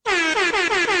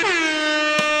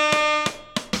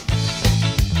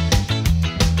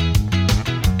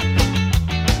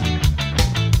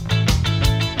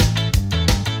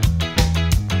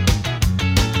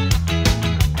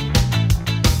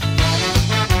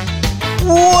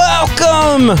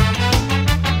Welcome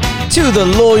to the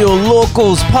Loyal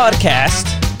Locals podcast.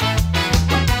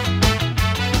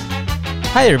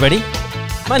 Hi, everybody.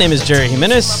 My name is Jerry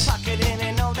Jimenez.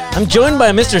 I'm joined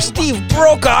by Mr. Steve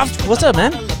Brokoff. What's up,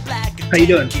 man? How you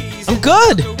doing? I'm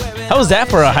good. How was that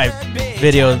for a hype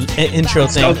video intro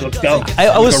thing? Let's go.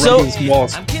 I was so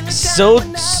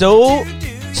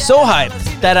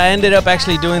hyped that I ended up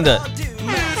actually doing the.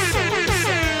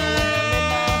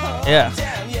 Yeah.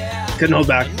 Couldn't hold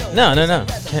back. No.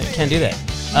 Can't do that.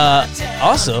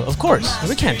 Also, of course,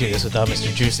 we can't do this without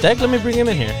Mr. Drew Steck. Let me bring him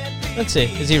in here. Let's see.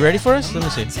 Is he ready for us? Let me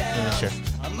see. Let me make sure.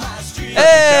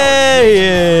 There he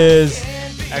is.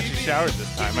 Actually showered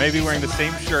this time. I may be wearing the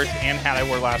same shirt and hat I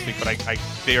wore last week, but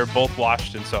they are both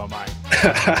washed, and so am I.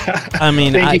 I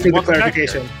mean, Thank you for the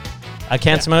clarification. I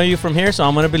can't smell you from here, so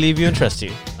I'm going to believe you and trust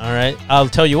you. All right? I'll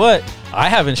tell you what. I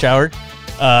haven't showered,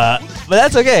 but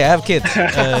that's okay. I have kids.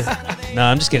 No,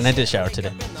 I'm just kidding. I did shower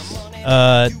today.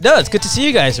 No, it's good to see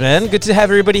you guys, man. Good to have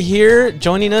everybody here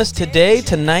joining us today,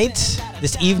 tonight,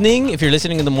 this evening. If you're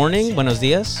listening in the morning, buenos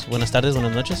dias, buenas tardes,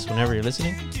 buenas noches, whenever you're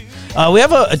listening. We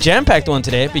have a jam-packed one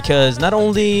today because not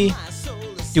only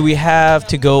do we have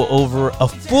to go over a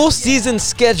full season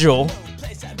schedule,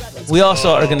 we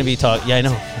also are going to be talking. Yeah, I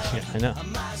know. I know.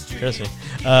 Trust me.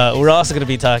 We're also going to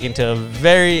be talking to a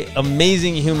very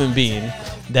amazing human being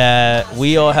that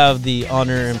we all have the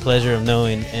honor and pleasure of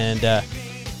knowing, and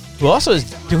who also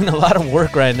is doing a lot of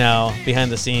work right now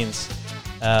behind the scenes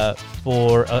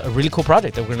for a really cool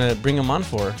project that we're going to bring him on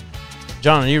for.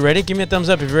 John, are you ready? Give me a thumbs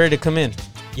up if you're ready to come in.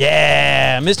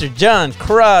 Yeah, Mr. John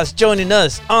Cross joining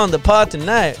us on the pod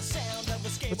tonight.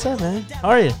 What's up, man?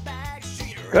 How are you?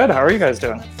 Good. How are you guys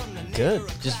doing? Good.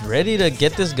 Just ready to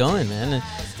get this going, man. And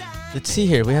let's see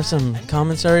here. We have some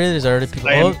comments already. There's already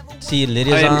people. See,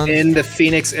 Lydia's on. I am in the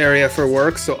Phoenix area for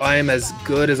work, so I am as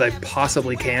good as I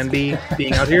possibly can be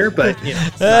being out here, but you know,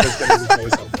 not as good as it's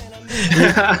always.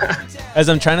 As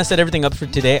I'm trying to set everything up for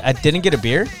today, I didn't get a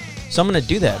beer, so I'm going to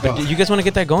do that. But do you guys want to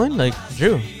get that going? Like,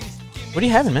 Drew, what are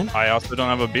you having, man? I also don't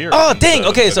have a beer. Oh, dang.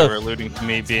 Okay, so you're alluding to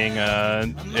me being,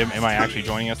 am I actually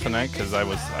joining us tonight? Because I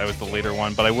was the later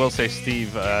one. But I will say,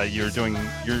 Steve, you're doing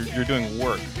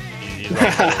work.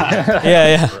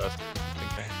 Yeah.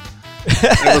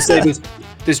 I will say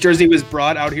this jersey was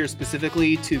brought out here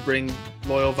specifically to bring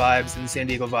Loyal vibes and San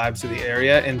Diego vibes to the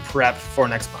area and prep for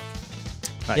next month.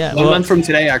 Nice. Yeah, 1 month from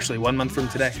today, actually. 1 month from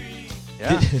today.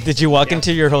 Yeah. Did you walk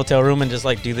into your hotel room and just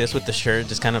like do this with the shirt,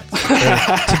 just kind of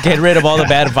to get rid of all the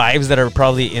bad vibes that are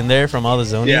probably in there from all the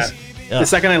zonies? Yeah. The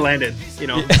second I landed,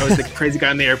 I was the crazy guy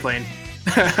on the airplane.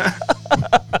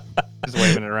 Just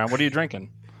waving it around. What are you drinking?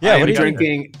 Yeah, I'm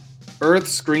drinking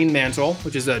Earth's Green Mantle,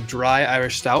 which is a dry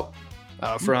Irish stout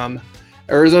from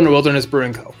Arizona Wilderness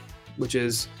Brewing Co., which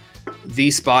is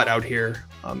the spot out here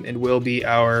and will be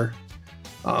our,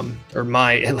 or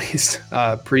my at least,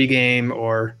 pregame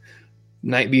or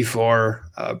night before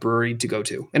brewery to go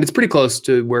to. And it's pretty close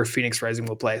to where Phoenix Rising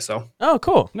will play. So. Oh,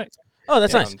 cool. Nice. Oh,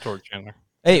 that's nice. Towards Chandler.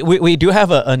 Hey, we do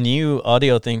have a new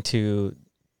audio thing to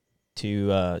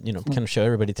kind of show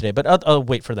everybody today, but I'll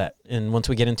wait for that. And once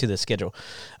we get into the schedule,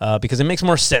 because it makes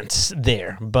more sense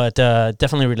there, but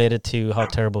definitely related to how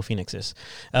terrible Phoenix is.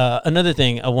 Another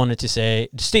thing I wanted to say,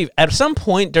 Steve, at some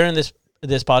point during this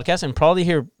podcast, and probably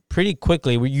here pretty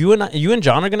quickly, you and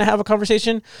John are going to have a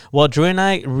conversation while Drew and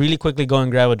I really quickly go and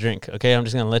grab a drink. Okay, I'm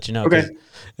just going to let you know. Okay.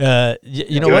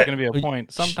 You know what? It's going to be a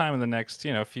point sometime in the next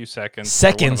few seconds.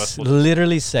 Seconds,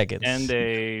 literally seconds. End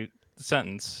a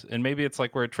sentence, and maybe it's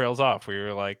like where it trails off, where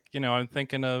you're like, I'm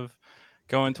thinking of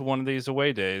going to one of these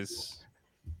away days.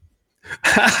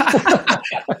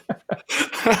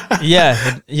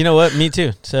 Yeah, you know what? Me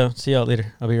too. So see y'all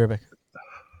later. I'll be right back.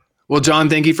 Well, John,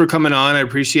 thank you for coming on. I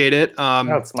appreciate it.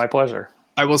 It's my pleasure.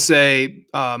 I will say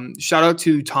shout out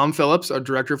to Tom Phillips, our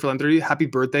director of philanthropy. Happy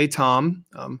birthday, Tom.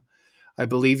 I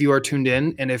believe you are tuned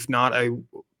in. And if not, I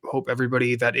hope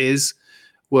everybody that is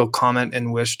will comment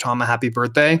and wish Tom a happy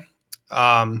birthday.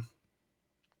 And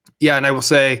I will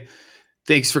say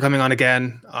thanks for coming on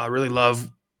again. I really love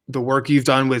the work you've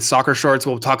done with Soccer Shorts.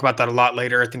 We'll talk about that a lot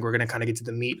later. I think we're going to kind of get to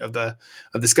the meat of the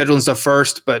schedule and stuff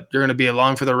first, but you're going to be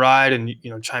along for the ride and,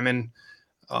 chime in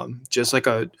just like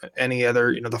any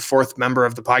other, the fourth member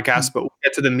of the podcast, but we'll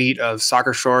get to the meat of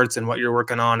Soccer Shorts and what you're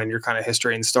working on and your kind of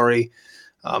history and story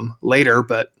later.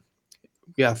 But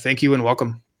yeah, thank you and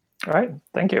welcome. All right.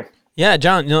 Thank you. Yeah,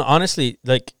 John, honestly,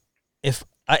 like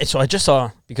so I just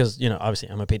saw, because, obviously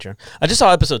I'm a Patreon. I just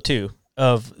saw episode 2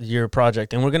 of your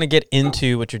project, and we're going to get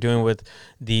into what you're doing with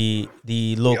the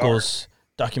Locals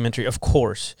documentary, of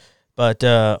course. But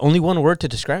only one word to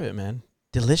describe it, man.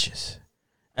 Delicious.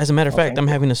 As a matter of fact, I'm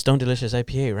having a Stone Delicious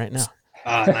IPA right now.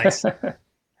 Nice.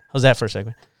 How's that for a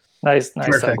segment? Nice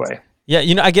Perfect. segue.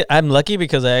 Yeah, I'm lucky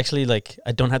because I actually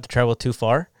I don't have to travel too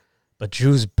far. But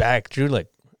Drew's back. Drew,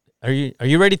 are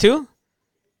you ready too?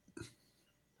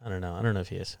 I don't know if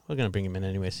he is. We're gonna bring him in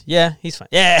anyways. Yeah, he's fine.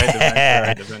 I had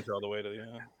Yeah. to venture all the way to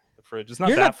the fridge. It's not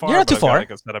You're that not- far. you're not but too I've got, far.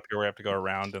 like a setup here where I have to go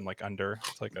around and under.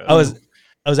 It's like I was one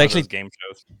of actually those game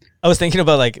shows. I was thinking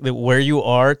about where you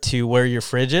are to where your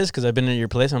fridge is because I've been at your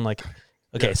place. And I'm like,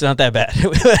 okay, it's not that bad.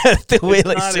 We have to wait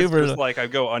super. It's just I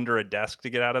go under a desk to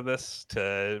get out of this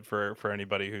for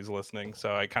anybody who's listening.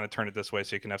 So I kind of turn it this way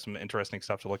so you can have some interesting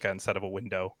stuff to look at instead of a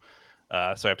window. So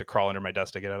I have to crawl under my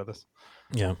desk to get out of this.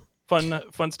 Yeah.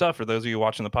 Fun stuff. For those of you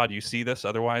watching the pod, you see this.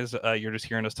 Otherwise, you're just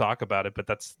hearing us talk about it. But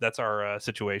that's our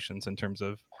situations in terms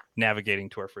of navigating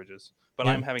to our fridges. But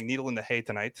Yeah. I'm having Needle in the Hay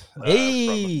tonight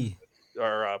Hey. from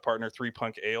our partner Three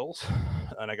Punk Ales,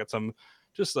 and I got some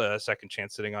just a second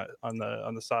chance sitting on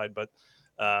the side. But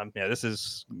this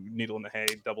is Needle in the Hay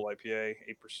double IPA,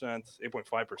 8%,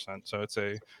 8.5%. So it's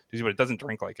but it doesn't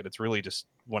drink like it. It's really just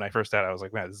when I first had it, I was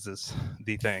like, man, this is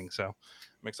the thing. So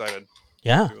I'm excited.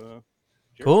 Yeah.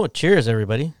 Cheers. Cool. Cheers,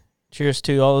 everybody. Cheers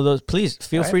to all of those. Please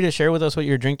feel All right. free to share with us what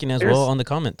you're drinking as Cheers. well on the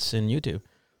comments in YouTube.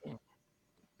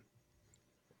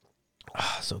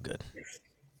 So good.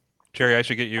 Jerry, I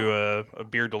should get you a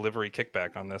beer delivery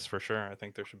kickback on this for sure. I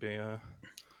think there should be a.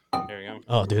 There you go.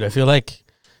 Oh, dude, I feel like,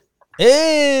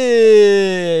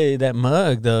 hey, that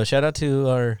mug though. Shout out to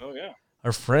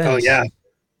our friends. Oh yeah.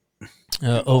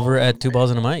 Over at Two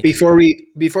Balls and a Mic. Before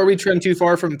we trend too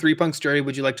far from Three Punks, Jerry,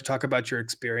 would you like to talk about your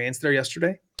experience there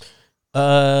yesterday?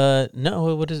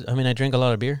 No. What is? I mean, I drank a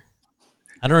lot of beer.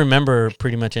 I don't remember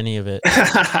pretty much any of it.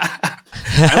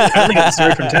 I only got the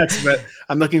story from text, but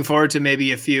I'm looking forward to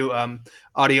maybe a few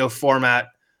audio format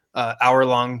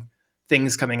hour-long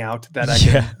things coming out that I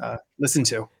can listen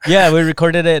to. Yeah, we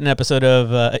recorded an episode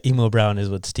of Emo Brown is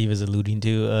what Steve is alluding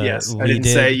to. Yes, I didn't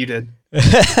say you did.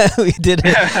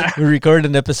 We recorded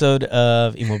an episode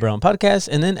of Emo Brown podcast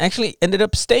and then actually ended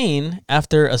up staying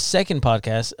after a second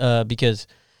podcast because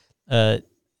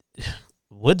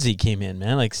Woodsy came in,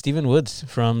 man. Like Stephen Woods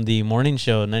from the morning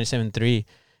show, 97.3,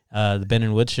 the Ben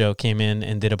and Woods show, came in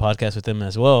and did a podcast with him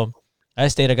as well. I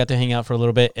stayed. I got to hang out for a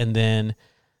little bit, and then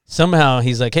somehow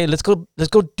he's like, "Hey, let's go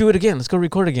do it again. Let's go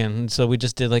record again." And so we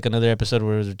just did another episode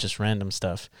where it was just random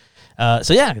stuff.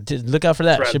 So yeah, look out for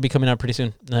that. Right. Should be coming out pretty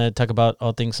soon. Talk about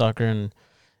all things soccer, and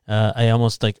I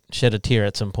almost shed a tear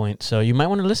at some point. So you might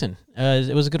want to listen.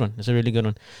 It was a good one. It's a really good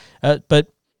one. But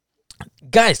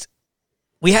guys,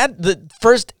 we had the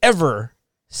first ever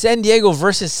San Diego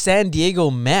versus San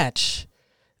Diego match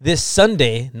this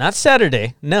Sunday, not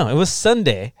Saturday. No, it was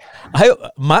Sunday.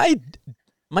 My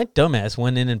dumbass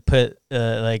went in and put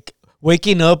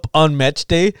waking up on match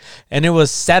day, and it was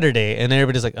Saturday, and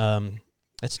everybody's like,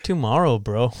 that's tomorrow,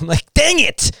 bro. I'm like, dang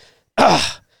it!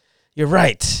 You're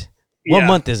right. What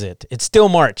month is it? It's still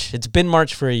March. It's been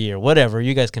March for a year. Whatever.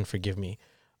 You guys can forgive me.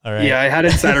 All right. Yeah, I had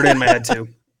it Saturday in my head too.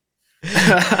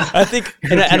 I think,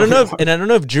 and I don't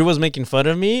know if Drew was making fun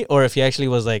of me or if he actually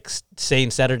was saying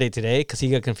Saturday today because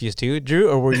he got confused too, Drew.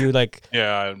 Or were you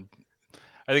Yeah,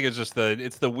 I think it's just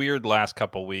the weird last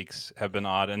couple weeks have been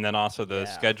odd, and then also the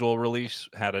schedule release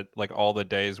had it all the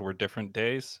days were different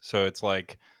days, so it's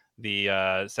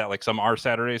some are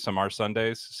Saturdays, some are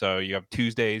Sundays. So you have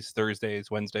Tuesdays,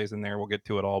 Thursdays, Wednesdays in there. We'll get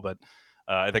to it all, but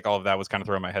I think all of that was kind of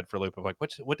throwing my head for a loop of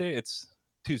what day? It's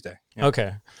Tuesday. Yeah.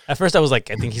 Okay. At first I was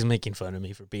like, I think he's making fun of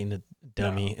me for being a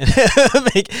dummy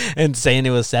and saying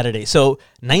it was Saturday. So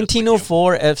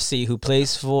 1904 FC, who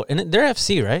plays for, and they're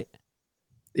FC, right?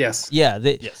 Yes. Yeah.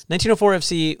 Yes. 1904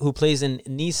 FC, who plays in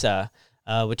Nisa,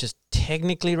 which is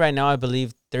technically right now, I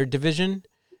believe, third division,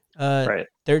 Right.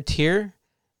 third tier.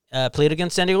 Played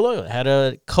against San Diego Loyal. Had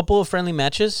a couple of friendly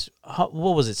matches. What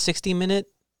was it? 60-minute?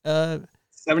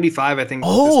 75, I think.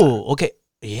 Oh, okay.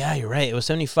 Yeah, you're right. It was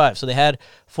 75. So they had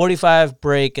 45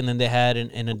 break, and then they had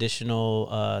an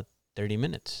additional 30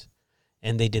 minutes.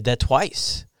 And they did that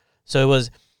twice. So it was,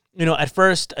 at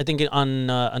first, I think on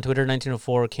Twitter,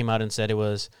 1904 came out and said it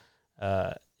was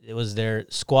their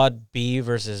Squad B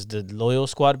versus the Loyal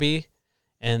Squad B.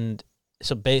 And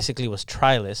so basically it was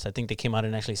trilist. I think they came out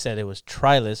and actually said it was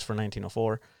trilist for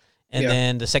 1904. And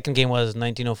then the second game was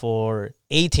 1904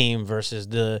 A-team versus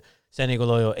the San Diego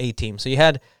Loyal A-team. So you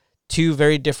had two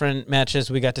very different matches.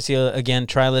 We got to see, again,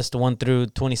 trilist 1 through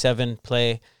 27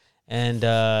 play. And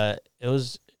it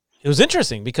was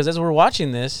interesting because as we're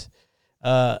watching this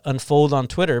unfold on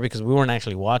Twitter, because we weren't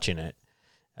actually watching it,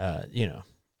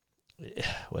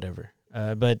 whatever.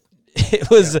 But it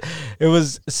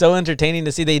was so entertaining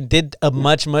to see. They did a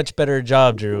much better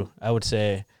job, Drew, I would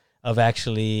say, of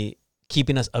actually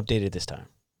keeping us updated this time.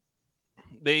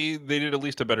 They did at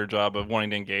least a better job of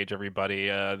wanting to engage everybody.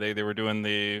 They were doing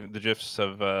the gifs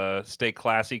of Stay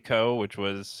Classy Co., which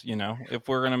was, if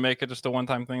we're gonna make it just a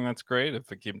one-time thing, that's great.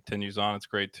 If it continues on, it's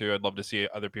great too. I'd love to see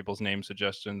other people's name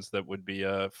suggestions that would be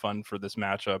fun for this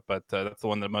matchup. But that's the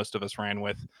one that most of us ran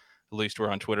with. At least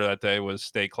we're on Twitter that day, was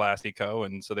Stay Classy Co.,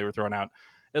 and so they were throwing out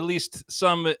at least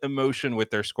some emotion with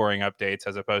their scoring updates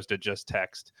as opposed to just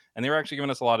text. And they were actually giving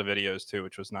us a lot of videos too,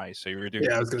 which was nice. So you were getting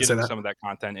some of that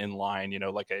content in line,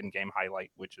 like an in-game highlight,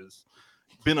 which has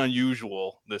been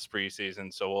unusual this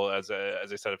preseason. So we'll, as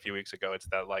I said a few weeks ago, it's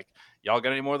that like, y'all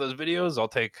got any more of those videos? I'll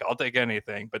take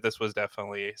anything. But this was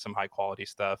definitely some high quality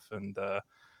stuff and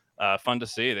fun to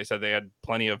see. They said they had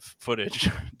plenty of footage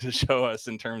to show us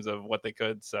in terms of what they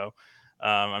could. So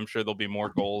I'm sure there'll be more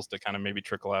goals to kind of maybe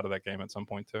trickle out of that game at some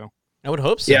point too. I would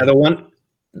hope so. Yeah,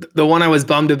 the one I was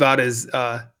bummed about is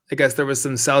I guess there was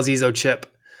some Salzizo chip,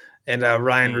 and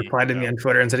Ryan replied to me on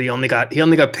Twitter and said he only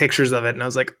got pictures of it, and I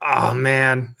was like, oh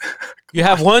man, you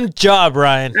have one job,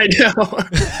 Ryan. I know.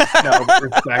 No,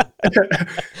 respect.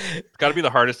 It's got to be the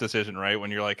hardest decision, right?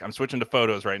 When you're like, I'm switching to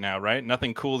photos right now, right?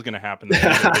 Nothing cool is going to happen.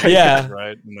 Yeah,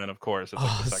 right. And then of course,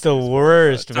 it's the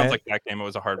worst. It sounds like that game. It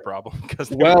was a hard problem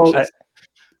because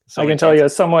I can tell you,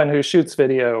 as someone who shoots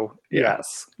video,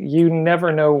 yes, you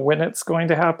never know when it's going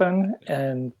to happen,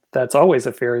 and that's always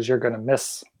a fear: is you're going to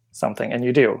miss something, and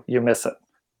you miss it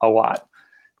a lot,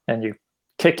 and you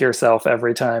kick yourself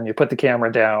every time you put the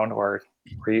camera down or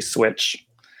you switch.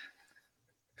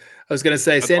 I was going to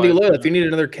say, Sandy Lowe, if you need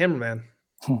another cameraman,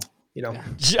 I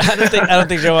don't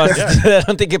think Joe wants. I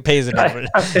don't think it pays enough.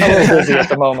 I'm a little busy at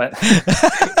the moment.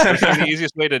 The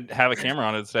easiest way to have a camera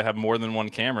on it is to have more than one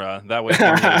camera. That way,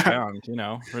 found,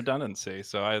 redundancy.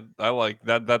 So I like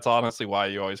that. That's honestly why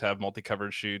you always have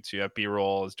multi-covered shoots. You have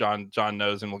B-roll, as John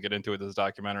knows, and we'll get into it in this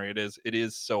documentary. It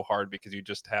is so hard because you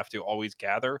just have to always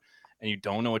gather, and you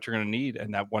don't know what you're going to need.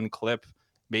 And that one clip,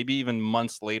 maybe even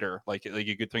months later, like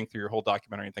you could think through your whole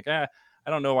documentary and think, I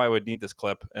don't know why I would need this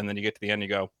clip, and then you get to the end, you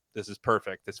go, this is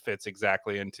perfect. This fits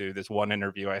exactly into this one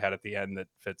interview I had at the end that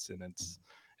fits in.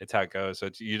 It's how it goes. So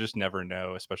you just never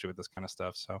know, especially with this kind of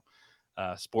stuff. So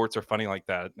sports are funny like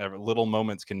that. Little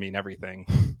moments can mean everything.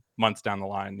 Months down the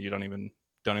line, you don't even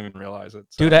realize it.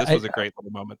 So Dude, this was a great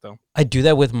little moment, though. I do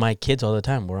that with my kids all the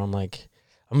time, where I'm like,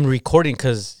 I'm recording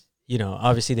because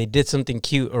obviously they did something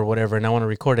cute or whatever, and I want to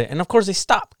record it, and of course they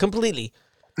stop completely.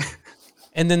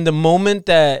 And then the moment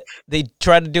that they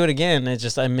try to do it again,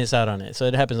 I miss out on it. So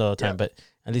it happens all the time, but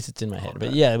at least it's in my head.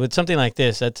 But yeah, with something like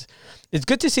this, it's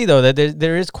good to see though that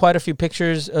there is quite a few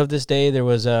pictures of this day. There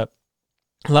was a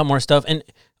lot more stuff. And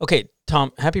okay,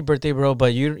 Tom, happy birthday, bro!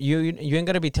 But you ain't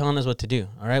gonna be telling us what to do.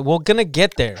 All right, we're gonna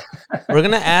get there. We're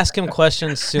gonna ask him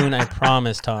questions soon. I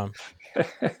promise, Tom.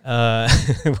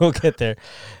 We'll get there.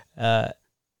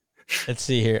 Let's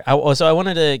see here. I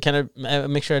wanted to kind of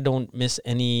make sure I don't miss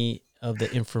any of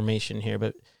the information here,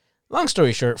 but long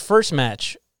story short, first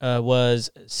match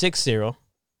was 6-0,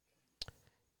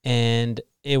 and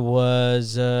it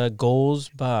was goals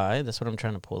by, that's what I'm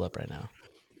trying to pull up right now.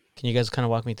 Can you guys kind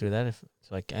of walk me through that?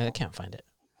 I can't find it.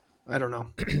 I don't know.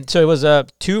 So it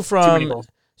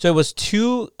was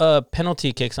two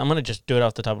penalty kicks. I'm gonna just do it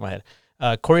off the top of my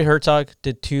head. Corey Herzog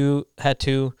had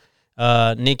two.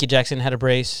 Nicky Jackson had a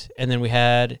brace, and then we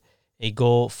had a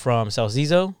goal from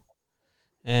Salzizo.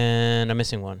 And I'm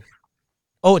missing one.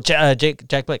 Oh, Jack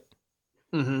Blake.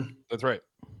 Mm-hmm. That's right.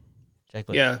 Jack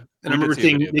Blake. Yeah, and I remember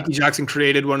seeing Nicky Jackson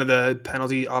created one of the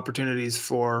penalty opportunities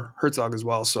for Herzog as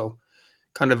well. So,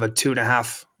 kind of a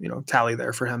 2.5, tally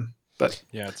there for him. But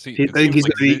yeah, I think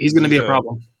he's going to be a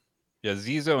problem. Yeah,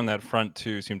 Zizo and that front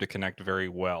two seem to connect very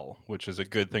well, which is a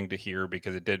good thing to hear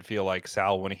because it did feel like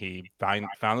Sal, when he found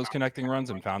those connecting runs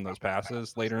and found those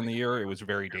passes later in the year, it was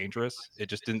very dangerous. It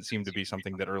just didn't seem to be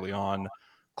something that early on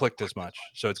clicked as much.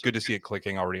 So it's good to see it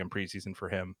clicking already in preseason for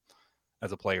him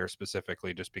as a player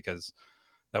specifically, just because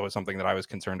that was something that I was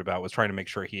concerned about, was trying to make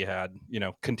sure he had,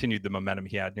 continued the momentum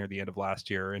he had near the end of last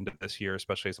year into this year,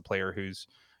 especially as a player who's,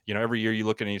 every year you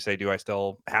look at it and you say, do I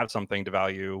still have something to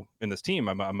value in this team?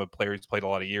 I'm a player who's played a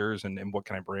lot of years, and what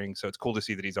can I bring? So it's cool to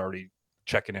see that he's already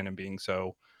checking in and being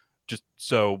so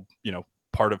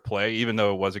part of play, even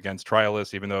though it was against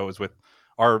Trialists, even though it was with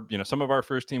our, some of our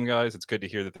first team guys. It's good to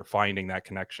hear that they're finding that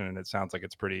connection, and it sounds like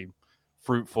it's pretty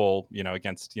fruitful,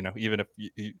 against, even if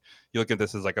you look at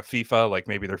this as like a FIFA, like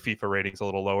maybe their FIFA rating's a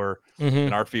little lower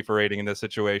than our FIFA rating in this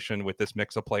situation with this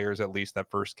mix of players, at least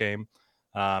that first game.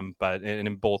 But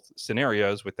in both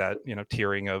scenarios with that,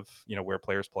 tiering of, where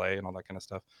players play and all that kind of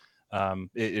stuff,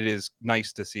 it is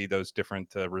nice to see those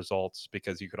different results,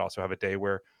 because you could also have a day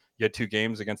where you had 2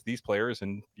 games against these players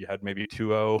and you had maybe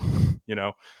 2-0,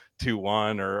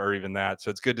 2-1 or even that.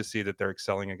 So it's good to see that they're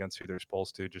excelling against who they're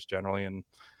supposed to just generally. And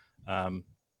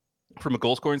from a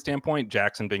goal scoring standpoint,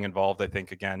 Jackson being involved, I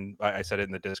think, again, I said it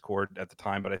in the Discord at the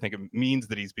time, but I think it means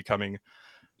that he's becoming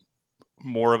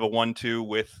more of a 1-2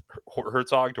 with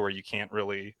Hertzog, to where you can't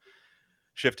really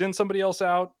shift in somebody else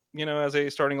out, as a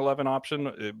starting 11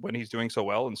 option when he's doing so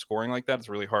well and scoring like that. It's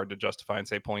really hard to justify and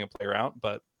say pulling a player out,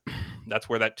 but that's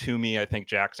where that, to me, I think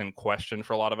Jackson question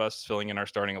for a lot of us filling in our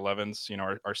starting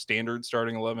 11s, our standard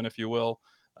starting 11, if you will,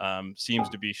 seems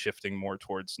to be shifting more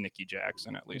towards Nicky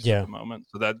Jackson, at least at the moment.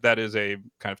 So that is a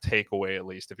kind of takeaway, at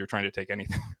least if you're trying to take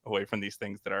anything away from these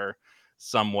things that are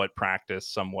somewhat practice,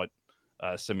 somewhat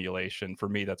simulation. For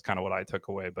me, that's kind of what I took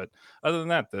away. But other than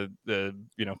that, the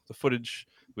footage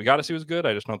we got to see was good.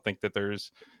 I just don't think that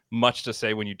there's much to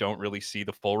say when you don't really see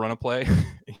the full run of play.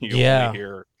 You only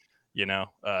hear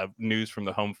news from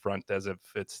the home front as if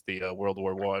it's the World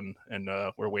War I, and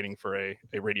we're waiting for a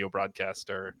radio broadcast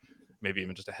or maybe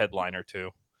even just a headline or two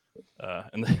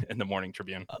in the Morning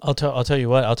Tribune. I'll tell you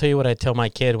what I tell my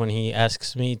kid when he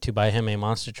asks me to buy him a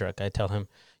monster truck. I tell him,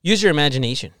 use your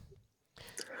imagination.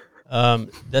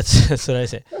 That's what I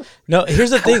say. No, here's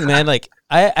the thing, man. Like,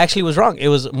 I actually was wrong. It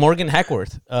was Morgan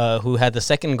Hackworth who had the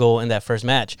second goal in that first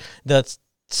match. The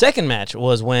second match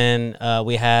was when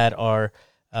we had our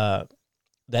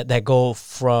that goal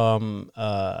from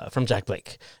Jack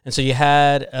Blake, and so you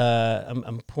had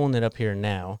I'm pulling it up here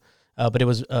now, but it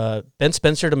was Ben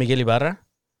Spencer to Miguel Ibarra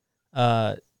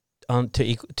to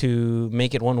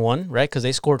make it 1-1, right? Because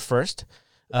they scored first,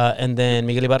 and then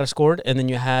Miguel Ibarra scored, and then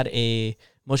you had a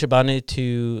Moshe Bane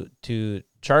to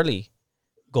Charlie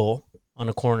goal on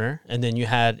a corner, and then you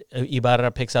had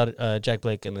Ibarra picks out Jack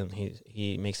Blake, and then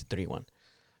he makes it 3-1.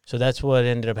 So that's what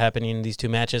ended up happening in these two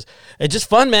matches. It's just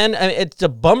fun, man. I mean, it's a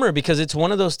bummer because it's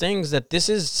one of those things that this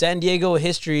is San Diego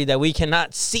history that we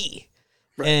cannot see,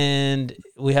 and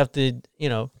we have to,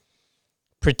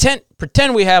 pretend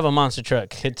we have a monster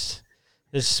truck. This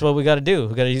is what we got to do.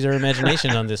 We got to use our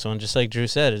imagination on this one, just like Drew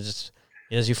said. It's just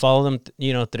as you follow them,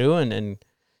 through and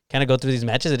kind of go through these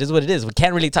matches, it is what it is. We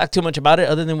can't really talk too much about it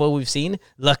other than what we've seen.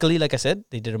 Luckily, like I said,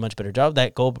 they did a much better job.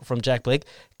 That goal from Jack Blake.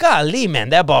 Golly, man,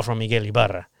 that ball from Miguel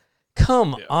Ibarra.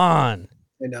 Come on.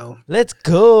 I know. Let's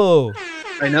go.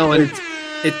 I know. And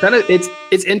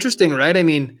it's interesting, right? I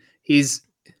mean, he's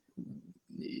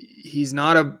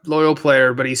not a loyal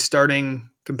player, but he's starting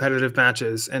competitive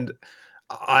matches. And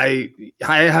I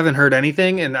haven't heard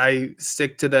anything, and I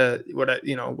stick to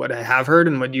what I have heard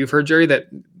and what you've heard, Jerry, that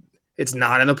it's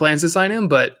not in the plans to sign him,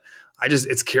 but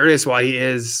it's curious why he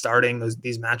is starting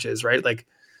these matches, right? Like,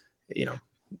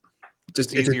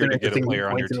 just it's easier to get a player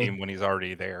on your team when he's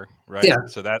already there, right? Yeah.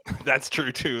 So that's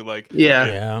true too. Like,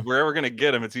 yeah, wherever going to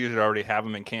get him, it's easier to already have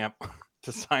him in camp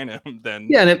to sign him than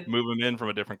move him in from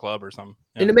a different club or something.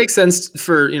 Yeah. And it makes sense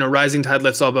for, rising tide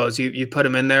lifts all boats. You put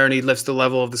him in there and he lifts the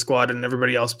level of the squad, and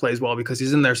everybody else plays well because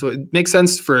he's in there. So it makes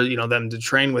sense for, them to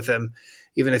train with him,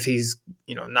 even if he's,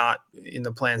 not in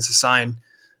the plans to sign,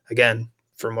 again,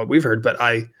 from what we've heard. But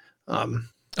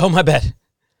oh, my bad.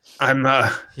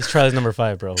 He's Trial's number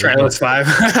 5, bro. Trial's 5.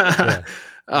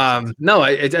 Yeah. No,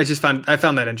 I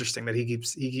found that interesting that he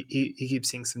keeps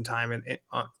seeing some time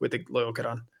with the loyal kid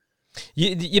on.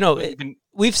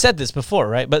 We've said this before,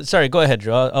 right? But sorry, go ahead,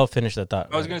 Drew. I'll finish that thought.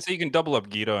 I was going to say you can double up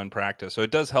Guido in practice, so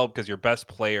it does help because your best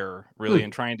player really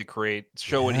in trying to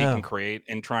show what he can create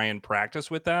and try and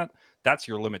practice with that. That's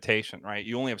your limitation, right?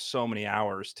 You only have so many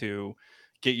hours to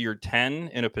get your 10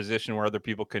 in a position where other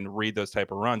people can read those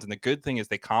type of runs. And the good thing is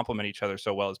they complement each other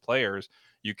so well as players.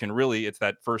 You can really, it's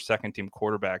that first, second team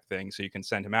quarterback thing. So you can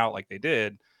send him out like they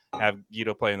did, have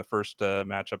Guido play in the first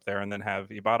matchup there, and then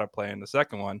have Ibarra play in the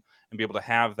second one, and be able to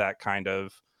have that kind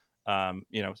of,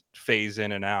 phase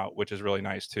in and out, which is really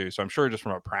nice too. So I'm sure just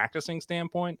from a practicing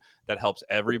standpoint, that helps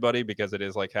everybody because it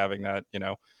is like having that,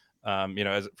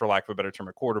 as for lack of a better term,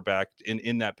 a quarterback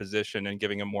in that position and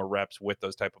giving him more reps with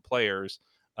those type of players.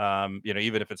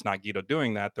 Even if it's not Guido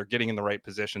doing that, they're getting in the right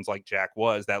positions like Jack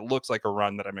was. That looks like a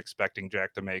run that I'm expecting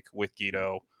Jack to make with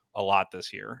Guido a lot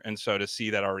this year. And so to see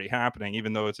that already happening,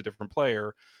 even though it's a different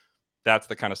player, that's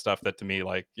the kind of stuff that to me,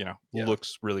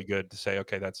 looks really good to say,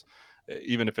 okay, that's,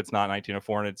 even if it's not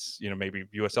 1904 and it's, maybe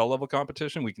USL level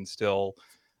competition, we can still,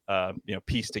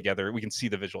 piece together. We can see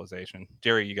the visualization.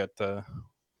 Jerry, you got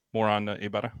more on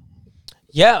Ibarra?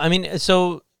 Yeah, I mean,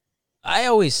 so I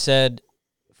always said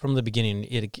from the beginning,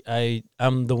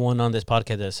 I'm the one on this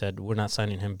podcast that said we're not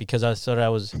signing him because I thought I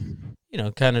was,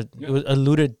 it was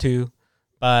alluded to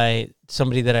by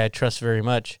somebody that I trust very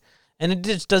much. And it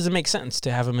just doesn't make sense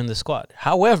to have him in the squad.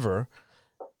 However,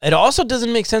 it also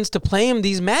doesn't make sense to play him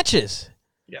these matches.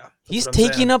 Yeah. He's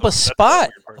taking up a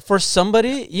spot for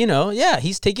somebody,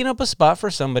 he's taking up a spot for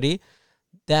somebody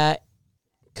that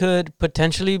could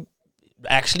potentially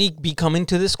actually be coming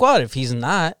to the squad if he's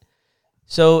not.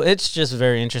 So it's just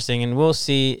very interesting, and we'll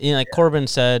see. Like Corbin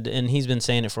said, and he's been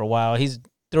saying it for a while, he's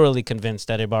thoroughly convinced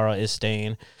that Ibarra is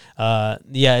staying.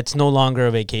 It's no longer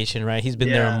a vacation, right? He's been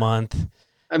there a month.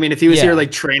 I mean, if he was here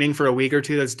like training for a week or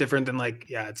two, that's different than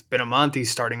it's been a month. He's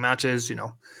starting matches,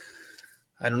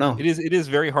 I don't know. It is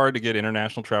very hard to get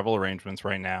international travel arrangements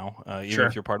right now. Even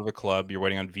if you're part of a club, you're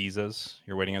waiting on visas.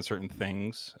 You're waiting on certain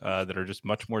things that are just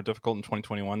much more difficult in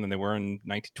 2021 than they were in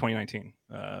 2019,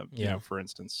 for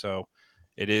instance. So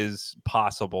it is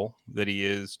possible that he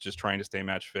is just trying to stay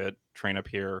match fit, train up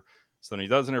here. So then he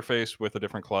does interface with a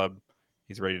different club.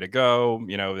 He's ready to go.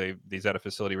 He's at a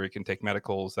facility where he can take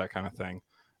medicals, that kind of thing.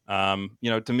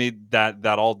 To me, that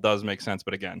all does make sense.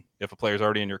 But again, if a player's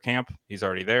already in your camp, he's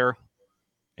already there,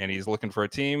 and he's looking for a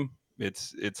team,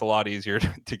 it's a lot easier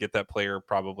to get that player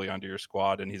probably onto your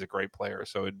squad, and he's a great player.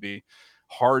 So it'd be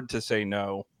hard to say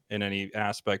no in any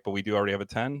aspect, but we do already have a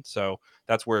 10. So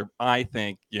that's where I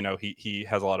think, he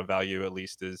has a lot of value, at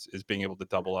least is being able to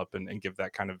double up and give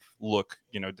that kind of look,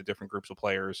 to different groups of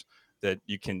players that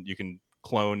you can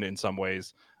clone in some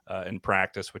ways in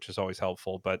practice, which is always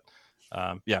helpful. But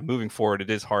moving forward, it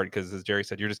is hard because, as Jerry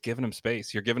said, you're just giving him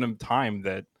space. You're giving him time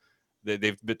that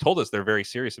they've told us they're very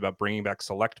serious about bringing back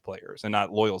select players, and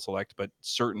not loyal select, but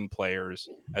certain players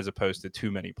as opposed to too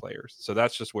many players. So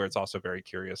that's just where it's also very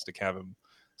curious to have him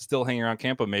still hanging around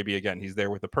camp. But maybe, again, he's there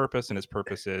with a purpose, and his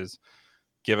purpose is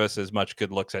give us as much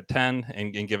good looks at 10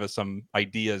 and give us some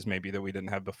ideas maybe that we didn't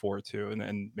have before too.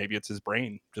 And maybe it's his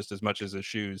brain just as much as his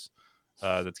shoes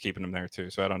that's keeping him there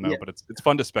too. So I don't know, but it's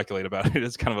fun to speculate about it.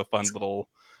 It's kind of a fun little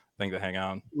thing to hang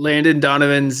on. Landon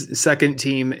Donovan's second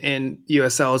team in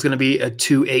USL is going to be a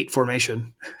 2-8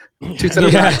 formation. 2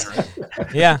 center backs,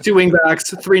 2 wing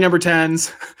backs, 3 number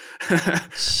 10s,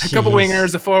 a couple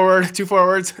wingers, a forward, 2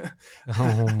 forwards.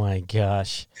 Oh my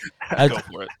gosh! Go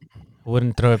for it.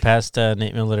 Wouldn't throw it past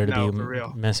Nate Miller to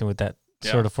be messing with that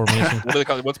sort of formation. What do they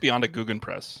call it? What's beyond a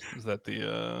Gegenpress? Is that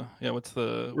the what's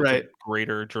the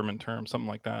greater German term? Something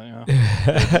like that.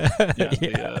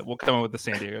 We'll come up with the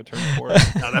San Diego term for it.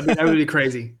 No, that would be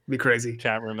crazy. Be crazy.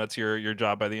 Chat room. That's your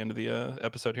job by the end of the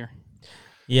episode here.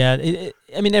 Yeah,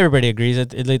 I mean, everybody agrees. I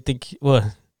think,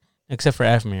 well, except for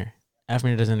Afmir.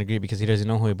 Afmir doesn't agree because he doesn't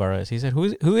know who Ibarra is. He said,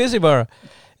 "Who is Ibarra?"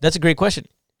 That's a great question.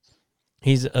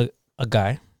 He's a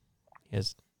guy.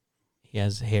 He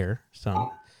has hair.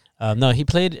 No, he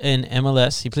played in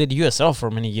MLS. He played USL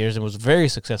for many years and was very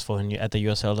successful at the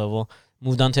USL level.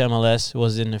 Moved on to MLS.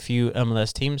 Was in a few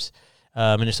MLS teams.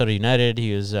 Minnesota United.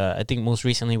 He was, I think, most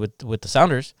recently with the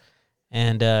Sounders,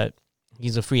 and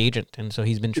he's a free agent, and so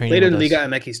he's been training. He played in with Liga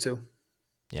MX too.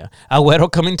 Yeah,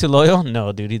 Agüero coming to Loyal?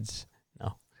 No, dude,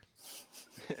 no.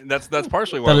 That's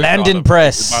partially why the Landon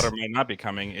Press. Ibarra might not be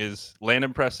coming. Is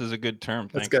Landon Press is a good term.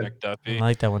 That's Thanks, good. Nick Duffy. I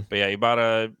like that one. But yeah,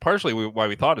 Ibarra. Partially why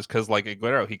we thought is because like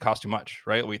Agüero, he cost too much,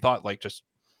 right? We thought like just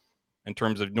in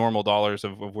terms of normal dollars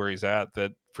of where he's at,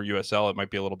 that for USL it might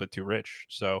be a little bit too rich.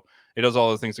 So it does all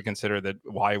those things to consider. That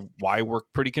why we're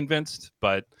pretty convinced,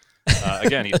 but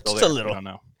again, he's still there. A little. I don't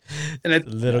know. And A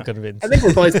little convinced. I think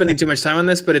we're probably spending too much time on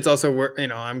this, but it's also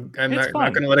I'm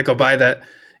not going to let it go by that.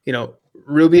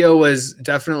 Rubio was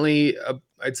definitely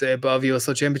I'd say above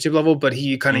USL Championship level, but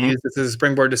he kind of used this as a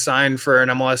springboard to sign for an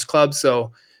MLS club.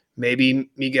 So maybe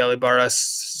Miguel Ibarra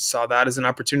saw that as an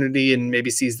opportunity and maybe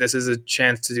sees this as a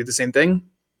chance to do the same thing.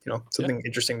 Something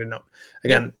interesting to note.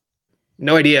 Again,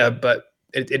 no idea, but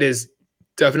it is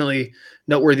definitely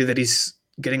noteworthy that he's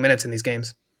getting minutes in these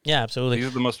games. Yeah, absolutely. These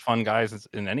are the most fun guys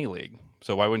in any league.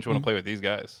 So why wouldn't you want to play with these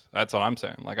guys? That's what I'm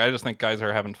saying. Like, I just think guys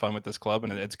are having fun with this club,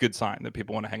 and it's a good sign that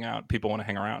people want to hang out. People want to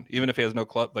hang around. Even if he has no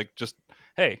club, like, just,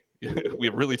 hey, we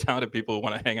have really talented people who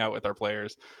want to hang out with our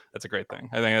players. That's a great thing.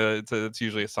 I think it's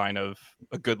usually a sign of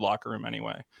a good locker room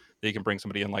anyway, that you can bring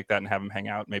somebody in like that and have them hang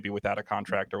out, maybe without a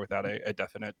contract or without a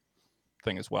definite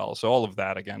thing as well. So all of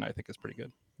that, again, I think is pretty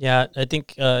good. Yeah, I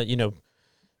think,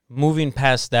 moving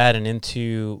past that and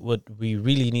into what we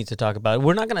really need to talk about,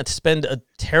 we're not going to spend a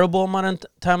terrible amount of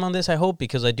time on this, I hope,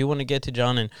 because I do want to get to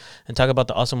John and talk about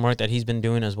the awesome work that he's been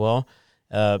doing as well.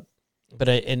 But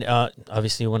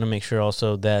obviously, I want to make sure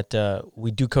also that we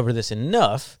do cover this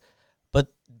enough. But,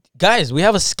 guys, we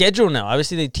have a schedule now.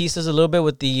 Obviously, they teased us a little bit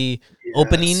with the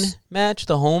opening match,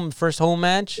 the first home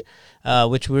match,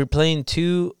 which we're playing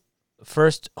 2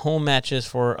 first home matches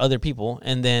for other people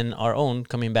and then our own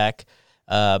coming back.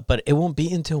 But it won't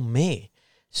be until May.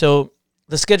 So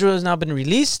the schedule has now been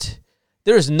released.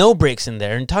 there's no breaks in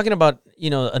there. And talking about,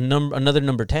 another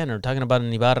number 10, or talking about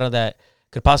an Ibarra that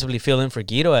could possibly fill in for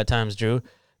Guido at times, Drew,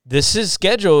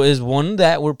 schedule is one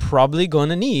that we're probably going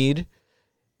to need,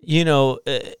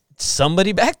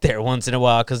 somebody back there once in a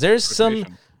while, because there's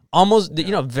some almost,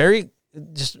 very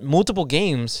just multiple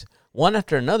games, one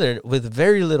after another, with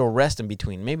very little rest in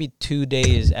between, maybe 2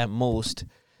 days at most.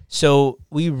 So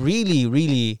we really,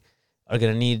 really are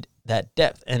going to need that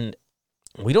depth. And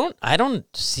I don't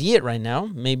see it right now.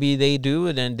 Maybe they do,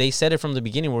 and they said it from the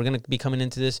beginning. We're going to be coming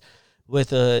into this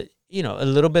with a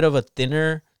little bit of a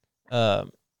thinner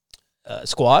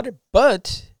squad,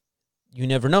 but you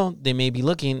never know. They may be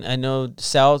looking. I know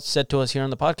Sal said to us here on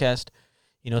the podcast,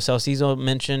 Salcido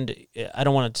mentioned, I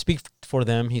don't want to speak for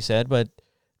them, he said, but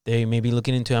they may be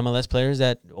looking into MLS players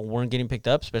that weren't getting picked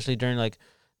up, especially during like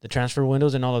the transfer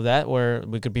windows and all of that, where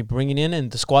we could be bringing in,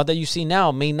 and the squad that you see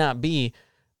now may not be,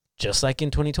 just like in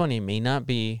 2020, may not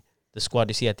be the squad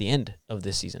you see at the end of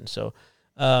this season. So,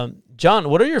 John,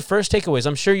 what are your first takeaways?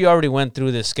 I'm sure you already went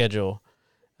through this schedule,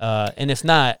 and if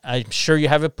not, I'm sure you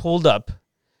have it pulled up.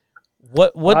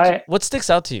 What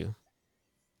sticks out to you?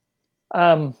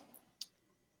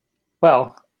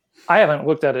 Well, I haven't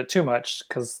looked at it too much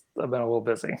because I've been a little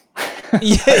busy.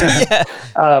 yeah.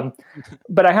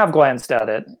 But I have glanced at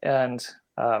it, and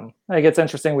I think it's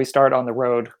interesting. We start on the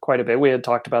road quite a bit. We had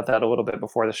talked about that a little bit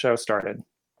before the show started,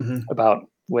 about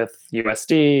with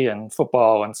USD and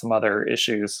football and some other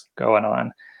issues going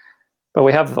on. But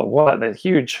we have the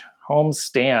huge home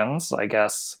stands, I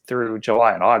guess, through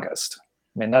July and August.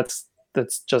 I mean, that's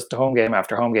just home game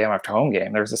after home game after home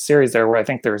game. There's a series there where I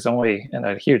think there's only, in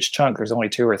a huge chunk, there's only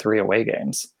 2 or 3 away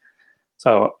games.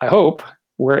 So I hope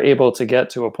we're able to get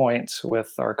to a point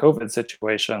with our COVID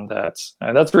situation that's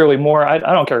really more, I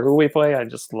don't care who we play. I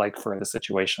just like for the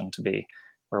situation to be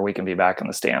where we can be back in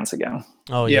the stands again.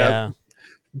 Oh yeah.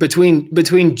 Between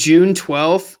June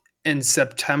 12th and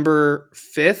September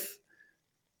 5th,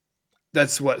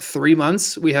 that's 3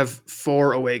 months. We have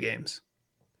 4 away games.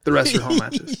 The rest are home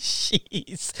matches.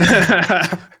 Jeez.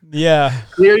 Yeah.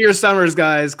 Clear your summers,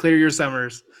 guys. Clear your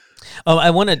summers. Oh,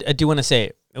 I do want to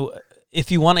say,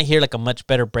 if you want to hear like a much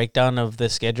better breakdown of the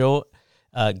schedule,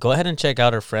 go ahead and check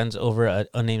out our friends over at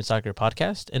Unnamed Soccer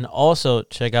Podcast, and also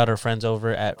check out our friends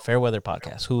over at Fairweather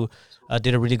Podcast, who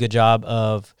did a really good job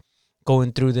of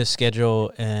going through this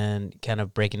schedule and kind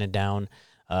of breaking it down.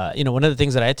 One of the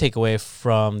things that I take away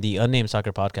from the Unnamed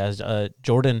Soccer Podcast,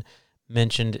 Jordan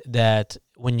mentioned that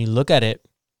when you look at it,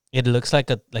 it looks like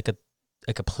a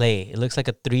play. It looks like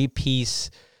a 3-piece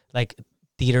like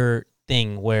theater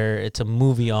thing where it's a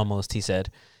movie almost. He said,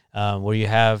 where you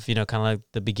have kind of like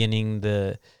the beginning,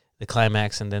 the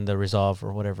climax, and then the resolve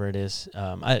or whatever it is.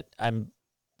 I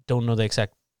don't know the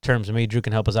exact terms. Maybe Drew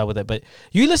can help us out with it. But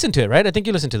you listen to it, right? I think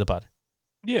you listened to the pod.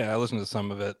 Yeah, I listened to some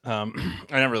of it. I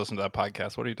never listened to that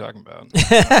podcast. What are you talking about?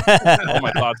 All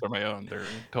my thoughts are my own. They're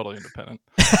totally independent,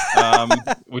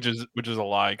 which is a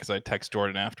lie, because I text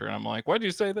Jordan after and I'm like, "Why did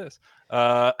you say this?"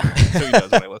 So he does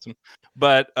when I listen.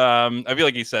 But I feel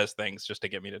like he says things just to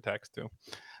get me to text too.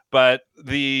 But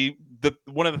the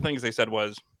one of the things they said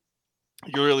was,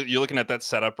 you're looking at that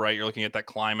setup, right? You're looking at that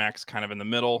climax kind of in the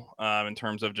middle, in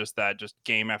terms of just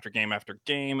game after game after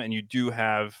game. And you do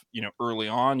have, early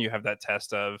on, you have that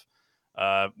test of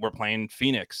we're playing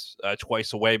Phoenix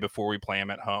twice away before we play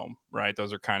them at home, right?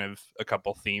 Those are kind of a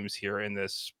couple themes here in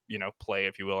this, play,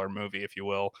 if you will, or movie, if you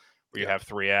will, where you have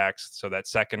 3 acts. So that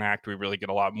second act, we really get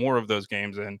a lot more of those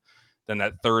games in. Then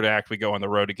that third act, we go on the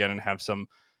road again and have some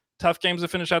tough games to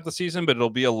finish out the season, but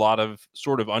it'll be a lot of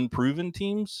sort of unproven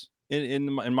teams.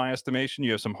 In my estimation,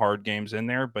 you have some hard games in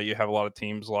there, but you have a lot of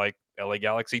teams like LA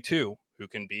Galaxy 2, who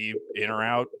can be in or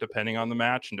out depending on the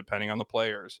match and depending on the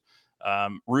players.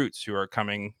 Roots, who are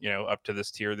coming, up to this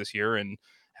tier this year and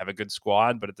have a good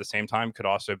squad, but at the same time could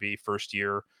also be first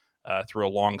year through a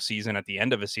long season. At the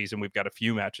end of a season, we've got a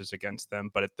few matches against them,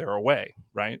 but they're away,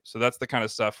 right? So that's the kind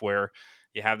of stuff where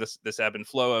you have this ebb and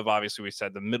flow of, obviously, we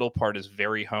said the middle part is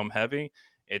very home heavy.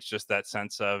 It's just that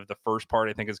sense of the first part,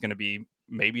 I think, is going to be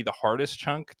maybe the hardest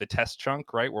chunk, the test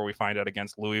chunk, right? Where we find out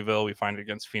against Louisville, we find it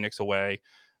against Phoenix away,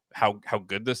 how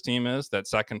good this team is. That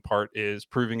second part is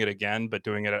proving it again, but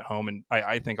doing it at home. And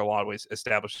I think a lot of ways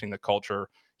establishing the culture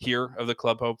here of the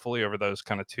club, hopefully, over those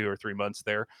kind of 2 or 3 months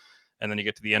there. And then you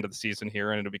get to the end of the season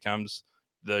here, and it becomes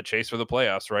the chase for the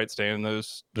playoffs, right? Staying in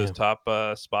those top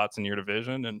spots in your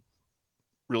division, and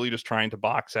really just trying to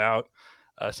box out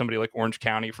somebody like Orange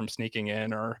County from sneaking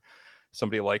in, or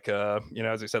somebody like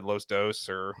as I said, Los Dos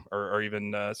or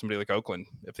even somebody like Oakland,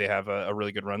 if they have a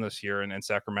really good run this year, and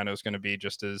Sacramento is going to be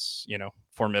just as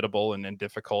formidable and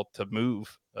difficult to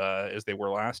move as they were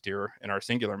last year in our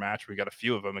singular match. We got a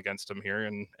few of them against them here,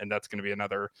 and that's going to be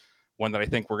another one that I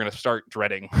think we're going to start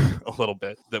dreading a little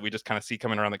bit, that we just kind of see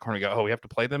coming around the corner and go, oh, we have to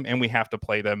play them, and we have to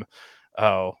play them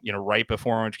right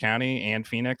before Orange County and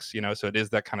Phoenix, so it is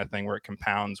that kind of thing where it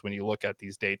compounds when you look at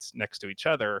these dates next to each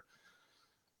other.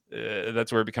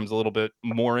 That's where it becomes a little bit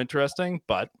more interesting.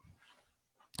 But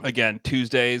again,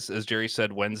 Tuesdays, as Jerry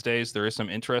said, Wednesdays, there is some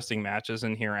interesting matches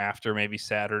in here after maybe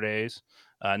Saturdays.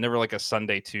 Never like a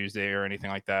Sunday, Tuesday or anything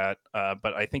like that.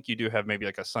 But I think you do have maybe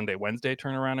like a Sunday, Wednesday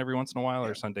turnaround every once in a while,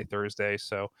 or Sunday, Thursday.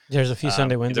 So there's a few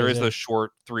Sunday, Wednesday. There is those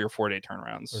short 3 or 4 day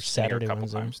turnarounds. Or Saturday, a couple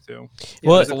Wednesday. times too.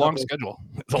 Well, it's a long schedule.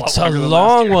 It's a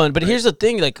long one. But here's the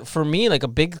thing, like for me, like a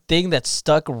big thing that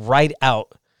stuck right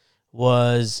out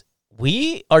was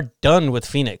we are done with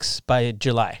Phoenix by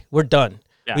July. We're done.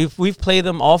 Yeah. We've played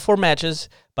them all 4 matches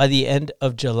by the end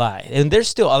of July. And there's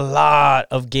still a lot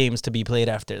of games to be played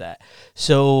after that.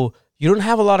 So you don't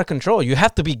have a lot of control. You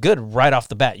have to be good right off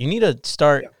the bat. You need to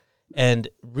start, and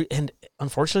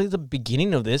unfortunately the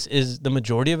beginning of this is the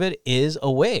majority of it is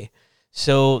away.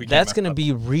 So that's going to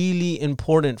be really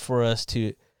important for us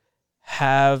to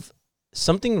have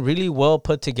something really well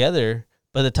put together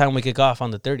by the time we kick off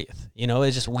on the 30th.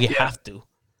 It's just we have to.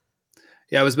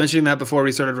 Yeah, I was mentioning that before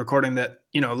we started recording that,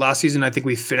 last season I think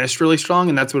we finished really strong,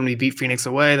 and that's when we beat Phoenix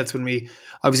away. That's when we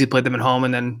obviously played them at home,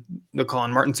 and then the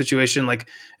Colin Martin situation, and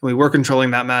we were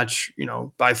controlling that match,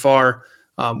 by far.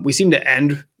 We seemed to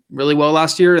end really well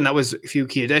last year, and that was a few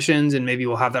key additions, and maybe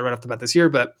we'll have that right off the bat this year.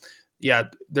 But yeah,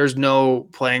 there's no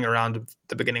playing around at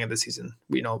the beginning of the season.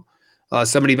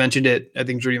 Somebody mentioned it. I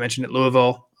think Judy mentioned it.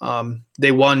 Louisville.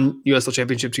 They won USL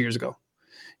Championship 2 years ago,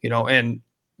 and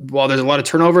while there's a lot of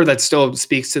turnover, that still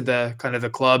speaks to the kind of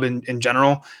the club in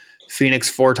general. Phoenix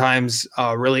 4 times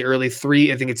really early.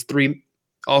 3 of the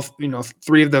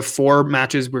 4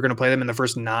 matches we're going to play them in the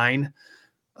first 9.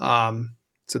 So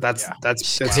that's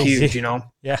huge,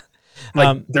 Yeah.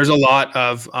 There's a lot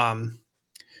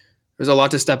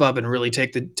to step up and really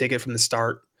take it from the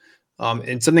start.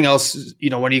 And something else,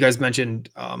 one of you guys mentioned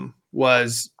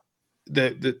was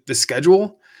the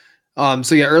schedule.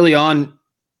 So yeah, early on,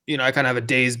 I kind of have a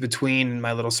days between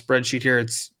my little spreadsheet here.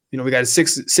 It's, we got a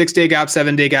 6 day gap,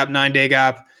 7 day gap, 9 day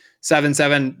gap, 7,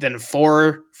 then a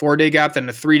 4 day gap, then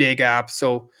a 3 day gap.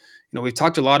 So, we've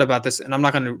talked a lot about this, and I'm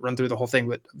not going to run through the whole thing,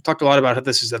 but we've talked a lot about how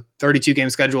this is a 32 game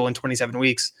schedule in 27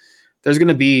 weeks. There's going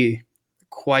to be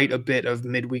quite a bit of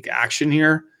midweek action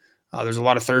here. There's a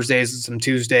lot of Thursdays, some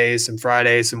Tuesdays, some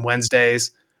Fridays, some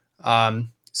Wednesdays.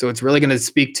 So it's really going to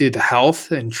speak to the health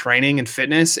and training and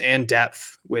fitness and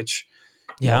depth, which,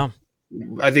 I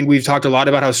think we've talked a lot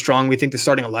about how strong we think the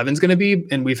starting 11 is going to be.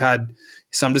 And we've had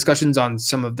some discussions on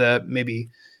some of the maybe,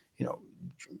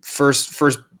 first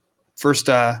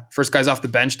guys off the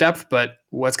bench depth, but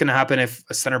what's going to happen if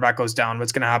a center back goes down?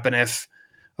 What's going to happen if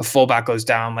a fullback goes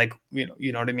down?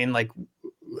 You know what I mean? Like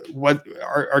what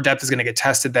our depth is going to get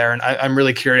tested there. And I'm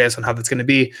really curious on how that's going to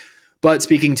be. But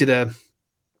speaking to the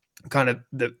kind of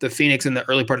the Phoenix in the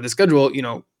early part of the schedule,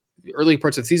 the early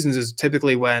parts of the seasons is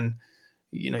typically when,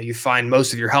 you find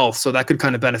most of your health. So that could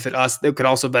kind of benefit us. It could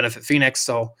also benefit Phoenix.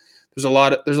 So there's a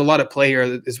lot of play here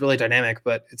that is really dynamic,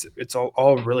 but it's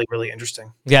all really, really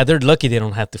interesting. Yeah. They're lucky they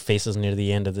don't have to face us near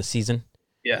the end of the season.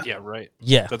 Yeah. Yeah. Right.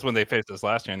 Yeah. That's when they faced us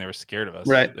last year and they were scared of us.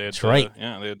 Right. That's right.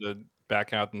 Yeah. They had to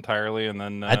back out entirely. And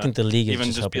then I think the league is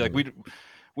even just be like, them.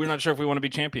 We're not sure if we want to be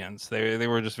champions. They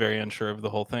were just very unsure of the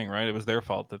whole thing, right? It was their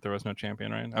fault that there was no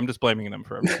champion, right? I'm just blaming them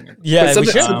for everything. Yeah,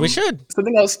 we should.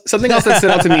 Something else that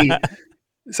stood out to me.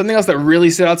 Something else that really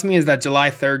stood out to me is that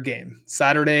July 3rd game,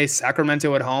 Saturday,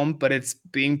 Sacramento at home, but it's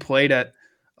being played at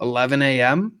 11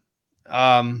 a.m.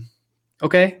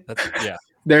 Okay.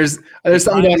 There's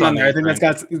something going on there. I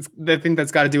think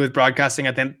that's got to do with broadcasting.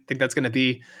 I think that's going to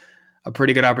be a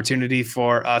pretty good opportunity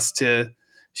for us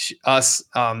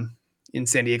in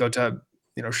San Diego to,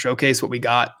 showcase what we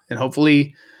got. And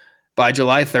hopefully by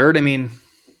July 3rd, I mean,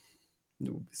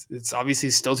 it's obviously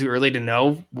still too early to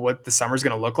know what the summer's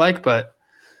going to look like, but,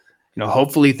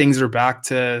 hopefully things are back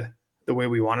to the way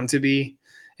we want them to be,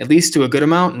 at least to a good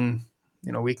amount. And,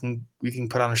 we can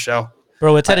put on a show.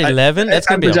 Bro, it's at 11. That's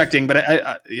going to be projecting, but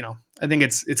I think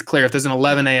it's clear if there's an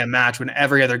 11 a.m. match when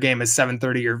every other game is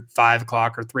 7:30 or 5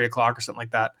 o'clock or 3 o'clock or something like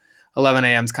that, 11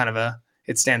 a.m. is kind of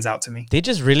it stands out to me. They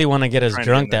just really want to get us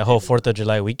drunk that whole 4th of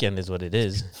July weekend is what it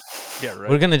is. Yeah, right.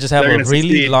 We're going to just have a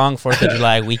really long 4th of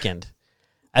July weekend.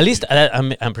 At least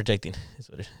I'm projecting. Is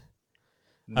what it is.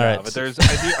 No, All right. but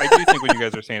I do think what you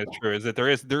guys are saying is true. Is that there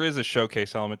is a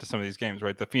showcase element to some of these games,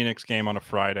 right? The Phoenix game on a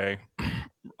Friday,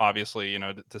 obviously,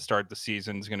 to start the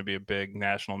season is going to be a big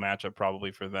national matchup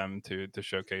probably for them to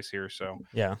showcase here. So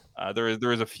Yeah. there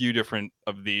is a few different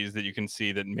of these that you can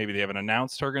see that maybe they haven't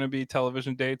announced are going to be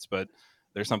television dates, but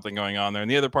there's something going on there. And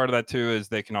the other part of that too is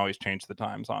they can always change the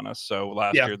times on us. So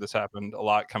last year this happened a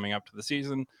lot coming up to the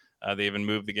season. They even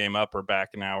moved the game up or back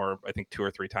an hour, I think 2 or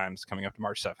 3 times coming up to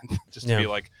March 7th, just to be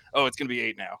like, oh, it's going to be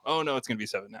 8 now. Oh no, it's going to be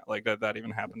 7 now. Like that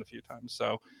even happened a few times.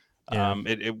 So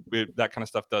that kind of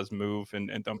stuff does move,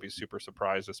 and don't be super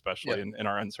surprised, especially in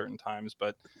our uncertain times.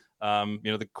 But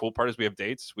the cool part is we have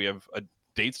dates. We have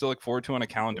dates to look forward to on a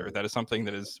calendar. That is something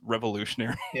that is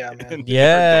revolutionary. Yeah, man.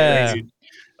 Yeah.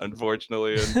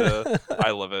 Unfortunately, and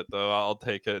I love it though. I'll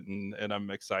take it, and I'm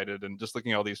excited. And just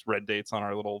looking at all these red dates on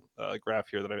our little graph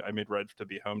here that I made red to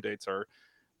be home dates are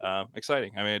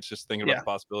exciting. I mean, it's just thinking about the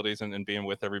possibilities and being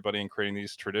with everybody and creating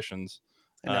these traditions.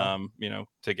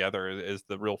 Together is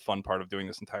the real fun part of doing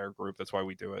this entire group. That's why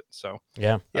we do it. So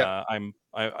I'm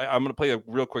going to play a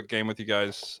real quick game with you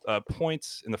guys.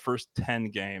 Points in the first 10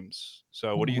 games.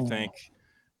 So what do you think?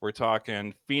 We're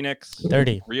talking Phoenix,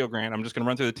 30, Rio Grande. I'm just going to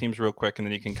run through the teams real quick, and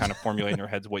then you can kind of formulate in your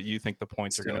heads what you think the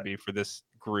points are going to be for this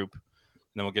group. And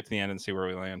then we'll get to the end and see where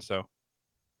we land. So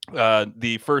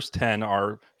the first 10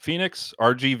 are Phoenix,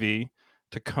 RGV,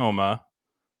 Tacoma,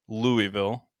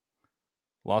 Louisville,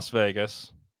 Las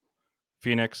Vegas,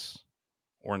 Phoenix,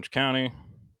 Orange County,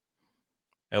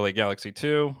 LA Galaxy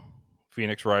 2,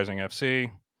 Phoenix Rising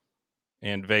FC,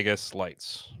 and Vegas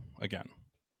Lights again.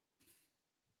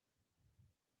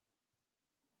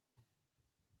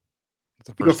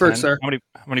 You go first, 10. sir.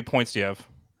 How many points do you have?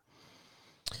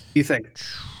 What do you think?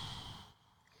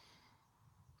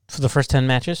 For the first 10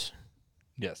 matches?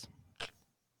 Yes.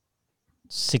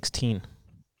 16.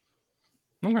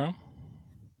 Okay.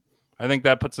 I think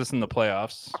that puts us in the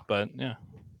playoffs, but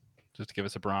just to give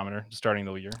us a barometer starting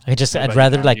the year. I'd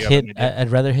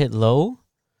rather hit low.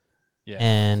 Yeah.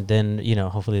 And then,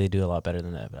 hopefully they do a lot better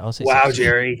than that. But I'll say 16.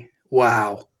 Jerry.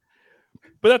 Wow.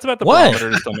 But that's about the barometer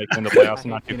to still making the playoffs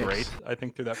and not too great. I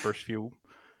think through that first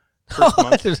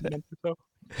months or so.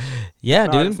 Yeah,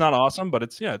 dude. It's not awesome, but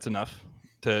it's enough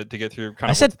to get through.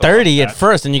 I said 30 at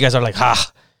first, and you guys are like,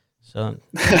 ha. So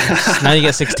now you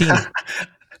get 16.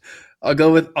 I'll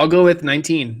go with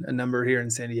 19, a number here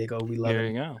in San Diego. We love. There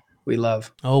you go. We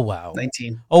love. Oh wow.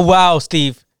 19. Oh wow,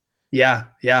 Steve. Yeah.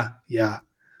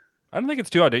 I don't think it's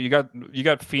too odd. You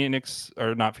got Phoenix,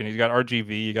 or not Phoenix. You got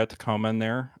RGV. You got Tacoma in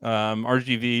there.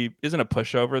 RGV isn't a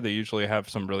pushover. They usually have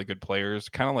some really good players,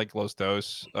 kind of like Los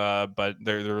Dos, but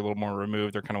they're a little more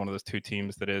removed. They're kind of one of those two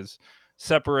teams that is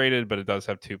separated, but it does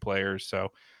have 2 players.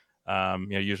 So,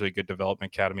 usually a good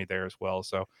development academy there as well.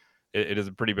 So it is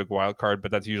a pretty big wild card,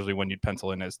 but that's usually when you'd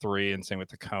pencil in as 3, and same with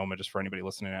Tacoma, just for anybody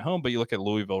listening at home. But you look at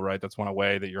Louisville, right? That's one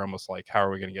away that you're almost like, how are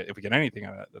we going to get, if we get anything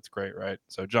out of that, that's great, right?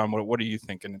 So John, what are you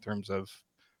thinking in terms of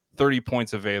 30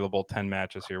 points available, 10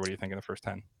 matches here? What do you think in the first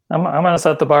 10? I'm going to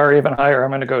set the bar even higher.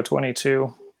 I'm going to go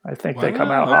 22. I think they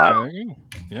come out hot.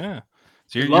 Yeah.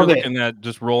 So you're looking at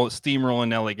just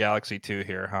steamrolling LA Galaxy 2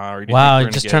 here, huh? Or wow, you're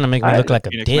just trying to make me look like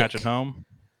a dick. Match at home?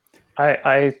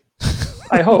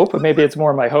 I hope, maybe it's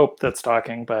more my hope that's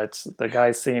talking, but the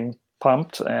guys seem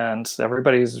pumped and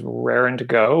everybody's raring to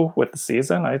go with the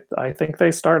season. I think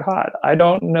they start hot. I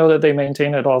don't know that they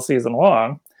maintain it all season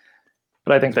long,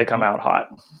 but I think they come out hot.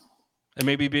 And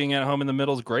maybe being at home in the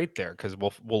middle is great there, because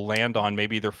we'll land on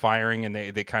maybe they're firing and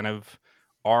they kind of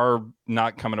are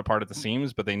not coming apart at the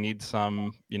seams, but they need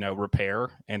some repair,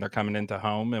 and they're coming into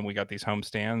home, and we got these home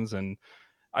stands, and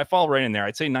I fall right in there.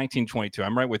 I'd say 19-22.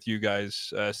 I'm right with you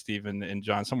guys, Steve and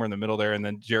John, somewhere in the middle there. And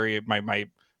then Jerry, my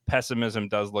pessimism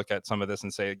does look at some of this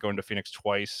and say going to Phoenix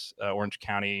twice, Orange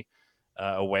County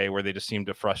away, where they just seemed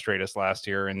to frustrate us last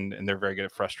year, and they're very good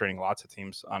at frustrating lots of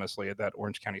teams, honestly, at that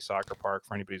Orange County Soccer Park.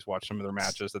 For anybody who's watched some of their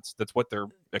matches, that's what they're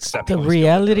accepting. The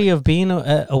reality of being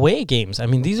away games. I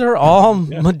mean, these are all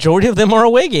majority of them are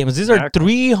away games. These are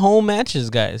 3 home matches,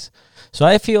 guys. So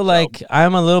I feel like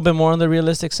I'm a little bit more on the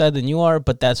realistic side than you are,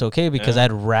 but that's okay, because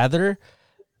I'd rather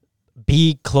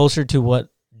be closer to what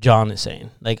John is saying.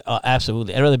 Like,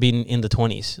 absolutely. I'd rather be in the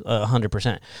 20s,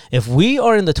 100%. If we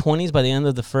are in the 20s by the end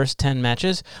of the first 10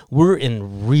 matches, we're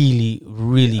in really,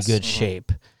 really good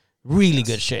shape. Really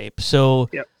good shape. So,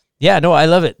 yeah, no, I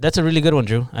love it. That's a really good one,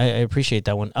 Drew. I appreciate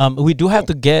that one. We do have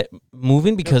to get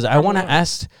moving, because I want to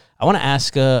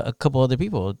ask a couple other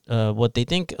people what they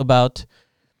think about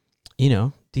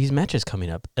these matches coming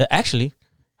up. Actually,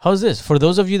 how's this? For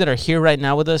those of you that are here right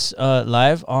now with us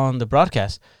live on the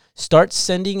broadcast, start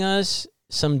sending us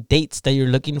some dates that you're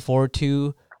looking forward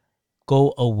to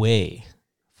go away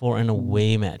for an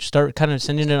away match? Start kind of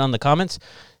sending it on the comments.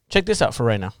 Check this out for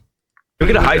right now. Can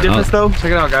we get a height difference though? Check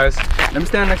it out, guys. Let me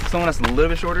stand next to someone that's a little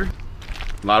bit shorter.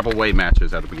 A lot of away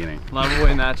matches at the beginning. A lot of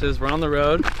away matches. We're on the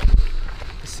road.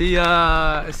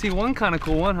 I see one kind of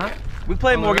cool one, huh? We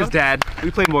play Morgan's dad.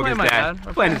 We play Morgan's dad.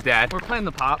 We're playing his dad. We're playing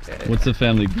the pops. What's the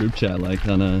family group chat like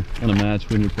on a match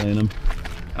when you're playing them?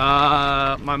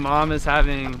 My mom is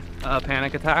having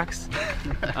panic attacks,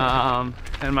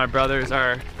 and my brothers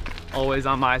are always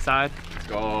on my side. Let's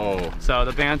go. So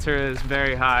the banter is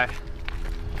very high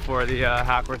for the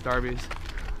Hackworth Derbies.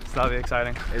 So that'll be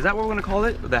exciting. Is that what we're gonna call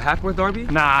it? The Hackworth Derby?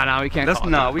 Nah, we can't call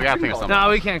it that. We gotta think of something. No,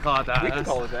 we can't call it that. We can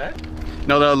call it that.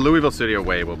 No, the Louisville City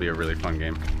away will be a really fun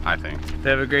game, I think. They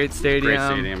have a great stadium. Great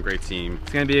stadium, great team.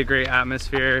 It's gonna be a great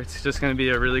atmosphere. It's just gonna be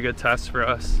a really good test for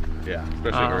us. Yeah,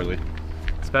 especially early.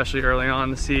 Especially early on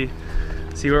to see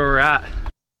where we're at.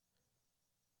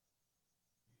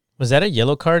 Was that a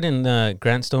yellow card in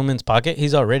Grant Stoneman's pocket?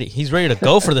 He's ready to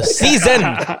go for the season.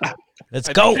 Let's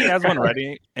go. He has one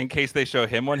ready in case they show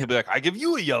him one. He'll be like, "I give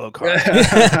you a yellow card."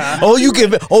 you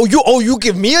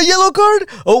give me a yellow card?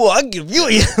 Oh, I give you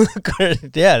a yellow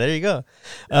card. Yeah, there you go.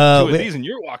 2 of these and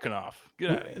you're walking off.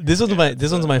 This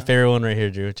one's my favorite one right here,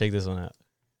 Drew. Check this one out.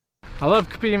 I love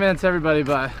competing against everybody,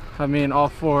 but I mean all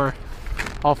four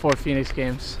Phoenix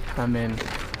games. I mean,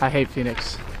 I hate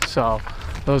Phoenix, so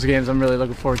those games I'm really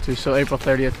looking forward to. So April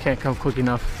 30th can't come quick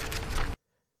enough.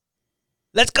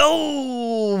 Let's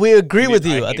go. We agree with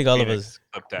you. I think all of us.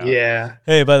 Yeah.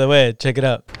 Hey, by the way, check it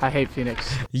out. I hate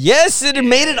Phoenix. Yes, it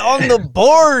made it on the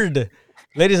board.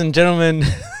 Ladies and gentlemen,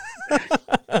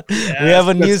 we have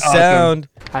a new sound.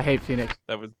 I hate Phoenix.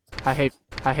 I hate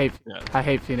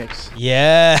Phoenix.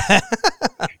 Yeah.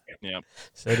 Yeah.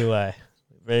 So do I.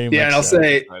 Very much. Yeah, and so.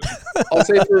 I'll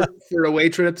say for away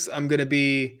trips, I'm gonna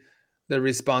be the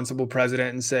responsible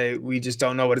president and say we just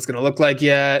don't know what it's gonna look like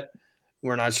yet.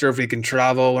 We're not sure if we can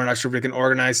travel. We're not sure if we can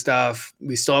organize stuff.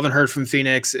 We still haven't heard from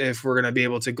Phoenix if we're going to be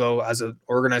able to go as an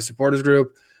organized supporters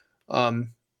group. I'm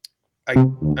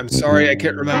sorry, I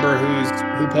can't remember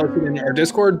who posted in our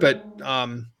Discord, but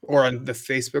or on the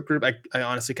Facebook group. I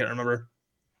honestly can't remember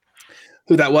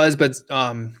who that was, but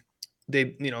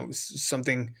they,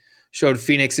 something showed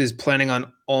Phoenix is planning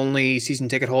on only season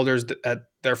ticket holders at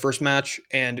their first match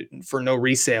and for no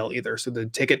resale either. So the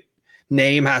ticket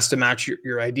name has to match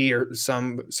your ID or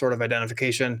some sort of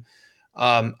identification.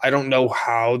 I don't know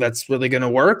how that's really going to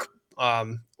work,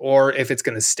 or if it's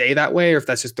going to stay that way, or if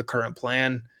that's just the current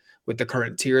plan with the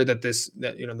current tier that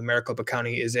the Maricopa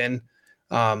County is in.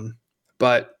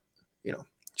 But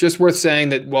just worth saying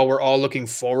that while we're all looking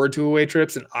forward to away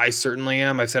trips, and I certainly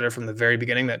am, I've said it from the very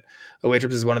beginning that away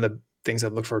trips is one of the things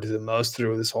I've looked forward to the most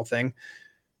through this whole thing.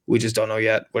 We just don't know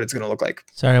yet what it's going to look like.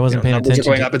 Sorry, I wasn't paying attention.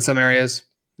 Going up in some areas.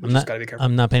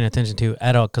 I'm not paying attention to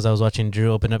at all because I was watching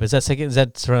Drew open up. Is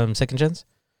that from Second Gens?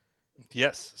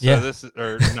 Yes. So yeah. This is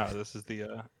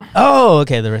the. Oh,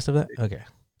 okay. The rest of that. Okay.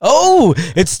 Oh,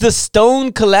 it's the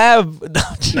Stone collab.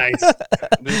 Nice.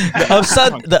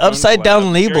 the upside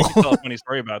down label. Jerry can tell a funny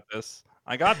story about this.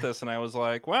 I got this and I was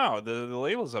like, "Wow, the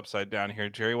label's upside down here,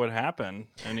 Jerry. What happened?"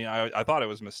 And I thought it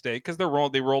was a mistake because they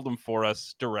rolled them for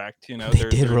us direct.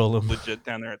 They're roll them legit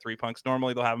down there at 3 Punks.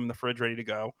 Normally they'll have them in the fridge ready to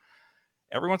go.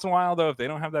 Every once in a while, though, if they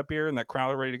don't have that beer and that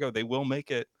crowler ready to go, they will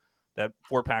make it that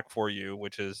 4-pack for you,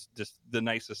 which is just the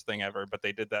nicest thing ever. But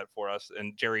they did that for us,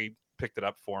 and Jerry picked it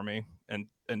up for me and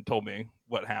told me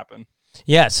what happened.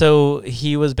 Yeah, so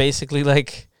he was basically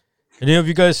like, "Any of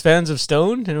you guys fans of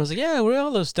Stone?" And I was like, "Yeah, we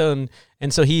all love Stone."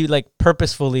 And so he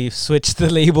purposefully switched the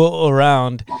label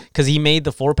around because he made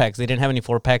the 4-packs. They didn't have any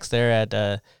 4-packs there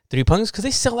at 3 Punks because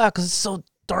they sell out because it's so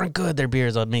darn good. Their beer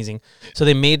is amazing. So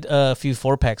they made a few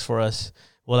 4-packs for us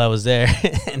while I was there,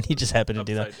 and he just happened to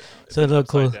do that. So it looked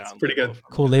cool. It's pretty good.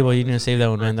 Cool label. You're gonna save that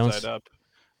one, man. That one's up.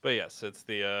 But yes, it's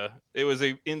it was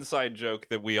a inside joke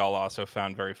that we all also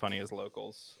found very funny as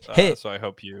locals. Hey. So I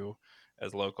hope you,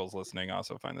 as locals listening,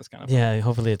 also find this kind of funny.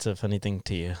 Hopefully it's a funny thing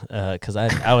to you, because I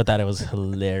thought it was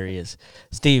hilarious.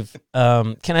 Steve,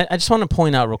 I just want to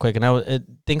point out real quick, and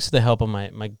thanks to the help of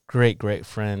my great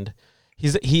friend.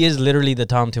 He is literally the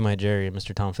Tom to my Jerry,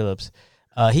 Mr. Tom Phillips.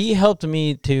 He helped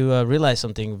me to realize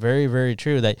something very, very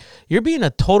true, that you're being a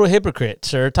total hypocrite,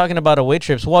 sir, talking about away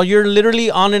trips while you're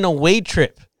literally on an away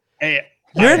trip. Hey,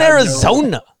 you're in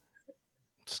Arizona.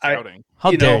 Scouting.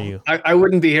 How dare you? I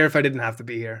wouldn't be here if I didn't have to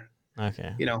be here.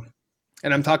 Okay.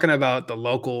 And I'm talking about the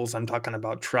locals. I'm talking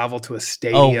about travel to a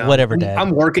stadium. Oh, whatever, Dad.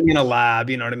 I'm working in a lab.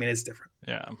 You know what I mean? It's different.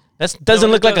 Yeah. That doesn't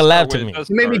look like a lab to me.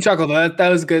 You made me chuckle. That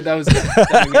was good. That was good.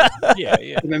 Yeah.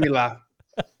 It made me laugh.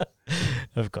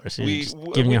 Of course, we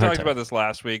talked about this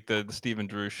last week, the Stephen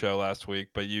Drew show last week,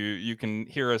 but you can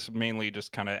hear us mainly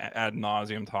just kind of ad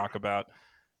nauseum talk about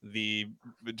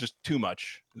just too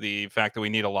much, the fact that we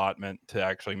need allotment to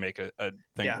actually make a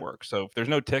thing work. So if there's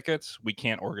no tickets, we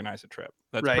can't organize a trip.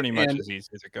 That's pretty much as easy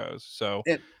as it goes. So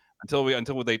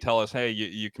until they tell us, hey,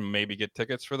 you can maybe get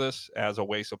tickets for this as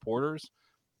away supporters,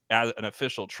 as an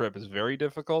official trip is very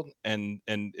difficult. And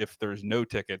if there's no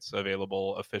tickets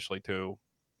available officially to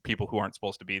people who aren't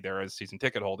supposed to be there as season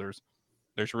ticket holders,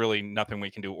 there's really nothing we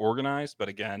can do organized. But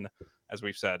again, as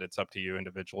we've said, it's up to you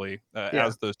individually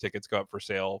as those tickets go up for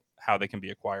sale, how they can be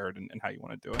acquired and how you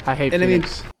want to do it. I hate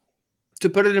Phoenix. I mean, to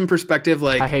put it in perspective,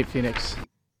 like, I hate Phoenix.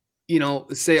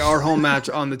 Say our home match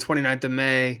on the 29th of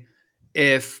May,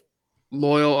 if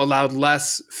Loyal allowed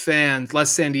less San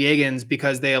Diegans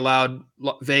because they allowed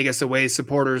Vegas away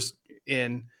supporters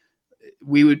in,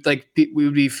 we would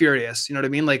be furious. You know what I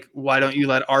mean? Like, why don't you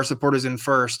let our supporters in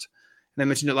first? And I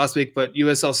mentioned it last week, but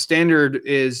USL standard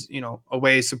is,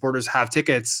 away supporters have a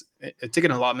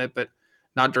ticket allotment, but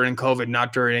not during COVID,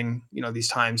 not during, these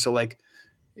times. So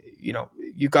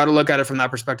you got to look at it from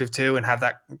that perspective too, and have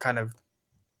that kind of,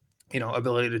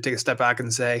 ability to take a step back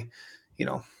and say,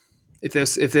 if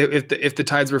the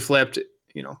tides were flipped,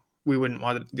 we wouldn't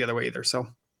want it the other way either. So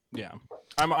yeah,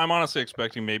 I'm honestly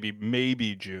expecting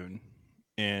maybe June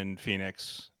in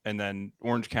Phoenix. And then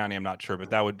Orange County, I'm not sure, but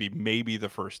that would be maybe the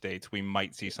first dates we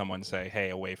might see someone say,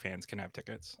 hey, away fans can have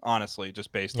tickets. Honestly,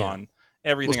 just based on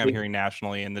everything I'm hearing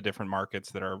nationally in the different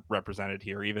markets that are represented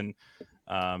here, even,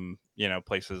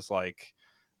 places like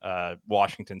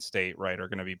Washington State, right, are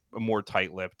going to be more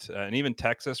tight-lipped. And even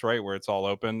Texas, right, where it's all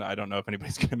open. I don't know if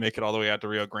anybody's going to make it all the way out to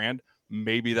Rio Grande.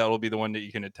 Maybe that will be the one that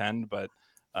you can attend, but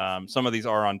some of these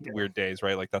are on weird days,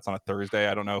 right? Like that's on a Thursday.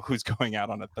 I don't know who's going out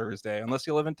on a Thursday, unless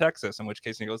you live in Texas, in which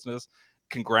case you listen to this.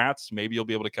 Congrats. Maybe you'll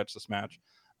be able to catch this match.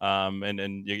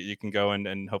 And you can go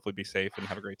and hopefully be safe and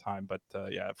have a great time. But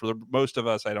for most of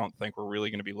us, I don't think we're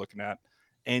really going to be looking at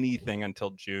anything until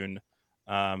June,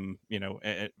 in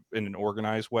an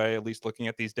organized way, at least looking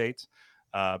at these dates.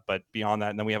 But beyond that,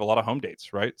 and then we have a lot of home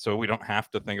dates, right? So we don't have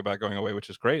to think about going away, which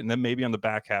is great. And then maybe on the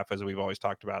back half, as we've always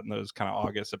talked about in those kind of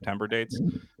August, September dates,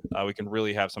 we can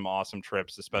really have some awesome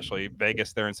trips, especially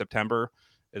Vegas there in September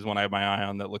is one I have my eye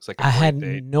on that looks like a great had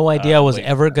date, no idea I was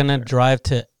ever going to drive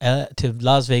to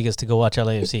Las Vegas to go watch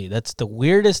LAFC. That's the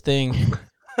weirdest thing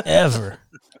ever.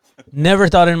 Never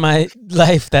thought in my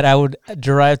life that I would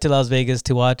drive to Las Vegas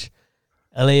to watch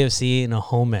LAFC in a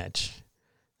home match.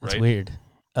 That's weird.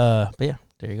 But yeah,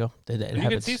 there you go. You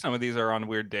can see some of these are on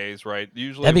weird days, right?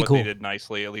 Usually That'd be what cool. They did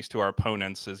nicely, at least to our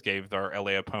opponents, is gave our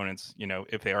LA opponents,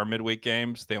 if they are midweek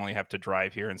games, they only have to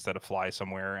drive here instead of fly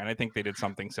somewhere. And I think they did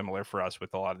something similar for us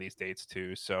with a lot of these dates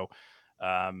too. So,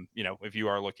 if you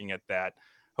are looking at that,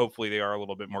 hopefully they are a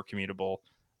little bit more commutable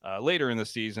later in the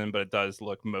season, but it does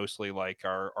look mostly like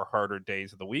our harder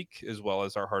days of the week, as well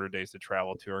as our harder days to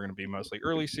travel to, are going to be mostly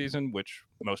early season, which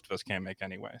most of us can't make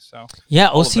anyway. So yeah,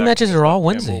 OC matches are all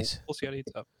Wednesdays. We'll see how it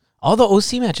heats up. All the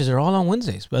OC matches are all on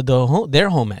Wednesdays, but their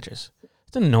home matches.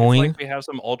 It's annoying. It's like we have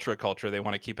some ultra culture they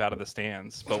want to keep out of the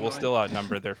stands, but we'll still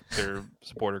outnumber their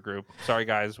supporter group. Sorry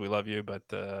guys, we love you, but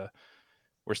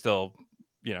we're still,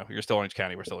 you're still Orange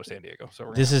County, we're still San Diego.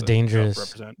 So this is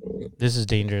dangerous. This is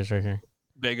dangerous right here.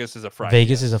 Vegas is a Friday.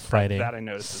 Is a Friday. That I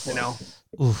noticed as well.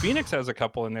 Phoenix has a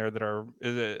couple in there that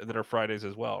are Fridays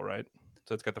as well, right?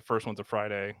 So it's got the first one's a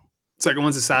Friday. Second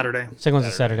one's a Saturday.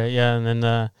 A Saturday, yeah. And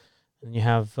then you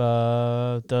have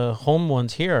the home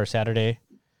ones here are Saturday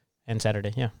and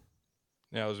Saturday, yeah.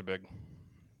 Yeah, those are big.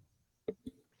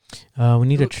 We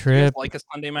need a trip. Like a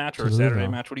Sunday match or a Saturday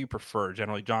match? What do you prefer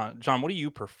generally? John, what do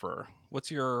you prefer? What's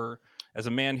your... As a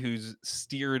man who's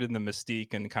steered in the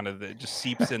mystique and kind of just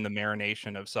seeps in the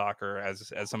marination of soccer,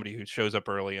 as somebody who shows up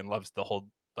early and loves the whole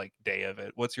day of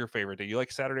it, what's your favorite day? You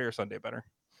like Saturday or Sunday better?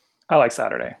 I like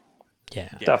Saturday. Yeah,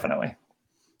 definitely.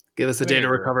 Give us a day to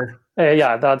recover.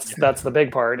 Yeah, that's the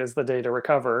big part, is the day to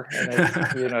recover.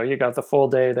 And you got the full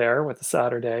day there with the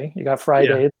Saturday. You got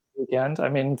Friday weekend. I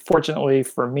mean, fortunately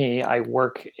for me, I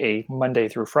work a Monday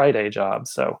through Friday job,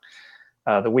 so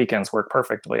the weekends work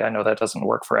perfectly. I know that doesn't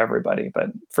work for everybody,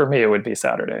 but for me, it would be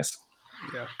Saturdays.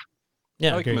 I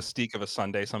like the mystique of a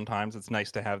Sunday sometimes. It's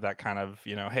nice to have that kind of,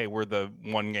 hey, we're the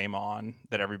one game on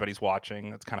that everybody's watching.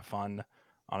 That's kind of fun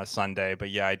on a Sunday. But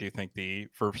yeah, I do think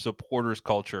for supporters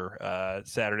culture,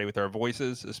 Saturday with our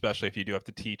voices, especially if you do have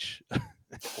to teach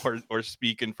or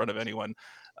speak in front of anyone,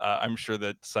 I'm sure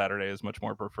that Saturday is much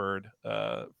more preferred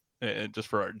just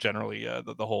for generally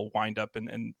the whole wind up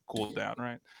and cool down,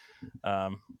 right?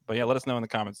 But yeah, let us know in the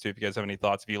comments too if you guys have any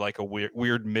thoughts. If you like a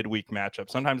weird midweek matchup,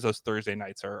 sometimes those Thursday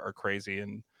nights are crazy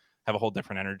and have a whole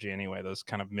different energy anyway. Those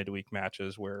kind of midweek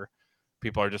matches where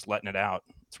people are just letting it out.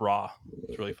 It's raw.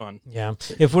 It's really fun. Yeah.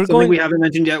 If we're Something we haven't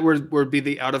mentioned yet would be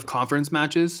the out of conference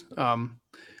matches.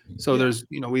 So there's,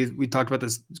 we talked about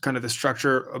this kind of the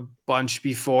structure a bunch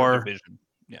before.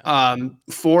 Yeah.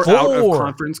 4 out of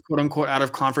conference, quote unquote, out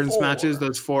of conference matches.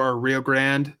 Those 4 are Rio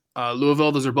Grande,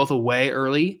 Louisville. Those are both away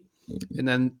early, and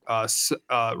then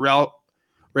Real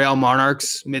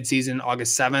Monarchs midseason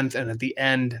August 7th, and at the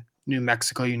end, New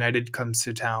Mexico United comes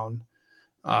to town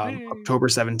October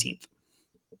 17th.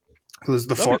 Those are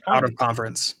the 4 out of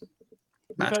conference.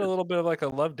 We've had a little bit of like a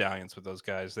love dalliance with those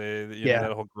guys. They,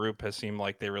 that whole group has seemed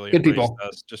like they really Good embraced people.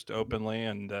 us just openly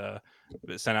and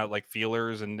sent out like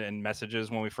feelers and messages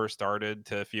when we first started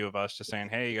to a few of us, just saying,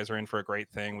 "Hey, you guys are in for a great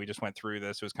thing. We just went through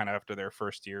this." It was kind of after their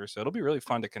first year, so it'll be really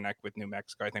fun to connect with New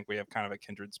Mexico. I think we have kind of a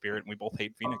kindred spirit, and we both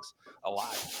hate Phoenix a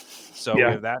lot. So we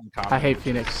have that in common. I hate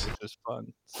Phoenix, which is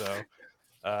fun. So.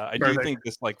 I do think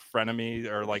this like frenemy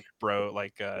or like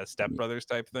stepbrothers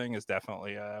type thing is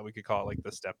definitely we could call it like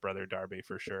the stepbrother derby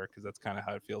for sure, because that's kind of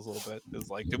how it feels a little bit. Is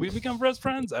like, did we become best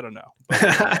friends? I don't know.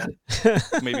 But,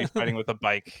 maybe fighting with a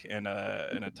bike and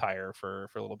a tire for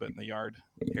a little bit in the yard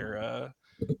here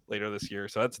later this year.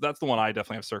 So that's the one I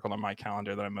definitely have circled on my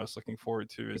calendar that I'm most looking forward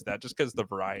to, is that just because the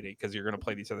variety, because you're going to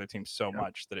play these other teams so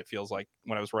much that it feels like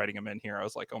when I was writing them in here, I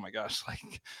was like, oh my gosh,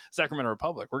 like Sacramento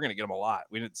Republic, we're going to get them a lot.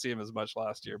 We didn't see them as much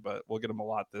last year, but we'll get them a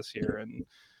lot this year. And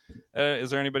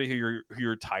is there anybody who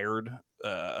you're tired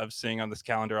of seeing on this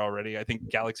calendar already? I think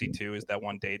Galaxy 2 is that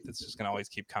one date that's just going to always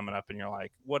keep coming up, and you're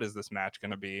like, what is this match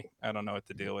going to be? I don't know what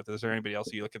to deal with. Is there anybody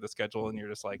else you look at the schedule and you're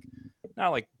just like, not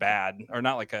like bad, or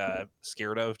not like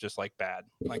scared of, just like bad?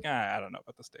 Like, I don't know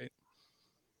about this date.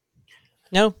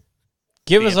 No.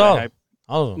 Give us all.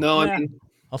 All of them. No, yeah. I mean,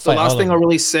 the last thing I'll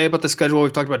really say about the schedule,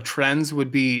 we've talked about trends,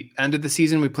 would be end of the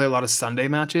season, we play a lot of Sunday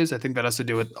matches. I think that has to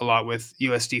do a lot with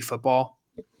USD football.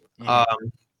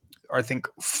 I think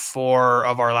 4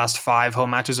 of our last 5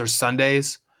 home matches are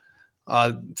Sundays,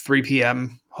 3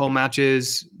 p.m. home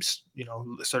matches,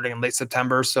 starting in late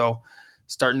September. So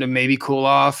starting to maybe cool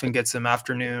off and get some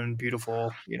afternoon,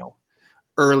 beautiful,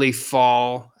 early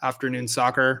fall afternoon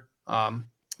soccer.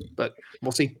 But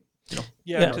we'll see. To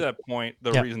that point,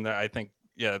 the reason that I think,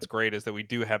 that's great is that we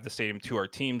do have the stadium to our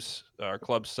teams, our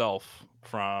club self,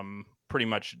 from pretty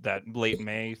much that late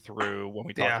May through when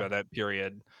we talked about that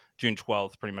period, June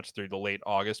 12th, pretty much through the late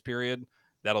August period.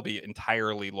 That'll be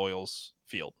entirely Loyal's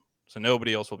field. So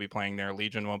nobody else will be playing there.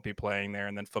 Legion won't be playing there.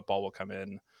 And then football will come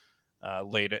in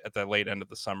late at the late end of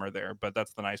the summer there. But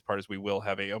that's the nice part, is we will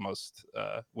have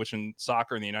which in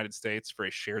soccer in the United States for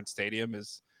a shared stadium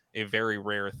is a very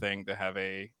rare thing to have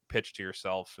a pitch to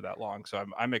yourself for that long. So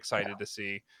I'm excited to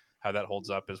see how that holds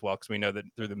up as well, because we know that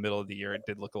through the middle of the year it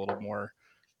did look a little more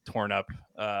torn up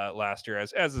last year,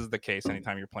 as is the case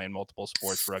anytime you're playing multiple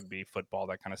sports, rugby, football,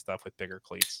 that kind of stuff with bigger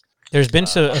cleats. There's been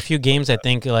a few games, I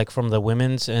think, like from the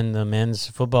women's and the men's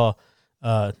football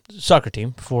soccer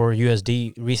team for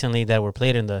USD recently that were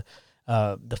played in the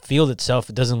field itself.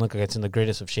 It doesn't look like it's in the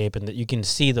greatest of shape, and that you can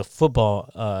see the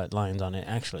football lines on it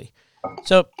actually.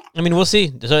 So, I mean, we'll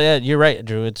see. So, yeah, you're right,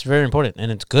 Drew. It's very important,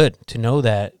 and it's good to know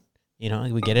that,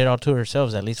 we get it all to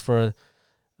ourselves, at least for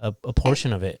a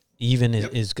portion of it, even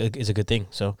is a good thing.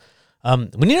 So,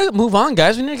 we need to move on,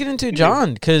 guys. We need to get into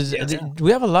John, because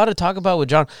we have a lot to talk about with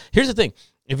John. Here's the thing.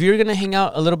 If you're going to hang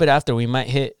out a little bit after, we might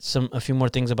hit a few more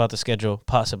things about the schedule,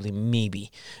 possibly, maybe.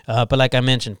 But like I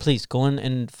mentioned, please go in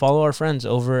and follow our friends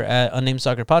over at Unnamed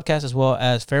Soccer Podcast, as well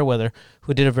as Fairweather,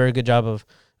 who did a very good job of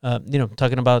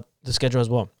talking about the schedule as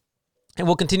well. And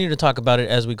we'll continue to talk about it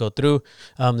as we go through.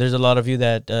 There's a lot of you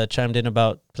that chimed in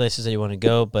about places that you want to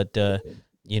go, but,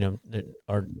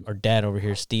 our dad over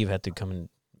here, Steve, had to come and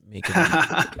make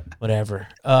it whatever.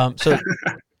 So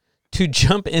to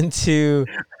jump into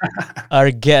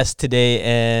our guest today,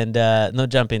 and no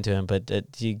jump into him, but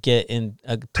to get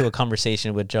to a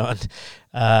conversation with John.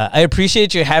 I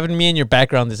appreciate you having me in your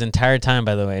background this entire time,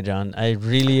 by the way, John. I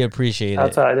really appreciate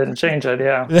That's it. I didn't change it,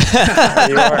 yeah.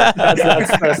 You are.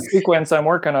 That's the sequence I'm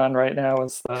working on right now,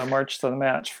 is the March to the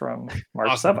Match from March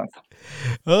 7th.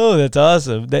 Oh, that's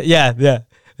awesome. Yeah.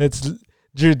 That's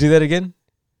Drew, do that again.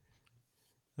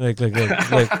 Look.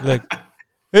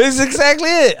 It's exactly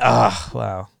it. Oh,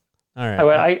 wow. All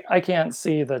right. I can't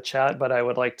see the chat, but I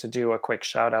would like to do a quick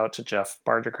shout out to Jeff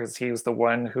Barger, because he was the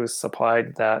one who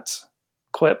supplied that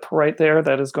clip right there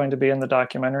that is going to be in the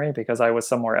documentary, because I was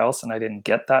somewhere else and I didn't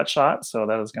get that shot. So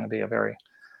that is going to be a very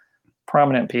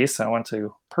prominent piece. I want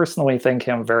to personally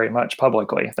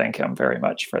publicly thank him very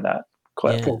much for that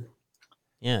clip.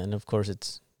 Yeah, and of course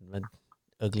it's an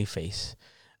ugly face.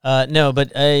 No,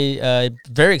 but I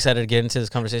very excited to get into this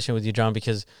conversation with you, John,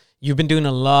 because you've been doing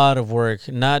a lot of work,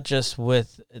 not just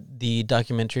with the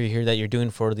documentary here that you're doing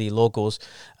for the locals.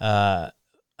 I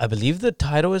believe the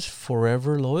title is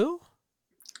Forever Loyal?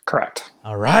 Correct.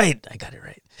 All right. I got it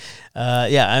right.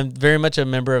 Yeah, I'm very much a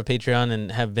member of Patreon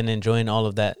and have been enjoying all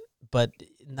of that. But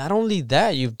not only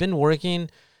that, you've been working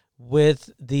with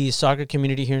the soccer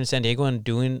community here in San Diego and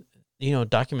doing,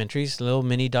 documentaries, little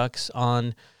mini docs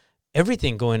on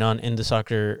everything going on in the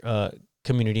soccer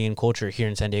community and culture here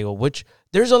in San Diego, which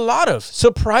there's a lot of,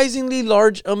 surprisingly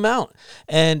large amount.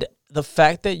 And the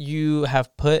fact that you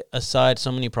have put aside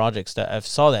so many projects, that I've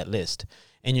saw that list,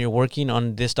 and you're working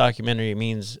on this documentary,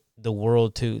 means the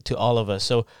world to all of us.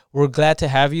 So we're glad to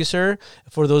have you, sir.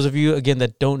 For those of you, again,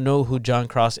 that don't know who John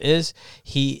Cross is,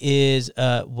 he is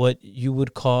what you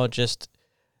would call just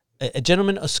a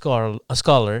gentleman, a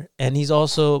scholar, and he's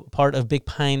also part of Big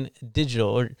Pine Digital,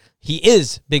 or he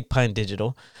is Big Pine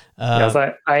Digital. Yes,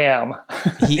 I am.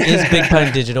 He is Big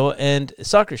Pine Digital and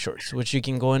Soccer Shorts, which you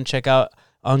can go and check out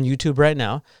on YouTube right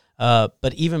now.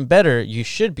 But even better, you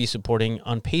should be supporting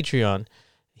on Patreon.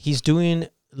 He's doing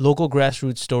local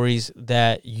grassroots stories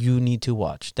that you need to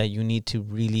watch, that you need to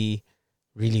really,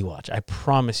 really watch. I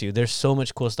promise you, there's so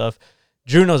much cool stuff.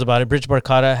 Drew knows about it. Bridge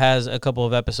Barcata has a couple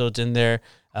of episodes in there.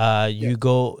 You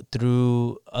go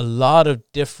through a lot of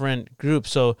different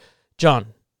groups. So, John,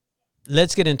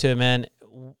 let's get into it, man.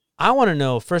 I want to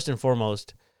know, first and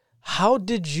foremost, how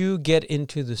did you get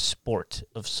into the sport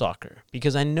of soccer?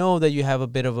 Because I know that you have a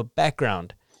bit of a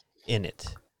background in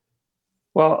it.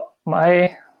 Well,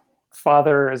 my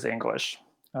father is English,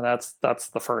 and that's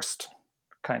the first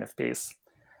kind of piece.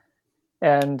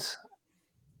 And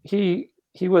he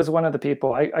was one of the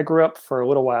people. I grew up for a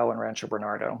little while in Rancho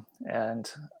Bernardo,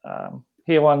 and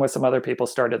he, along with some other people,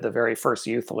 started the very first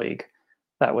youth league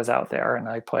that was out there. And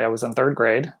I was in third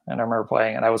grade, and I remember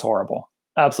playing, and I was horrible,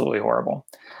 absolutely horrible.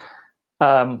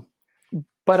 But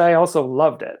I also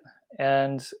loved it.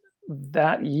 And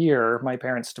that year, my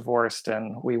parents divorced,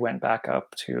 and we went back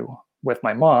with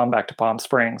my mom back to Palm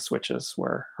Springs, which is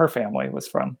where her family was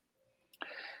from.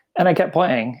 And I kept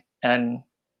playing, and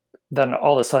then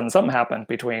all of a sudden something happened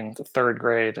between the third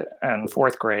grade and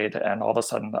fourth grade, and all of a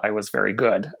sudden I was very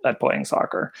good at playing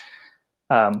soccer.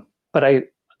 But I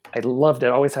loved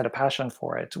it, always had a passion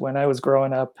for it. When I was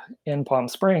growing up in Palm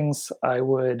Springs, I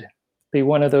would be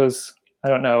one of those, I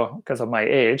don't know, because of my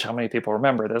age, how many people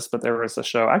remember this, but there was a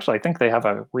show, actually, I think they have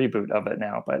a reboot of it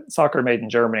now, but Soccer Made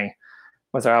in Germany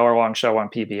was an hour-long show on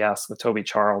PBS with Toby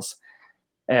Charles.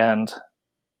 And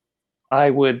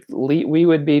we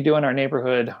would be doing our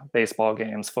neighborhood baseball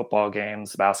games, football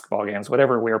games, basketball games,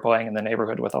 whatever we were playing in the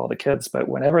neighborhood with all the kids. But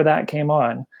whenever that came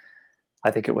on,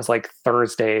 I think it was like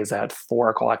Thursdays at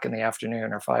 4:00 in the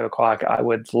afternoon or 5:00, I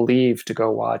would leave to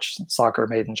go watch Soccer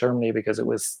Made in Germany because it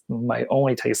was my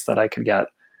only taste that I could get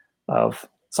of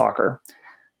soccer.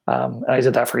 And I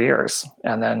did that for years,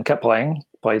 and then kept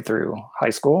played through high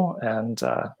school. And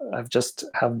I've just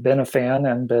have been a fan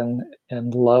and been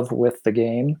in love with the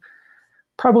game.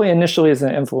 Probably initially as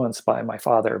an influence by my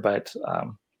father, but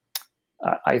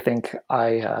I think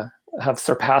I have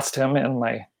surpassed him in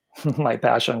my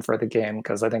passion for the game,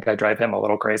 because I think I drive him a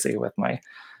little crazy with my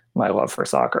love for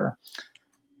soccer.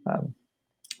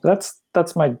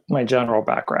 That's my general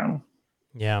background.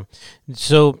 Yeah.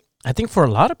 So I think for a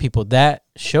lot of people, that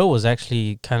show was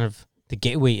actually kind of the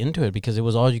gateway into it, because it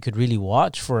was all you could really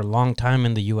watch for a long time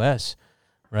in the U.S.,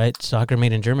 right? Soccer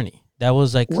Made in Germany. That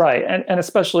was like... Right, and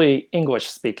especially English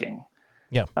speaking.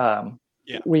 Yeah.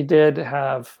 We did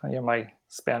have, my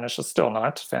Spanish is still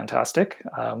not fantastic,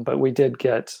 but we did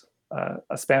get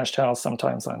a Spanish channel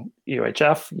sometimes on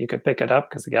UHF. You could pick it up,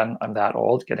 because again, I'm that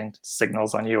old, getting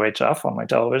signals on UHF on my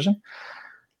television.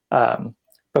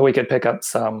 But we could pick up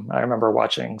I remember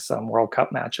watching some World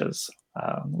Cup matches.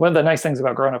 One of the nice things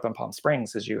about growing up in Palm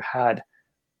Springs is you had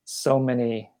so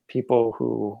many people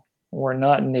who were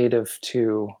not native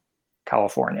to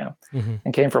California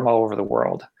and came from all over the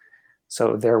world.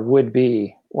 So there would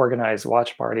be organized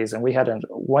watch parties. And we had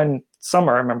one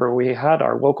summer, I remember we had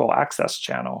our local access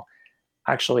channel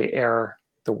actually air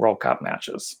the World Cup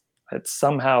matches.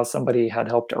 Somehow somebody had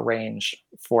helped arrange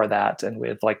for that, and we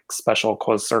had like special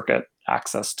closed circuit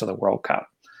access to the World Cup.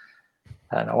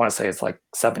 And I want to say it's like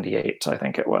 78, I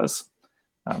think it was,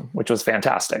 which was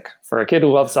fantastic for a kid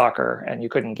who loved soccer, and you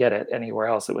couldn't get it anywhere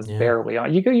else. It was barely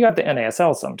on. You got the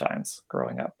NASL sometimes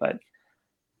growing up, but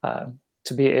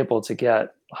to be able to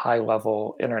get high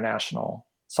level international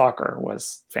soccer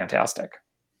was fantastic.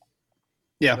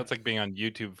 Yeah. That's like being on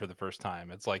YouTube for the first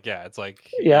time. It's like, yeah, it's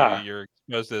like Yeah. you're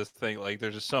exposed to this thing. Like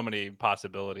there's just so many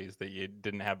possibilities that you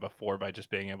didn't have before by just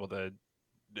being able to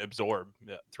absorb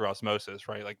through osmosis,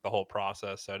 right? Like the whole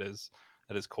process. That is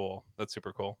cool. That's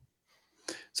super cool.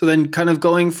 So then kind of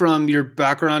going from your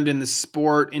background in the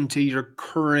sport into your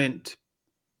current,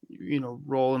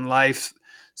 role in life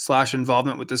 /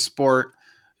 involvement with the sport.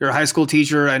 You're a high school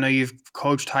teacher. I know you've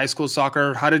coached high school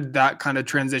soccer. How did that kind of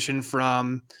transition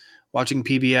from watching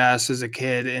PBS as a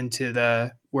kid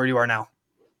into where you are now?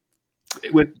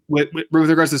 With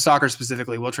regards to soccer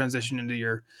specifically, we'll transition into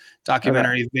your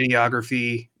documentary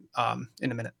videography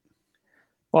in a minute.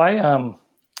 Well,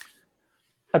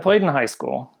 I played in high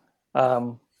school,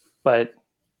 but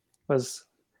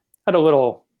had a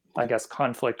little, I guess,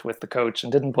 conflict with the coach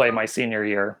and didn't play my senior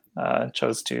year.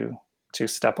 Chose to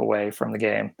step away from the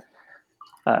game.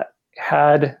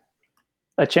 Had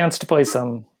a chance to play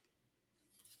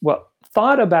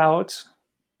thought about,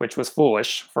 which was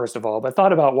foolish, first of all, but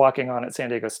thought about walking on at San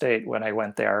Diego State when I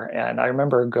went there. And I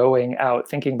remember going out,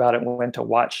 thinking about it, and went to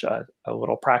watch a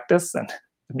little practice, and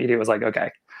the media was like,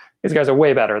 okay, these guys are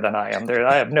way better than I am.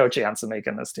 I have no chance of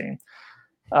making this team.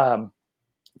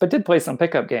 But did play some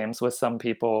pickup games with some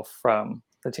people from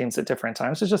the teams at different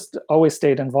times. So just always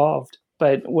stayed involved.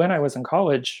 But when I was in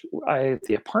college, my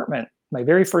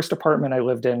very first apartment I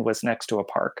lived in was next to a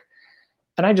park.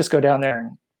 And I just go down there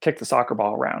and kick the soccer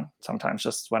ball around sometimes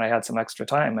just when I had some extra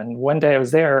time. And one day I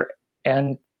was there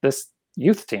and this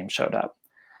youth team showed up.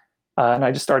 And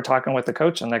I just started talking with the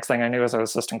coach. And next thing I knew was I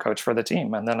was assistant coach for the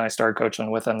team. And then I started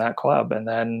coaching within that club. And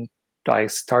then I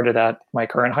started at my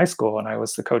current high school and I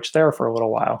was the coach there for a little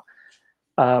while.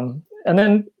 And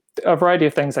then a variety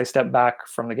of things, I stepped back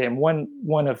from the game.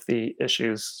 One of the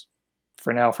issues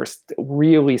for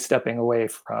really stepping away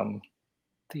from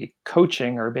the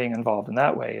coaching or being involved in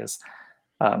that way is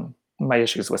my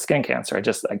issues with skin cancer.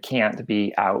 I can't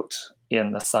be out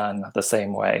in the sun the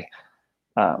same way.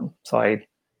 So I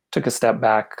took a step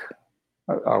back,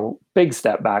 a big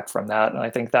step back from that. And I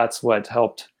think that's what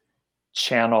helped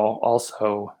channel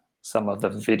also some of the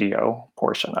video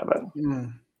portion of it.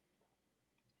 Mm.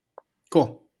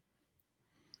 Cool.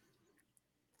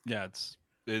 Yeah,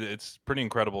 it's pretty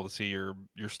incredible to see your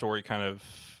story kind of,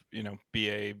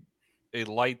 be a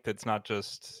light that's not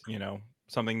just,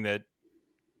 something that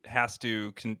has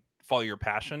to follow your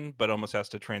passion, but almost has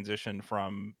to transition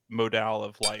from modal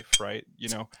of life, right?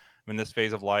 I'm in this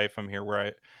phase of life. I'm here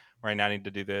where I now need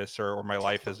to do this, or my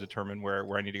life has determined where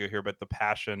I need to go here. But the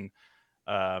passion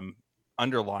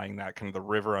underlying that, kind of the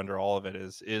river under all of it,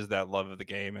 is that love of the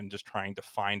game and just trying to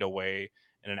find a way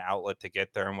and an outlet to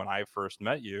get there. And when I first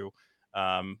met you,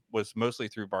 was mostly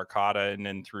through Barkada and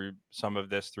then through some of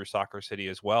this through Soccer City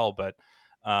as well. But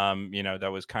that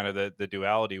was kind of the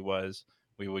duality was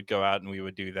we would go out and we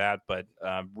would do that. But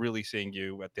really seeing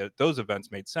you at those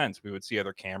events made sense. We would see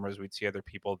other cameras, we'd see other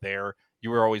people there.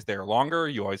 You were always there longer.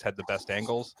 You always had the best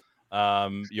angles.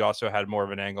 You also had more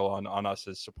of an angle on us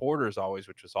as supporters always,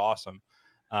 which was awesome.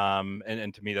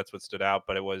 And to me, that's what stood out.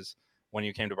 But it was when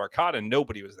you came to Barkada,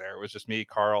 nobody was there. It was just me,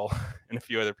 Carl, and a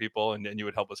few other people, and you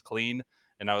would help us clean.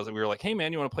 And we were like, hey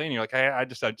man, you want to play? And you're like, I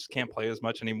just can't play as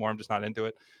much anymore. I'm just not into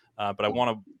it. But I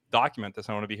want to document this.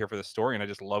 I want to be here for the story. And I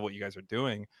just love what you guys are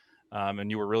doing. And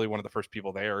you were really one of the first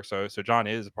people there. So John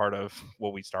is a part of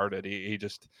what we started. He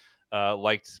just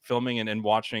liked filming and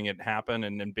watching it happen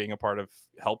and being a part of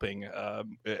helping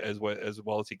as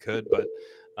well as he could. But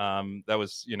that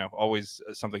was, always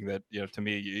something that, to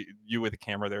me, you with the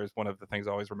camera there is one of the things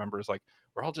I always remember is like,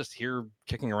 we're all just here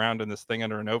kicking around in this thing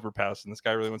under an overpass. And this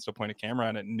guy really wants to point a camera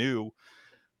and it knew,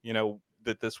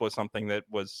 that this was something that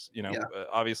was,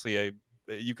 obviously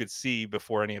you could see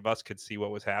before any of us could see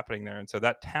what was happening there. And so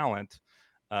that talent,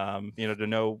 to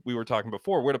know, we were talking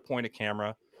before, where to point a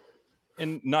camera.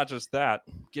 And not just that,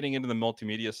 getting into the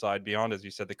multimedia side beyond, as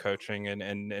you said, the coaching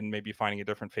and maybe finding a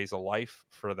different phase of life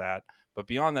for that. But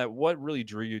beyond that, what really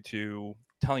drew you to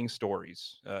telling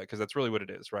stories? Because that's really what it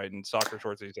is, right? In Soccer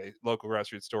Shorts these days, local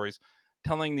grassroots stories,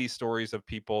 telling these stories of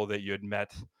people that you had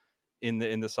met in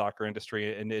the soccer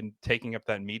industry and taking up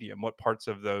that medium. What parts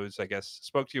of those, I guess,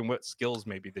 spoke to you, and what skills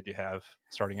maybe did you have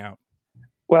starting out?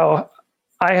 Well,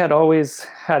 I had always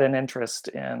had an interest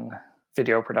in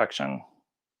video production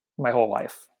my whole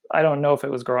life. I don't know if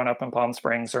it was growing up in Palm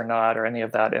Springs or not, or any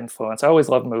of that influence. I always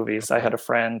loved movies. I had a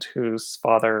friend whose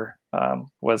father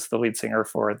was the lead singer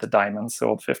for the Diamonds, the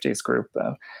old 50s group,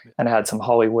 and had some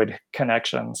Hollywood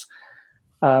connections.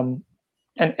 And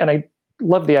I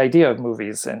loved the idea of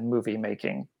movies and movie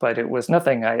making, but it was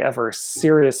nothing I ever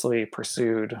seriously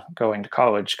pursued going to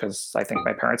college, because I think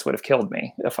my parents would have killed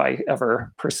me if I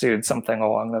ever pursued something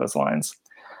along those lines.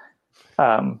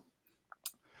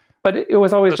 But it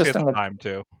was always Especially just in the time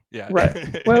too. Yeah.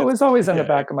 Right. Well, it was always in the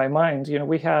back of my mind.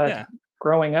 We had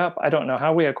growing up, I don't know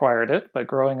how we acquired it, but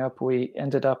growing up, we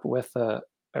ended up with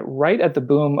right at the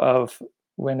boom of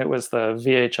when it was the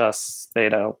VHS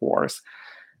beta wars,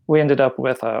 we ended up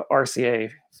with a RCA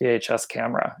VHS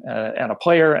camera and a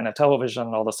player and a television.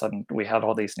 And all of a sudden we had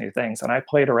all these new things. And I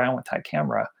played around with that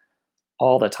camera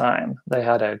all the time. They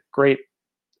had a great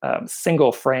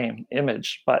single frame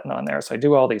image button on there. So I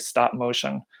do all these stop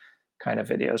motion kind of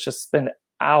videos, just spend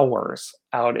hours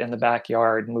out in the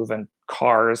backyard moving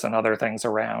cars and other things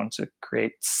around to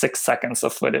create 6 seconds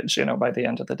of footage, by the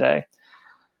end of the day.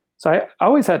 So I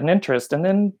always had an interest, and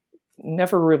then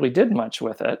never really did much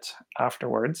with it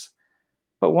afterwards.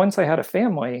 But once I had a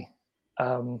family,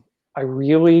 I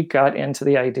really got into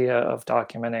the idea of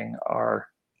documenting our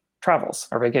travels,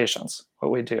 our vacations,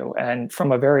 what we do. And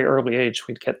from a very early age,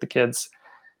 we'd get the kids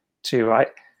to,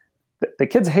 the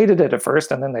kids hated it at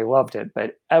first and then they loved it.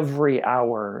 But every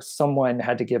hour, someone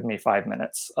had to give me 5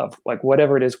 minutes of like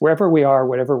whatever it is, wherever we are,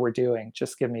 whatever we're doing,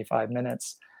 just give me 5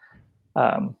 minutes.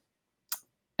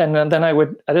 And then I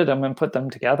would edit them and put them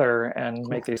together and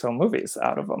make these home movies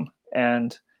out of them.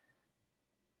 And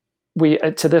we,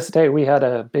 to this day, we had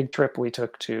a big trip we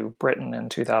took to Britain in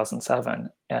 2007,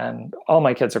 and all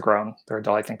my kids are grown. They're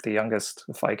adult. I think the youngest,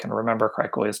 if I can remember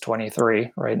correctly, is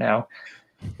 23 right now.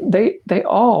 They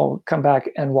all come back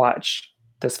and watch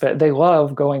this. They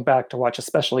love going back to watch,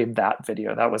 especially that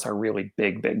video. That was a really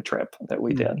big trip that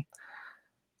we did.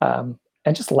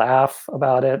 And just laugh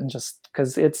about it, and just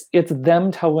because it's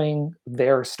them telling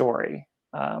their story.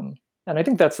 And I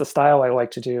think that's the style I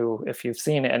like to do. If you've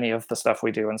seen any of the stuff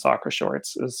we do in Soccer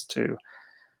Shorts,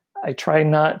 I try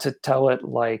not to tell it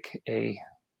like a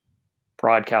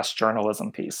broadcast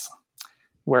journalism piece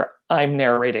where I'm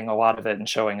narrating a lot of it and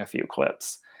showing a few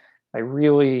clips.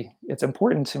 It's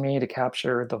important to me to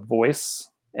capture the voice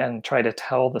and try to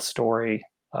tell the story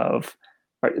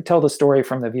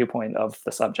from the viewpoint of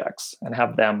the subjects and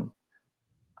have them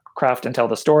craft and tell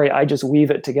the story. I just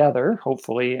weave it together,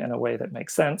 hopefully in a way that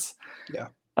makes sense. Yeah.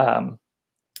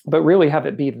 But really have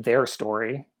it be their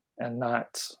story and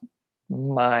not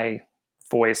my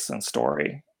voice and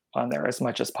story on there as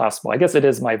much as possible. I guess it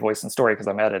is my voice and story because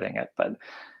I'm editing it, but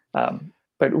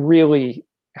really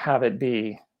have it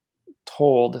be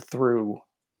told through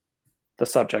the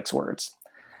subject's words.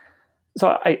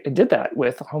 So I did that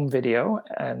with home video,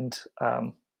 and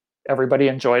everybody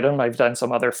enjoyed them. I've done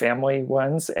some other family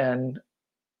ones, and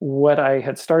what I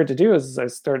had started to do is I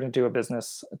started to do a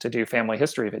business to do family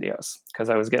history videos because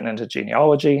I was getting into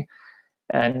genealogy,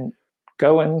 and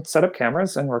go and set up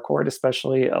cameras and record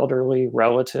especially elderly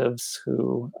relatives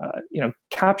who,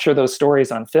 capture those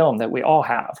stories on film that we all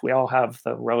have. We all have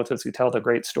the relatives who tell the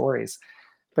great stories,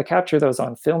 but capture those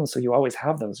on film so you always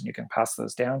have those and you can pass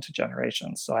those down to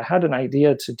generations. So I had an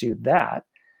idea to do that.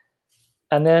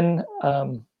 And then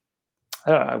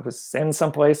I was in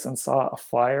someplace and saw a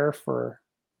flyer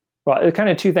it kind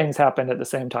of two things happened at the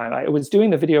same time. I was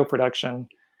doing the video production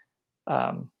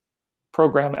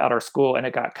program at our school, and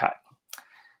it got cut.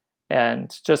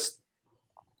 And just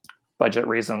budget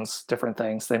reasons, different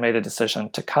things, they made a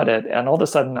decision to cut it. And all of a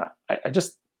sudden,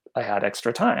 I had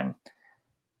extra time.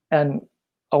 And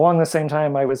along the same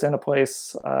time, I was in a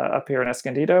place up here in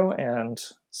Escondido and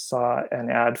saw an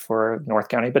ad for North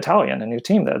County Battalion, a new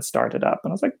team that had started up.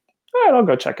 And I was like, all right, I'll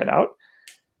go check it out.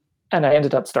 And I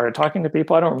started talking to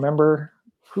people. I don't remember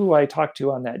who I talked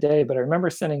to on that day, but I remember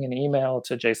sending an email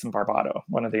to Jason Barbato,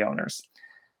 one of the owners,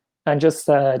 and just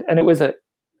said, and it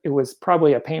was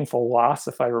probably a painful loss,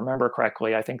 if I remember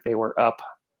correctly. I think they were up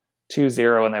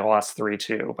 2-0 and they lost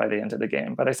 3-2 by the end of the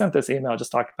game. But I sent this email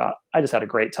just talking about, I just had a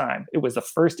great time. It was the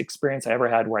first experience I ever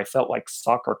had where I felt like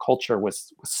soccer culture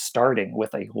was starting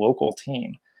with a local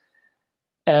team.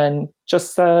 And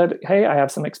just said, hey, I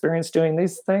have some experience doing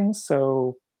these things,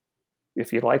 so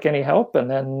if you'd like any help.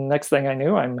 And then next thing I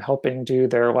knew, I'm helping do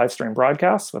their live stream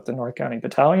broadcasts with the North County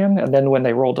Battalion. And then when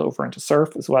they rolled over into surf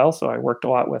as well. So I worked a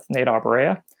lot with Nate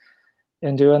Abarea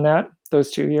in doing that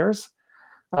those 2 years.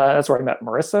 That's where I met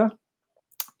Marissa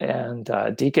and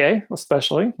DK,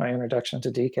 especially. My introduction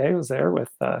to DK was there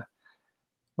with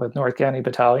North County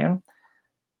Battalion.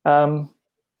 And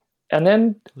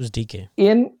then who's DK?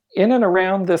 In and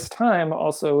around this time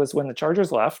also is when the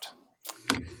Chargers left.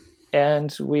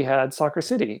 And we had Soccer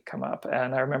City come up.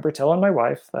 And I remember telling my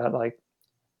wife that, like,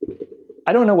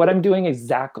 I don't know what I'm doing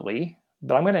exactly,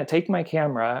 but I'm going to take my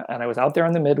camera. And I was out there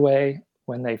on the Midway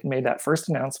when they made that first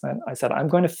announcement. I said, I'm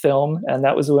going to film. And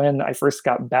that was when I first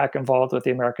got back involved with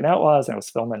the American Outlaws. And I was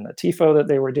filming the TIFO that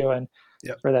they were doing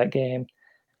for that game.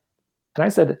 And I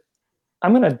said,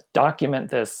 I'm going to document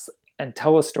this and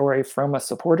tell a story from a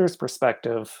supporter's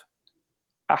perspective,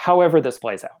 however this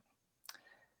plays out.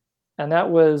 And that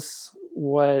was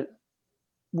what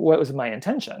was my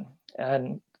intention.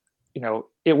 And,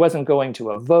 it wasn't going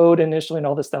to a vote initially and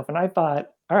all this stuff. And I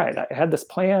thought, all right, I had this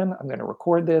plan. I'm going to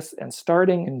record this, and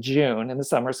starting in June in the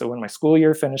summer, so when my school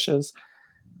year finishes,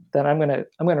 then I'm going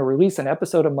to release an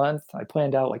episode a month. I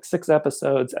planned out like 6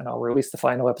 episodes, and I'll release the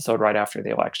final episode right after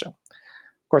the election.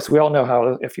 Of course, we all know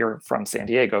how, if you're from San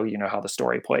Diego, you know how the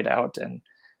story played out, and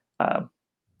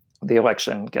the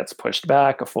election gets pushed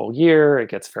back a full year. It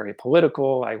gets very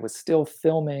political. I was still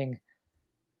filming,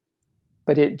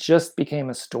 but it just became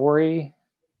a story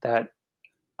that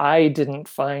I didn't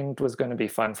find was going to be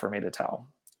fun for me to tell.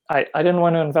 I didn't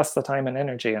want to invest the time and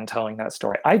energy in telling that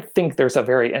story. I think there's a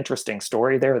very interesting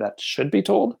story there that should be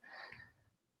told.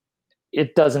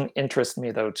 It doesn't interest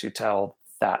me, though, to tell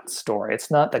that story. It's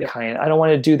not the kind, I don't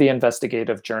want to do the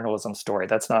investigative journalism story.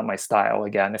 That's not my style,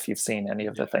 again, if you've seen any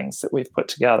of the things that we've put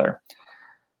together.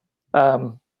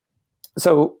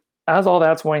 So as all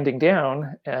that's winding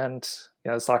down, and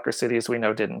Soccer City, as we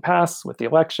know, didn't pass with the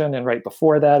election, and right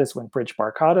before that is when Bridge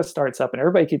Barkada starts up, and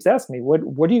everybody keeps asking me,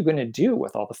 what are you going to do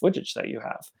with all the footage that you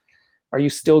have? Are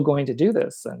you still going to do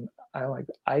this? And I'm like,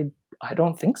 I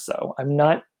don't think so. I'm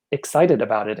not excited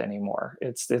about it anymore.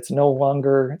 It's no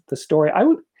longer the story.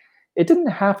 It didn't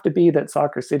have to be that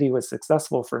Soccer City was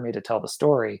successful for me to tell the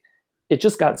story. It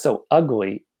just got so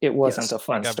ugly, it wasn't a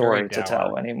fun story to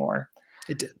tell anymore.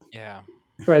 It did. Yeah.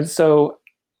 Right. So,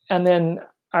 and then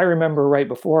I remember right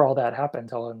before all that happened,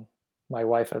 telling my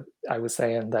wife, I was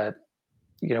saying that,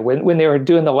 when they were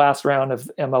doing the last round of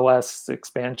MLS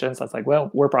expansions, I was like, well,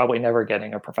 we're probably never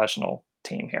getting a professional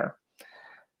team here.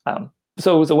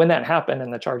 So when that happened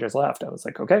and the Chargers left, I was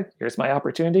like, okay, here's my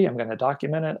opportunity. I'm going to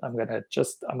document it. I'm going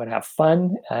to have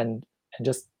fun and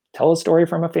just tell a story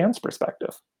from a fan's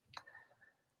perspective.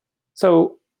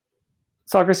 So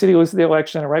Soccer City was the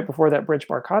election, and right before that, Bridge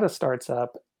Barkada starts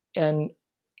up, and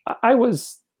I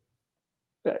was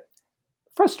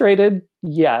frustrated,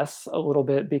 yes, a little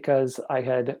bit, because I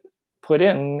had put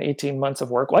in 18 months of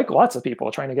work, like lots of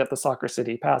people, trying to get the Soccer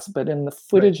City passed, but in the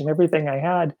footage and everything I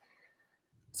had.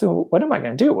 So what am I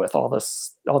going to do with all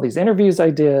these interviews I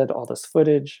did, all this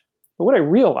footage? But what I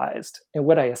realized, and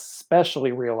what I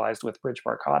especially realized with Bridge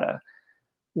Barkada,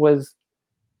 was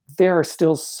there are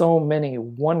still so many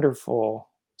wonderful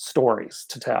stories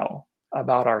to tell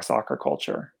about our soccer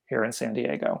culture here in San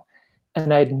Diego.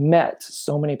 And I'd met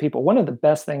so many people. One of the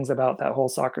best things about that whole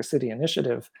Soccer City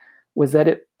initiative was that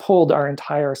it pulled our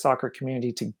entire soccer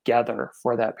community together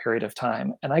for that period of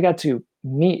time. And I got to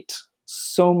meet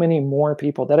so many more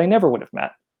people that I never would have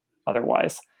met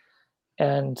otherwise,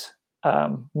 and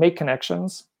make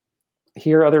connections,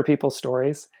 hear other people's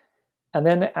stories. And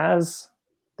then as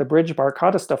the Bridge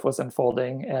Barkada stuff was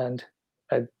unfolding, and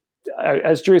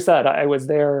as Drew said, I was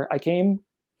there. I came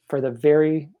for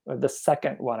the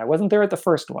second one. I wasn't there at the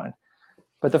first one,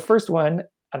 but the first one,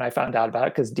 and I found out about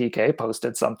it because DK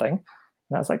posted something,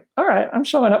 and I was like, all right, I'm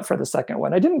showing up for the second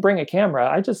one. I didn't bring a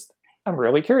camera. I'm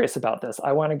really curious about this.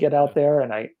 I want to get out there,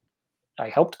 and I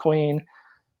helped clean,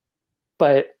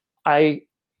 but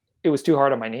it was too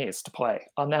hard on my knees to play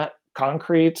on that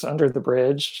concrete under the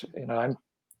bridge. I'm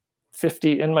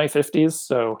 50, in my 50s,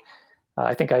 so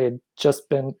I think I had just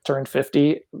been turned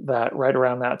 50 right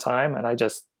around that time,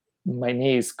 and my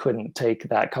knees couldn't take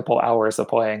that couple hours of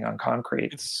playing on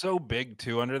concrete. It's so big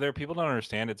too under there. People don't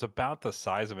understand. It's about the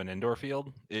size of an indoor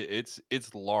field. It's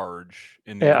large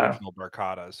in the original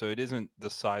Barkada, so it isn't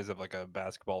the size of like a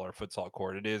basketball or futsal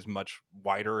court. It is much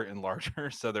wider and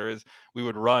larger. So we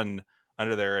would run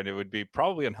under there, and it would be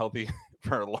probably unhealthy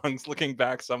for our lungs looking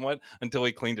back somewhat until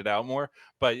we cleaned it out more.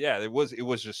 But yeah, it was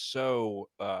just so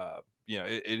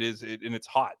it is, and it's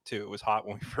hot too. It was hot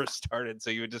when we first started, so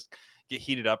you would just get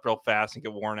heated up real fast and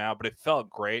get worn out, but it felt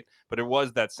great. But it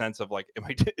was that sense of like,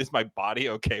 is my body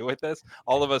okay with this?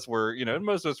 All of us were,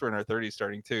 most of us were in our 30s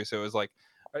starting too. So it was like,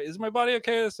 is my body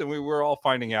okay with this? And we were all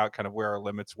finding out kind of where our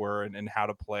limits were and how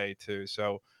to play too.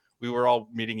 So we were all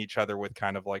meeting each other with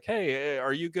kind of like, hey,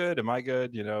 are you good? Am I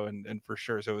good? And for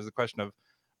sure. So it was a question of,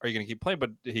 are you going to keep playing?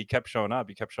 But he kept showing up.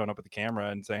 He kept showing up with the camera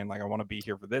and saying like, I want to be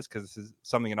here for this, because this is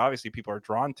something, and obviously people are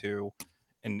drawn to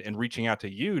and reaching out to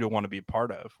you to want to be a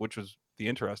part of, which was the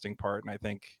interesting part. And I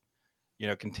think,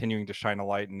 continuing to shine a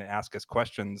light and ask us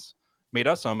questions made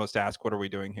us almost ask, what are we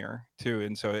doing here too?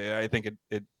 And so I think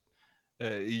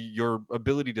your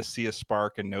ability to see a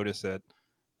spark and notice it,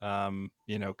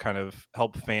 kind of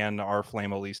help fan our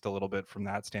flame at least a little bit from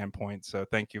that standpoint. So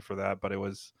thank you for that. But it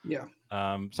was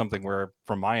something where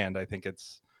from my end, I think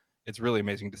it's, it's really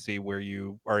amazing to see where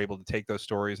you are able to take those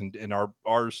stories. And in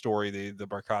our story, the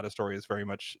Barcata story is very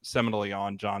much seminally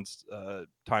on John's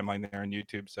timeline there on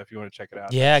YouTube. So if you want to check it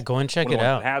out, Yeah, go and check it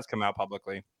out. It has come out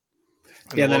publicly.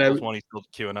 And Yeah, the then locals one he's still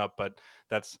queuing up, but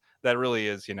that really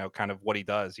is, you know, kind of what he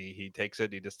does. He takes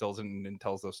it, he distills it, and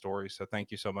tells those stories. So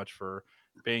thank you so much for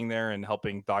being there and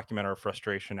helping document our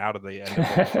frustration out of the end of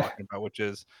what we're talking about, which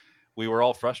is we were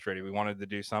all frustrated. We wanted to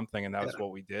do something, and that was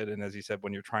what we did. And as he said,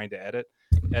 when you're trying to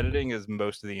editing is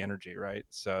most of the energy, right?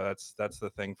 So that's the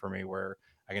thing for me, where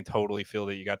I can totally feel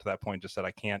that you got to that point, just that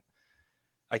I can't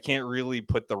really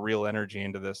put the real energy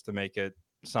into this to make it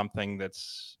something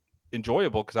that's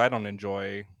enjoyable, because I don't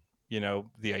enjoy, you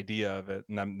know, the idea of it,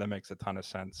 and that makes a ton of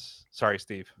sense. Sorry,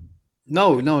 Steve.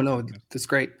 No, that's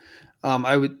great.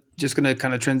 I would just gonna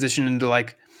kind of transition into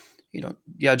like, you know,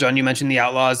 yeah, John, you mentioned the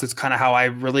Outlaws. That's kind of how I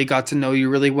really got to know you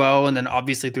really well. And then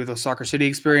obviously through the Soccer City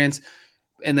experience.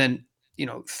 And then, you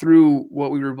know, through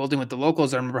what we were building with the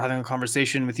locals, I remember having a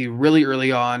conversation with you really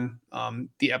early on,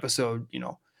 the episode, you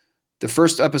know, the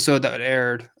first episode that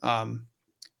aired,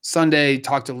 Sunday,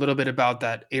 talked a little bit about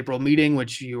that April meeting,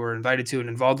 which you were invited to and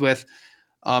involved with.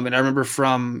 And I remember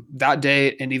from that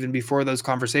day and even before those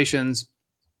conversations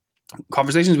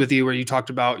with you, where you talked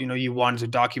about, you know, you wanted to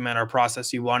document our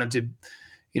process. You wanted to,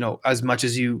 you know, as much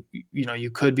as you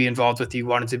could be involved with, you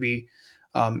wanted to be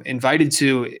invited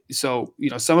to. So, you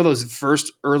know, some of those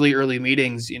first early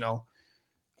meetings, you know,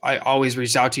 I always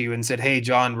reached out to you and said, hey,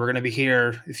 John, we're going to be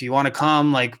here. If you want to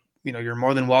come, like, you know, you're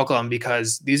more than welcome,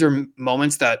 because these are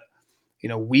moments that, you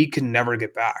know, we can never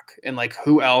get back. And like,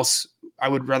 who else? I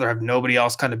would rather have nobody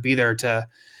else kind of be there to,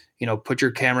 you know, put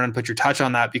your camera and put your touch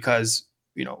on that, because,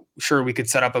 you know, sure, we could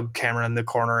set up a camera in the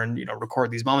corner and, you know, record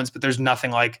these moments, but there's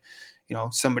nothing like, you know,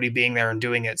 somebody being there and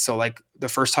doing it. So like the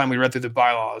first time we read through the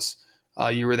bylaws,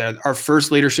 you were there. Our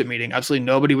first leadership meeting, absolutely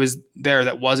nobody was there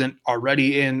that wasn't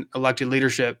already in elected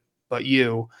leadership but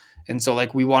you. And so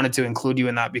like we wanted to include you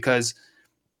in that, because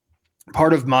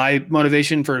part of my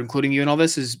motivation for including you in all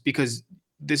this is because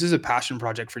this is a passion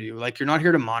project for you. Like, you're not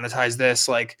here to monetize this.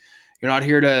 Like, you're not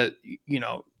here to, you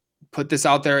know, put this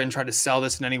out there and try to sell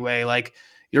this in any way. Like,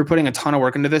 you're putting a ton of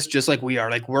work into this, just like we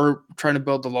are. Like, we're trying to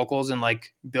build the locals and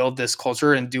like build this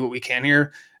culture and do what we can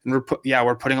here. And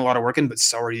we're putting a lot of work in, but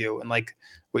so are you. And like,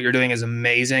 what you're doing is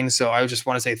amazing. So I just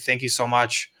want to say thank you so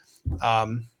much.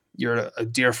 You're a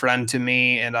dear friend to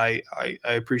me, and I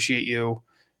appreciate you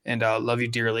and love you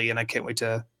dearly. And I can't wait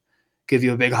to give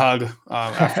you a big hug.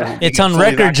 After it's on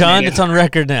record, John. It's on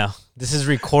record now. This is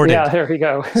recorded. Yeah, there we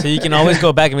go. So you can always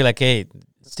go back and be like, hey,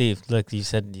 Steve, look, you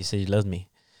said you loved me.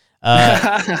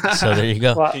 So there you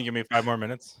go. Can you give me 5 more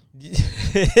minutes?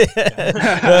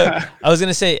 I was going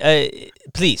to say,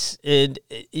 please,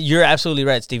 you're absolutely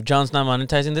right, Steve. John's not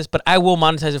monetizing this, but I will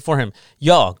monetize it for him.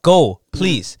 Y'all, go,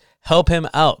 please, help him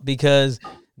out, because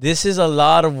this is a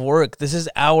lot of work. This is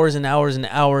hours and hours and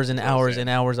hours and hours and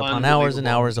hours upon hours and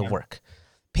hours of work.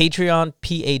 Patreon,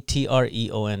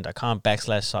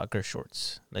 patreon.com/soccer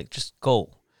shorts. Like, just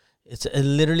go. It's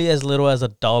literally as little as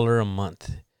 $1 a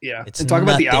month. Yeah. It's and talk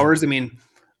about the nothing. hours. I mean,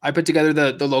 I put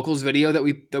together the locals video that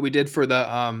we did for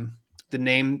the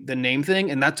name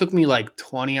thing, and that took me like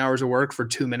 20 hours of work for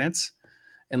 2 minutes.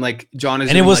 And like John is,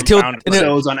 and it was like killed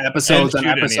episodes on episodes on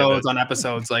episodes on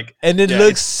episodes. Like, and it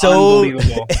looks so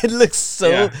unbelievable. It looks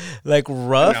so like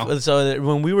rough. So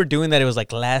when we were doing that, it was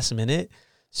like last minute.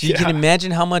 So you can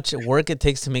imagine how much work it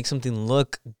takes to make something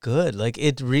look good. Like,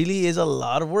 it really is a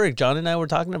lot of work. John and I were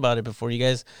talking about it before you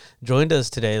guys joined us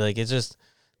today. Like, it's just,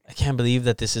 I can't believe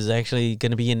that this is actually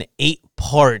going to be an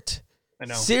 8-part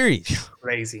series.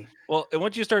 Crazy. Well, and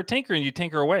once you start tinkering, you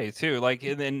tinker away too. Like,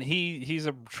 and then he's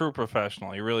a true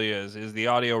professional. He really is. Is the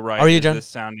audio right? Are you, is John? this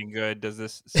sounding good? Does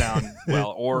this sound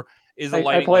well? Or is the I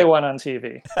lighting? play one on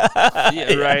TV.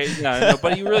 Yeah, right. No,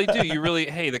 but you really do. You really,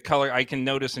 hey, the color I can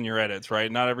notice in your edits, right?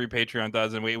 Not every Patreon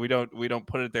does, and we don't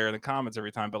put it there in the comments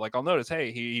every time. But like, I'll notice,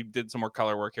 hey, he did some more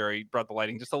color work here. He brought the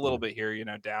lighting just a little bit here,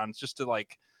 down, just to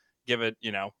like give it,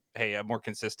 hey, a more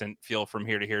consistent feel from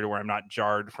here to here, to where I'm not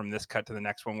jarred from this cut to the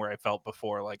next one where I felt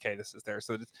before, like, hey, this is there.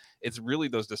 So it's really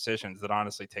those decisions that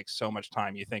honestly take so much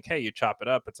time. You think, hey, you chop it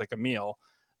up, it's like a meal.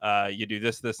 You do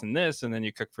this, and this, and then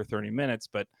you cook for 30 minutes.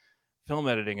 But film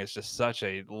editing is just such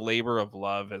a labor of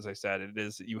love. As I said, it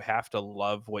is, you have to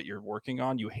love what you're working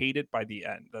on. You hate it by the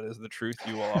end. That is the truth.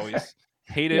 You will always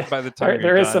hate it by the time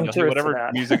there you're is done. some truth Whatever to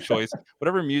that.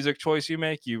 whatever music choice you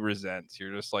make, you resent.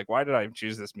 You're just like, why did I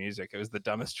choose this music? It was the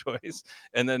dumbest choice.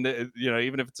 And then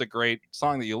even if it's a great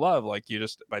song that you love, like, you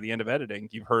just, by the end of editing,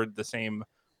 you've heard the same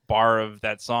bar of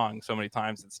that song so many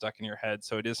times it's stuck in your head.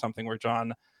 So it is something where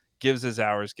John gives his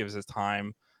hours, gives his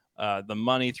time. the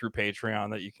money through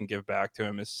Patreon that you can give back to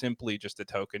him is simply just a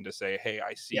token to say, hey,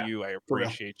 I see you, I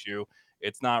appreciate you.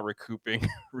 It's not recouping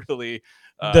really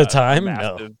the time, a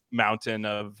massive mountain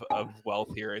of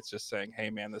wealth here. It's just saying, hey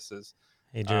man, this is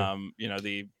hey, Drew.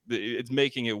 It's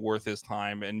making it worth his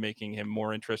time and making him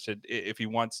more interested. If he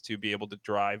wants to be able to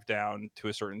drive down to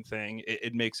a certain thing,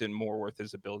 it makes it more worth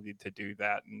his ability to do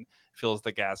that, and fills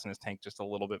the gas in his tank just a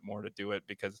little bit more to do it,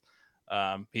 because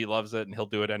he loves it and he'll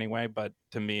do it anyway. But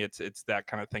to me, it's that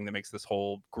kind of thing that makes this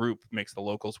whole group, makes the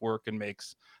locals work, and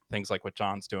makes things like what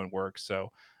John's doing work.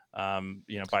 So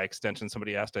by extension,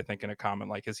 somebody asked, I think in a comment,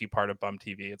 like, is he part of Bum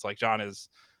TV? It's like, John is,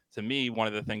 to me, one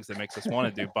of the things that makes us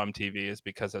want to do Bum TV is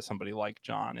because of somebody like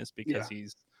John, is because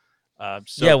he's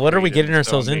what are we getting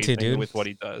ourselves into, dude? With what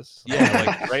he does,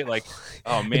 right? Like,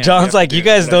 oh man, John's like, you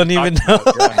guys don't even know. He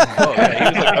was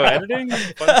like, editing.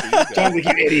 John's like,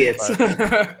 you idiots.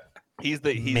 He's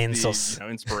the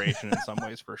inspiration in some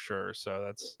ways, for sure. So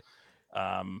that's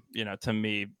to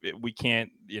me, we can't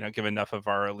give enough of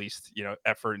our, at least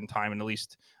effort and time, and at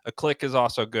least a click is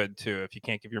also good too. If you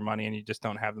can't give your money and you just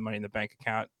don't have the money in the bank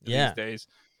account these days,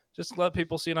 just let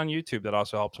people see it on YouTube. That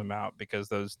also helps them out, because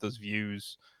those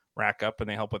views rack up and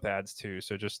they help with ads too.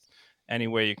 So just any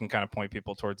way you can kind of point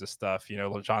people towards this stuff.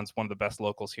 John's one of the best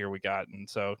locals here we got, and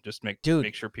so just make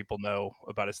sure people know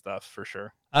about his stuff, for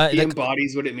sure. He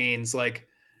embodies what it means. Like,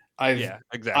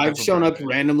 exactly. I've shown up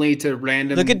randomly to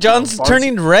random. Look at John's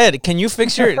turning red. Can you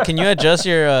adjust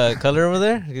your color over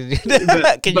there?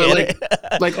 Can you edit?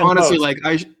 like honestly, like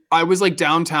I was like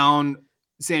downtown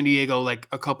San Diego like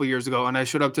a couple years ago, and I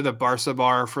showed up to the Barca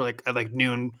bar for at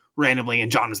noon randomly, and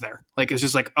John was there. Like, it's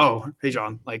just like, oh, hey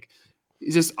John, like.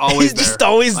 He's just always there. Just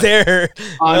always there.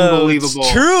 Unbelievable.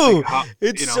 It's true.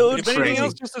 It's so if true. anything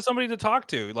else, just somebody to talk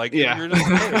to. Like, you're just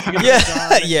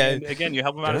and again, you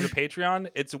help him out as a Patreon.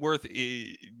 It's worth,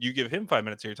 you give him 5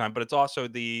 minutes of your time, but it's also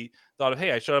the thought of,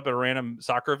 hey, I showed up at a random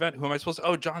soccer event. Who am I supposed to?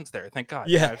 Oh, John's there. Thank God.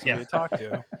 I have somebody to talk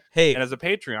to. Hey, and as a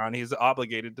Patreon, he's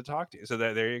obligated to talk to you. So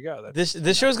there you go.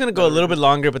 This show is going to go a little bit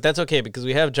longer, but that's okay, because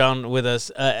we have John with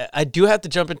us. I do have to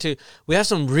jump into. We have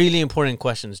some really important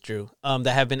questions, Drew,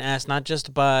 that have been asked not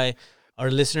just by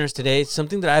our listeners today. It's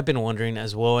something that I've been wondering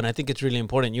as well, and I think it's really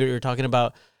important. You're talking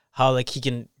about how he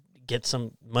can get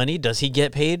some money. Does he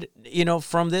get paid?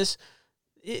 From this?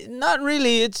 Not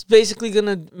really. It's basically going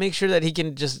to make sure that he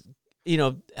can just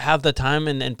have the time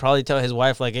and probably tell his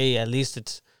wife, like, hey, at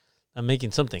least I'm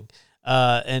making something,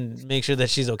 and make sure that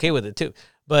she's okay with it too.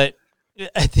 But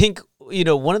I think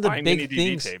one of the big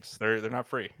things, tapes, they're not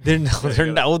free. They're not.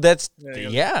 Well, that's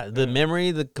the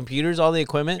memory, the computers, all the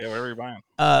equipment. Yeah, whatever you buy.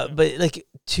 But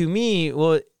to me,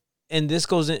 and this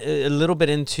goes a little bit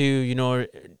into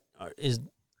is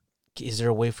there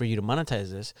a way for you to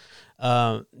monetize this?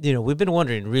 We've been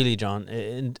wondering, really, John,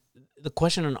 and the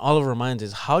question on all of our minds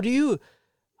is how do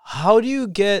you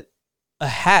get a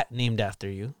hat named after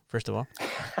you? First of all,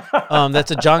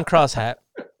 that's a John Cross hat.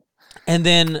 And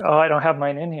then I don't have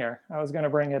mine in here. I was going to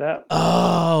bring it up.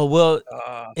 Oh, well,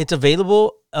 it's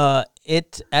available at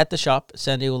the shop,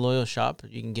 San Diego Loyal shop.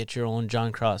 You can get your own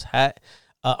John Cross hat.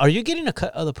 Are you getting a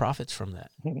cut of the profits from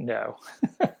that? No.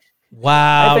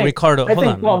 Wow, Ricardo. I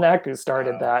think Paul Naku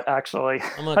started that, actually.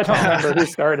 I don't remember who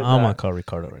started that. I'm going to call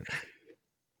Ricardo right now.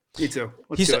 Me too.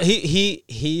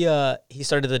 He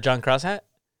started the John Cross hat?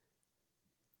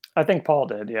 I think Paul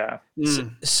did, yeah.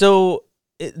 So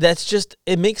that's just,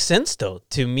 it makes sense though.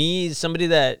 To me, somebody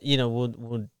that,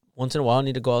 would once in a while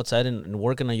need to go outside and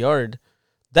work in a yard,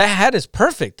 that hat is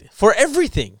perfect for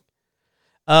everything.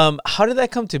 How did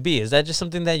that come to be? Is that just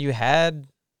something that you had?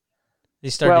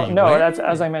 That's,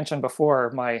 as I mentioned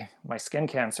before, my skin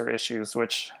cancer issues,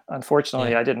 which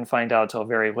unfortunately I didn't find out till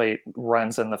very late,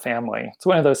 runs in the family. It's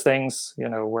one of those things,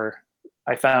 where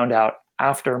I found out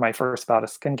after my first bout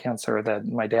of skin cancer that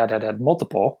my dad had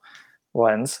multiple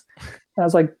ones. I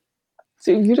was like,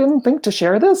 so you didn't think to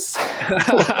share this?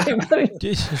 Is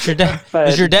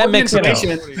your dad Mexican?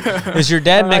 Is your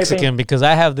dad Mexican? Because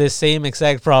I have this same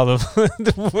exact problem.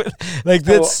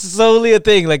 That's solely a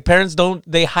thing. Like, parents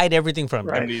they hide everything from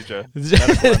me. Right. Amnesia.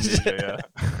 Amnesia, yeah.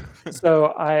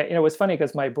 So it was funny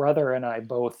because my brother and I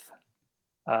both,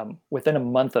 within a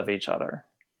month of each other,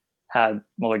 had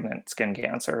malignant skin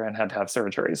cancer and had to have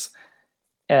surgeries.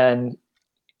 And,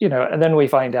 and then we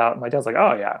find out, my dad's like,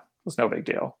 oh yeah, it's no big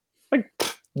deal. Like,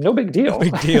 no big deal. No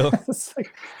big deal. It's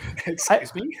like,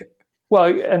 excuse me? Well,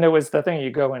 and it was the thing,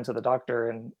 you go into the doctor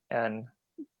and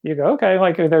you go, okay,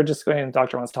 like they're just going, the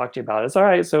doctor wants to talk to you about it. It's all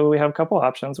right. So we have a couple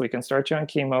options. We can start you on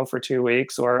chemo for 2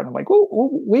 weeks, or I'm like, well,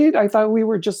 wait, I thought we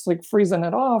were just like freezing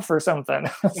it off or something.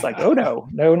 It's like, oh no.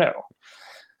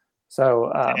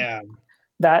 So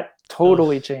that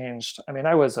totally changed. I mean,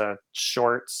 I was a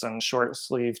shorts and short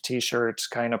sleeve t-shirt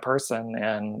kind of person,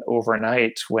 and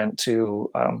overnight went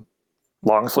to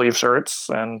long sleeve shirts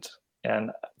and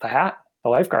the hat, the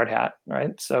lifeguard hat,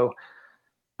 right? So,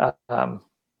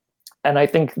 and I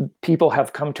think people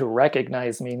have come to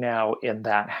recognize me now in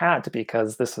that hat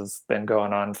because this has been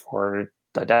going on for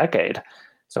a decade.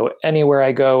 So anywhere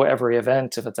I go, every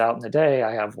event, if it's out in the day,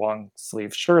 I have long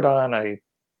sleeve shirt on. I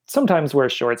sometimes wear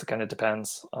shorts. It kind of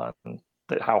depends on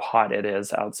how hot it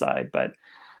is outside, but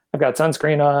I've got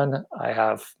sunscreen on. I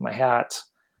have my hat.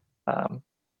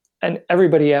 And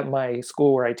everybody at my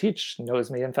school where I teach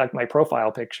knows me. In fact, my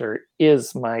profile picture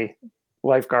is my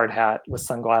lifeguard hat with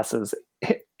sunglasses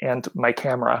and my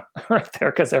camera right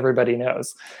there, because everybody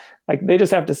knows. Like, they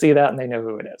just have to see that and they know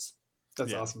who it is.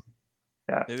 That's awesome.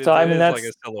 Yeah. So I mean, that's like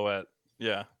a silhouette.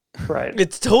 Yeah. Right.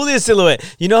 It's totally a silhouette.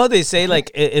 You know how they say, like,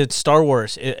 it's Star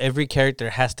Wars. Every character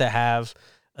has to have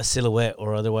a silhouette,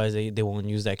 or otherwise they won't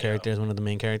use that character as one of the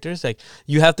main characters. Like,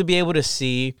 you have to be able to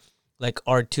see, like,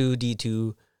 R2-D2.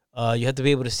 You have to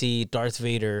be able to see Darth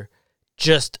Vader,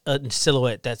 just a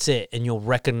silhouette. That's it, and you'll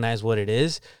recognize what it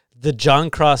is. The John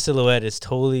Cross silhouette is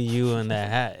totally you in that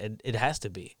hat. It has to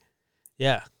be.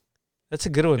 Yeah. That's a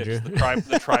good one, Drew.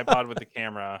 The tripod with the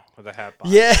camera with a hat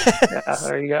behind. Yeah,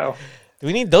 there you go.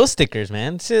 We need those stickers,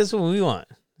 man. See, that's what we want.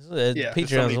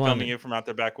 Patreon's filming you from out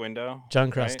their back window.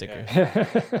 John Cross sticker.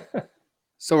 Yeah.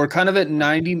 So we're kind of at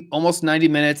almost 90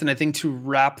 minutes, and I think to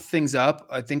wrap things up,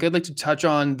 I think I'd like to touch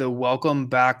on the welcome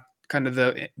back, kind of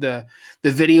the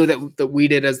video that we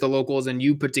did as the locals and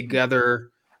you put together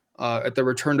at the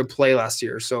return to play last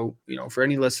year. So, you know, for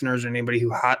any listeners or anybody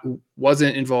who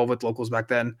wasn't involved with locals back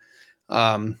then,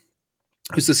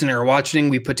 who's listening or watching,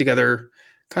 we put together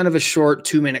kind of a short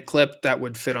 2-minute clip that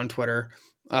would fit on Twitter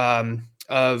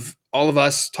of all of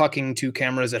us talking to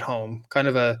cameras at home, kind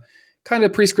of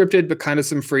pre-scripted, but kind of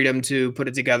some freedom to put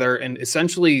it together. And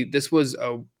essentially this was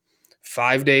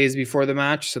 5 days before the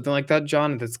match, something like that,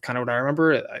 John. That's kind of what I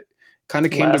remember. It kind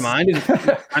of came to mind, and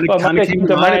came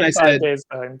to mind, and I said, 5 days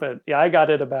time, but yeah, I got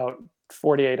it about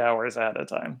 48 hours at a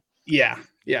time. Yeah.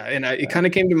 And it kind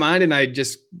of came to mind, and I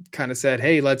just kind of said,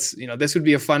 hey, let's, this would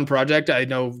be a fun project. I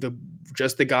know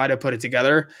just the guy to put it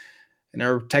together. And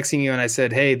I was texting you and I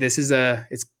said, hey,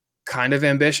 it's kind of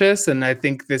ambitious, and I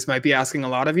think this might be asking a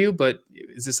lot of you, but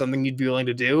is this something you'd be willing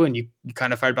to do? And you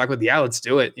kind of fired back with, yeah, let's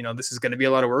do it. This is going to be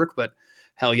a lot of work, but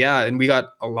hell yeah. And we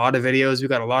got a lot of videos. We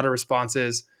got a lot of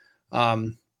responses.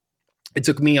 It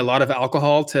took me a lot of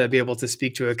alcohol to be able to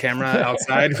speak to a camera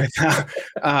outside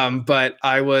but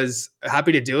I was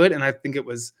happy to do it. And I think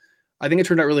it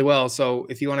turned out really well. So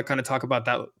if you want to kind of talk about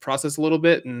that process a little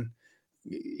bit and,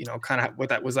 kind of what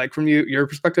that was like from your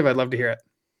perspective, I'd love to hear it.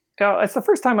 Yeah, it's the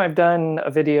first time I've done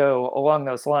a video along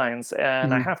those lines.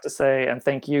 And I have to say, and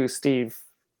thank you, Steve,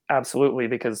 absolutely,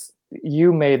 because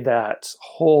you made that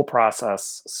whole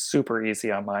process super easy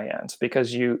on my end,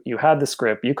 because you had the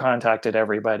script, you contacted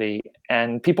everybody,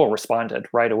 and people responded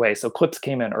right away. So clips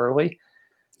came in early.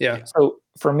 Yeah. So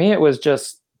for me, it was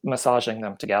just massaging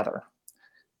them together,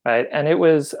 right? And it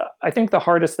was, I think the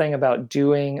hardest thing about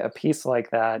doing a piece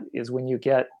like that is when you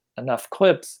get enough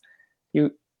clips,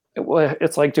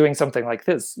 it's like doing something like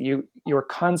this. You're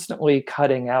constantly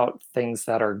cutting out things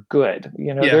that are good.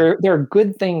 There are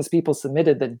good things people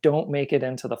submitted that don't make it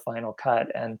into the final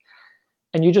cut, and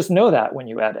you just know that when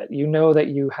you edit. You know that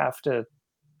you have to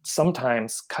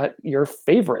sometimes cut your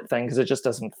favorite thing because it just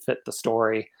doesn't fit the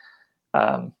story,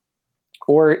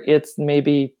 or it's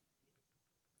maybe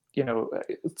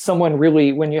someone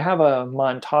really, when you have a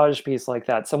montage piece like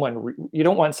that, you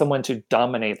don't want someone to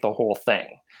dominate the whole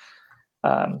thing.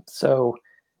 So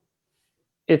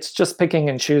it's just picking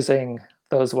and choosing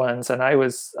those ones. And I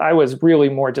was really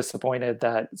more disappointed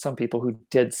that some people who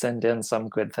did send in some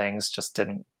good things just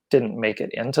didn't make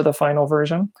it into the final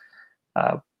version.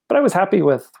 But I was happy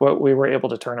with what we were able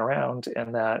to turn around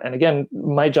in that. And again,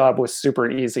 my job was super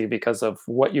easy because of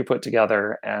what you put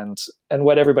together and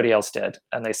what everybody else did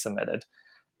and they submitted.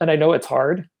 And I know it's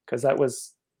hard because that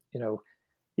was, you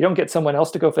don't get someone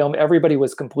else to go film. Everybody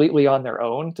was completely on their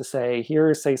own to say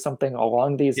something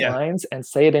along these lines and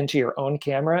say it into your own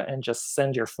camera and just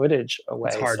send your footage away.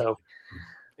 It's hard. So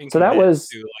that was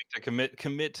to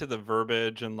commit to the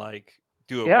verbiage and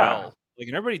do it well.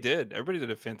 And everybody did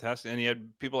a fantastic, and you had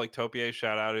people like Topier,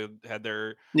 shout out, who had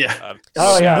their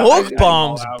smoke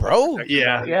bombs, bro.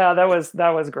 Yeah, that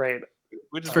was great.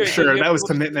 Which is for sure. That was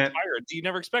commitment. You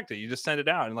never expect it. You just send it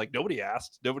out, and nobody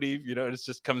asked. Nobody, it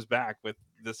just comes back with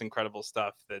this incredible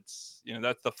stuff. That's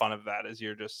that's the fun of that, is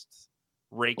you're just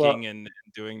raking and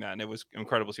doing that, and it was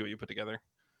incredible to see what you put together.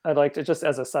 I'd like to, just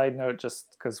as a side note,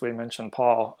 just because we mentioned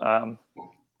Paul,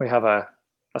 we have a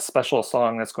special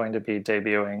song that's going to be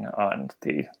debuting on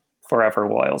the Forever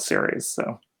Loyal series.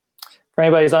 So for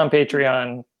anybody who's on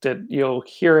Patreon, you'll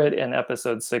hear it in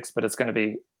episode 6, but it's going to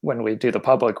be when we do the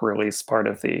public release, part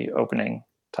of the opening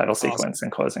title sequence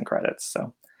and closing credits.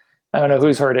 So I don't know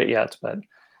who's heard it yet, but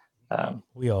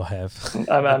we all have.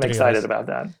 I'm excited about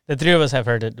that. The 3 of us have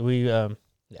heard it. We yeah,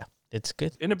 it's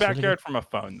good. In the backyard from a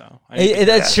phone, though.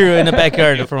 That's true. In the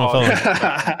backyard from a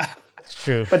phone. It's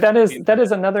true. But that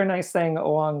is another nice thing,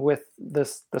 along with the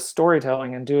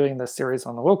storytelling and doing this series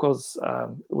on the locals.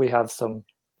 We have some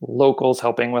locals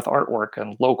helping with artwork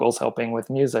and locals helping with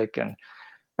music, and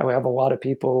we have a lot of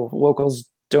locals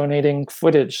donating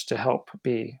footage to help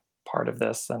be part of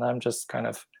this. And I'm just kind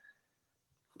of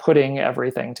putting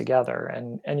everything together.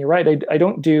 And you're right, I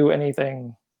don't do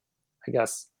anything, I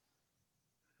guess.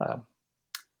 I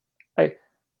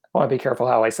want to be careful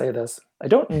how I say this. I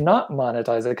don't not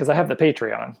monetize it because I have the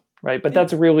Patreon, right? But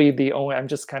that's really the only, I'm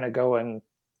just kind of going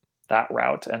that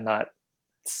route and not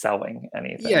selling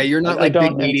anything. Yeah, you're not like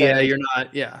big media. You're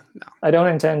not, no. I don't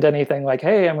intend anything like,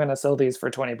 hey, I'm going to sell these for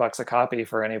 $20 a copy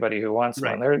for anybody who wants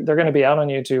one. They're going to be out on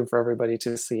YouTube for everybody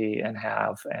to see and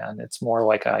have. And it's more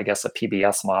like, I guess, a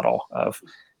PBS model of,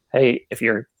 hey, if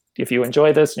you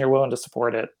enjoy this and you're willing to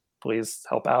support it, please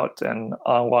help out. And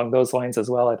along those lines as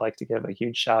well, I'd like to give a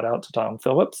huge shout out to Tom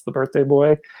Phillips, the birthday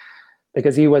boy,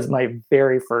 because he was my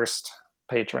very first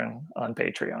patron on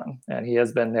Patreon, and he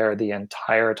has been there the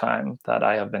entire time that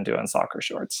I have been doing Soccer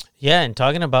Shorts. Yeah, and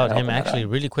talking about him, actually,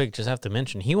 really quick, just have to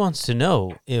mention, he wants to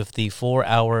know if the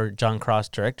 4-hour John Cross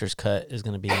director's cut is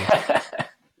going to be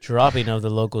dropping of the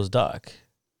Locals doc.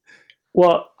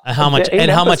 Well, how much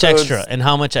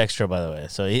extra, by the way.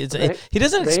 So he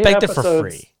doesn't expect it for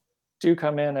free. Do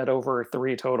come in at over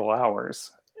 3 total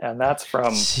hours, and that's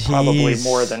from probably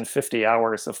more than 50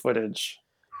 hours of footage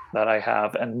that I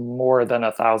have, and more than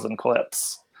 1,000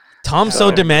 clips. Tom's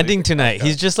so demanding tonight.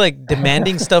 He's just like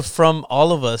demanding stuff from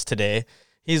all of us today.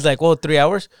 He's like, well, 3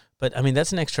 hours, but I mean,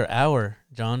 that's an extra hour,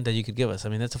 John, that you could give us. I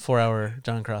mean, that's a 4-hour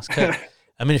John Cross cut.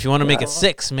 I mean, if you want to make it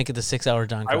 6, make it the 6-hour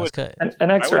John Cross cut. An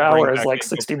extra hour is like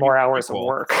 60 more hours of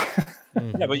work.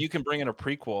 Yeah, but you can bring in a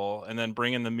prequel and then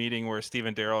bring in the meeting where Steve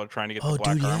and Daryl are trying to get the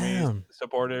Black Army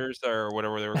supporters or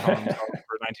whatever they were calling themselves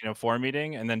for 1904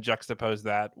 meeting, and then juxtapose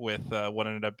that with what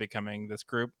ended up becoming this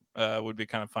group. Would be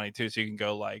kind of funny too. So you can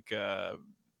go like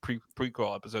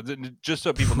prequel episodes, and just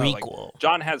so people know, like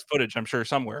John has footage, I'm sure,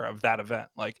 somewhere of that event.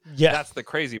 Like, that's the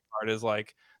crazy part, is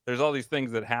like there's all these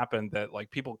things that happened that like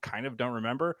people kind of don't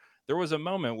remember. There was a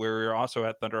moment where we were also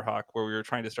at Thunderhawk where we were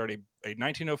trying to start a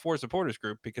 1904 supporters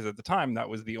group, because at the time that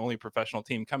was the only professional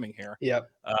team coming here. Yep.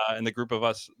 And the group of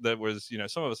us that was,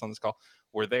 some of us on this call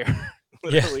were there,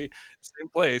 literally same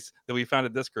place that we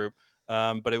founded this group.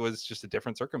 But it was just a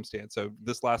different circumstance. So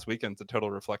this last weekend's a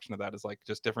total reflection of that, is like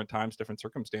just different times, different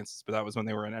circumstances. But that was when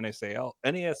they were an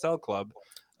NASL club.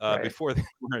 Before they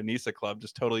were a NISA club,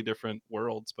 just totally different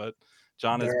worlds. But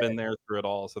John has been there through it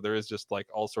all, so there is just like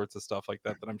all sorts of stuff like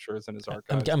that I'm sure is in his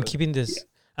archives. I'm keeping this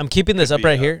up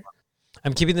right here.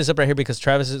 I'm keeping this up right here because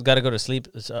Travis has got to go to sleep.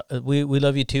 So, we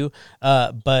love you too,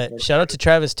 but shout out to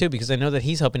Travis too, because I know that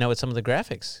he's helping out with some of the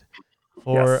graphics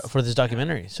for this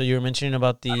documentary. So you were mentioning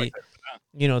about the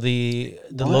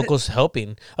locals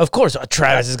helping. Of course,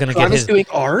 Travis is going to get his doing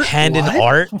art? hand in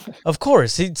art. Of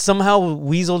course, he somehow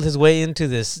weaseled his way into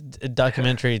this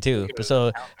documentary too.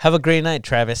 So have a great night,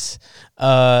 Travis.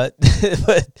 But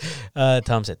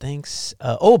Tom said thanks.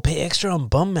 Pay extra on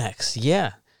BumMax.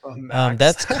 Yeah,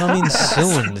 that's coming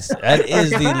soon. That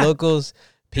is the Locals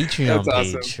Patreon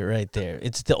page right there.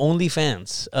 It's the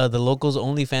OnlyFans, the Locals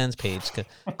OnlyFans page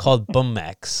called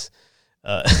BumMax.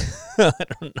 I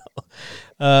don't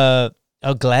know.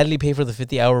 I'll gladly pay for the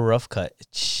 50-hour rough cut.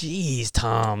 Jeez,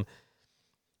 Tom.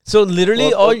 So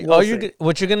literally,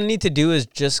 what you're gonna need to do is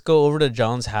just go over to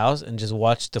John's house and just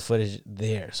watch the footage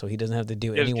there, so he doesn't have to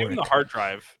do any work. Give him the hard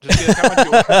drive. Just get how much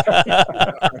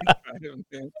you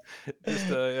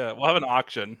want. We'll have an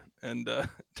auction, and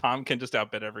Tom can just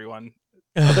outbid everyone.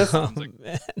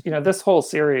 This whole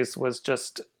series was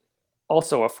just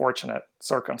also a fortunate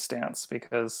circumstance,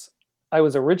 because I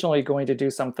was originally going to do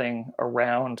something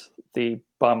around the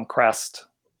Bum Crest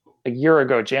a year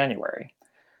ago, January.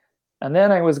 And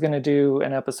then I was going to do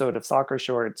an episode of Soccer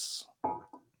Shorts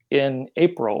in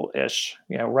April-ish,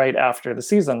 right after the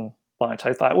season launch.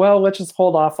 I thought, well, let's just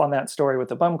hold off on that story with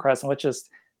the Bum Crest and let's just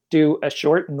do a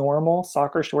short, normal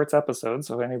Soccer Shorts episode.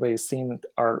 So if anybody's seen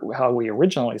how we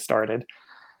originally started,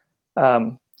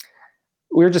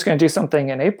 we were just going to do something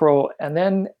in April. And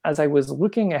then as I was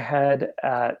looking ahead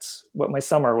at what my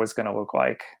summer was going to look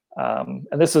like, and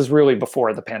this is really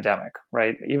before the pandemic,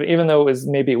 right? Even though it was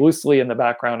maybe loosely in the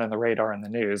background and the radar in the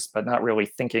news, but not really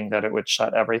thinking that it would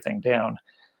shut everything down.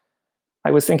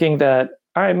 I was thinking that,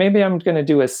 all right, maybe I'm going to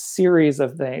do a series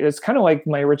of things. It's kind of like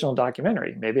my original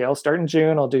documentary. Maybe I'll start in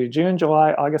June. I'll do June,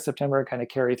 July, August, September, kind of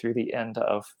carry through the end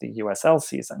of the USL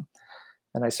season.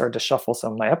 And I started to shuffle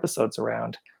some of my episodes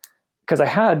around because I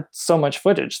had so much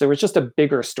footage. There was just a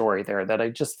bigger story there that I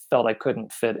just felt I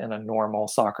couldn't fit in a normal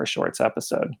Soccer Shorts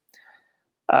episode.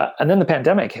 And then the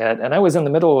pandemic hit, and I was in the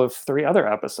middle of 3 other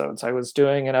episodes. I was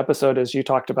doing an episode, as you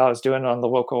talked about, I was doing on the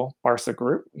local Barca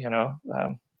group, Peña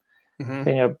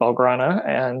Belgrana,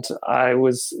 and I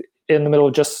was in the middle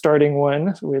of just starting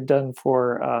one we had done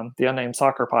for the Unnamed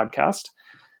Soccer podcast.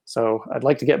 So I'd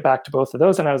like to get back to both of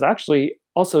those. And I was actually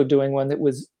also doing one that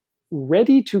was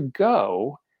ready to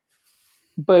go,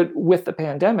 but with the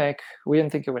pandemic, we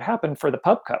didn't think it would happen for the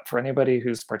Pub Cup, for anybody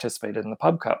who's participated in the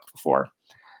Pub Cup before.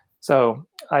 So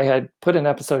I had put an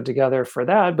episode together for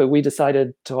that, but we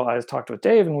decided I talked with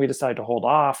Dave, and we decided to hold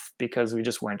off because we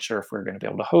just weren't sure if we were going to be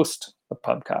able to host the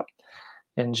Pub Cup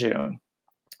in June,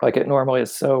 like it normally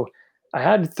is. So I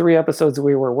had 3 episodes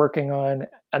we were working on,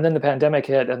 and then the pandemic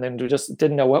hit, and then we just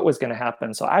didn't know what was going to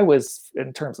happen. So I was,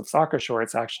 in terms of Soccer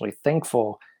Shorts, actually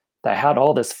thankful that I had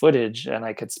all this footage and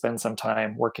I could spend some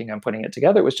time working on putting it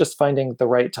together. It was just finding the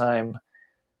right time,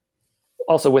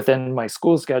 also within my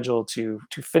school schedule, to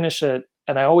finish it.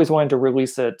 And I always wanted to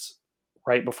release it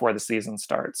right before the season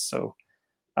starts. So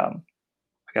I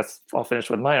guess I'll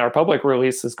finish with mine. Our public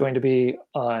release is going to be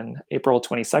on April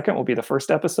 22nd, will be the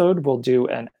first episode. We'll do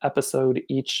an episode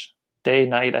each day,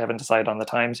 night. I haven't decided on the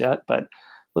times yet, but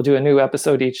we'll do a new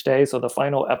episode each day. So the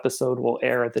final episode will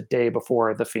air the day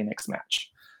before the Phoenix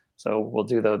match. So we'll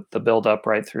do the build up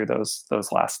right through those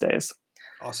last days.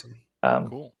 Awesome.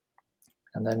 Cool.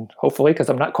 And then hopefully, because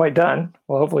I'm not quite done,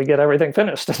 we'll hopefully get everything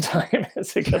finished in time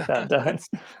to get that done.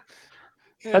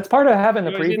 That's part of having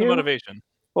the preview. The motivation.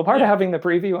 Well, part of having the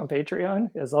preview on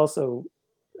Patreon is also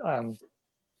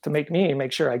to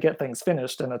make sure I get things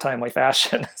finished in a timely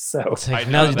fashion. So it's like,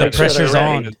 now the pressure's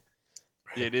on.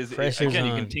 It is. Pressure's again,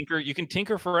 on. you can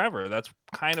tinker forever. That's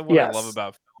kind of what I love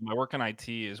about film. I work in IT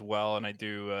as well, and I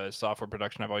do software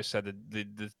production. I've always said that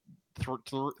the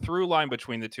through line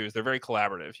between the two is they're very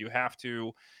collaborative. You have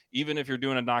to, even if you're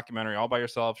doing a documentary all by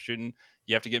yourself shooting,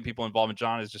 you have to get people involved. And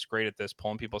John is just great at this,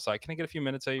 pulling people aside. Can I get a few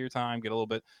minutes of your time? Get a little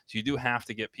bit. So you do have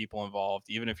to get people involved,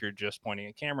 even if you're just pointing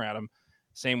a camera at them.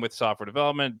 Same with software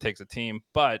development. It takes a team,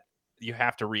 but you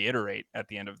have to reiterate at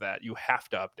the end of that. You have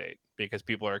to update because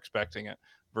people are expecting it.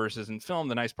 Versus in film,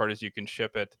 the nice part is you can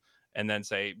ship it and then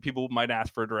say, people might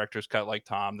ask for a director's cut like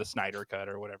Tom, the Snyder cut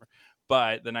or whatever.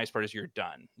 But the nice part is you're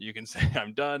done. You can say,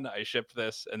 I'm done, I shipped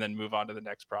this, and then move on to the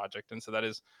next project. And so that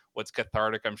is what's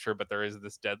cathartic, I'm sure, but there is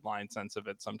this deadline sense of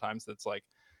it sometimes that's like,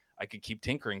 I could keep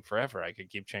tinkering forever. I could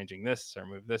keep changing this or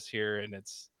move this here, and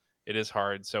it is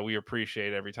hard. So we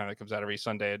appreciate every time it comes out every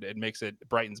Sunday. It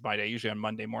brightens my day, usually on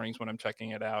Monday mornings when I'm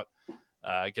checking it out,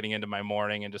 getting into my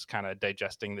morning and just kind of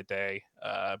digesting the day.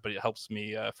 But it helps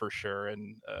me for sure,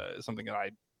 and something that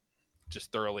I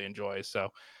just thoroughly enjoy. So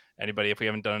anybody, if we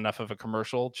haven't done enough of a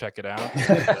commercial, check it out.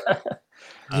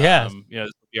 Yeah. This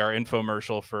will be our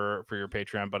infomercial for your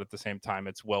Patreon, but at the same time,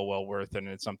 it's well worth it. And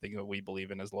it's something that we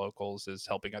believe in as locals, is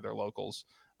helping other locals,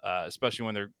 especially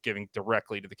when they're giving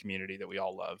directly to the community that we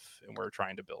all love and we're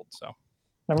trying to build. So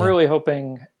I'm really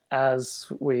hoping, as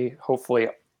we hopefully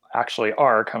actually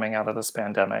are coming out of this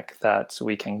pandemic, that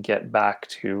we can get back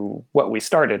to what we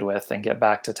started with and get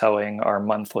back to telling our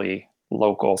monthly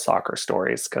local soccer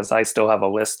stories, because I still have a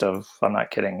list of, I'm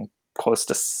not kidding, close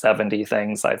to 70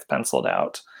 things I've penciled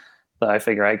out that I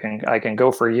figure I can go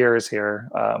for years here.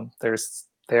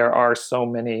 There are so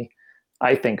many,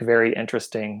 I think, very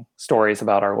interesting stories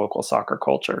about our local soccer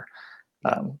culture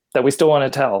that we still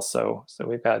want to tell. So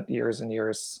we've got years and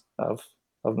years of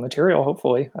material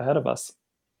hopefully ahead of us.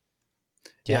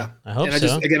 Yeah, I hope and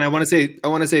so. I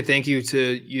want to say thank you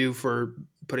to you for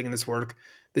putting in this work.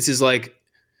 This is like,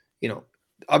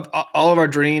 all of our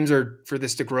dreams are for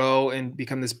this to grow and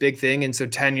become this big thing. And so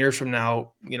 10 years from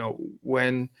now,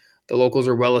 when the locals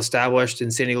are well established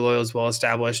and San Diego Loyal is well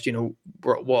established,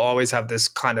 we'll always have this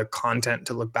kind of content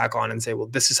to look back on and say, well,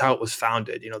 this is how it was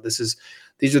founded.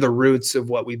 These are the roots of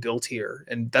what we built here.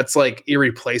 And that's like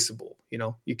irreplaceable.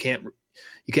 You can't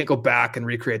go back and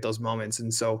recreate those moments.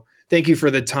 And so thank you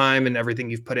for the time and everything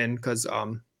you've put in, because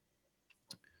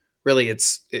really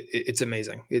it's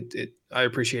amazing. I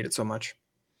appreciate it so much.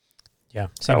 Yeah.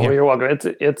 You're welcome.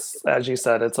 It's as you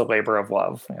said, it's a labor of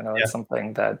love. It's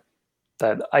something that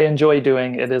that I enjoy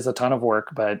doing. It is a ton of work,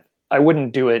 but I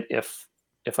wouldn't do it if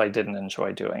I didn't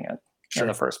enjoy doing it in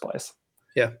the first place.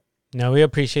 Yeah. No, we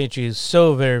appreciate you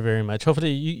so very, very much.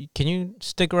 Hopefully, can you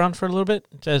stick around for a little bit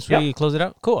as we close it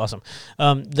out? Cool, awesome.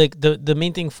 The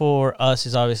main thing for us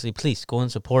is obviously please go and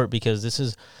support, because this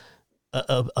is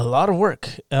a lot of work.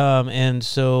 And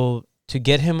so to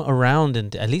get him around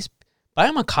and at least buy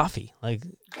him a coffee. Like,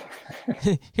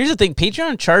 here's the thing: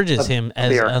 Patreon charges him as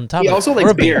beer. on top. He of also it, likes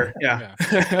or a beer. Yeah.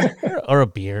 or a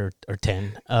beer, or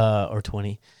 10, or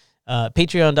 20.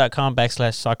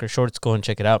 Patreon.com/soccer shorts. Go and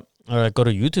check it out. Or go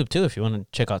to YouTube too if you want to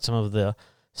check out some of the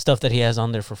stuff that he has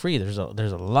on there for free. There's a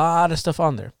lot of stuff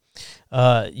on there.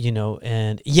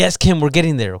 And yes, Kim, we're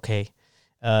getting there, okay?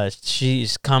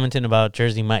 She's commenting about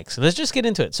Jersey Mike. So let's just get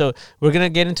into it. So we're going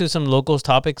to get into some locals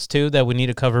topics too that we need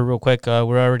to cover real quick.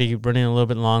 We're already running a little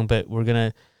bit long, but we're going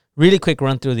to really quick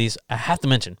run through these. I have to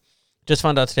mention, just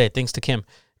found out today, thanks to Kim,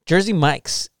 Jersey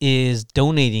Mike's is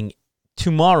donating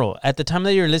tomorrow at the time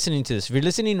that you're listening to this. If you're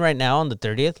listening right now on the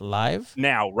 30th live.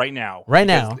 Right now.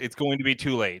 It's going to be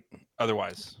too late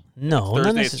otherwise. No.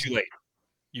 Thursday is too late.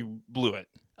 You blew it.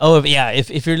 Oh, yeah.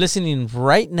 If you're listening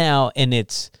right now and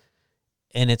it's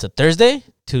a Thursday,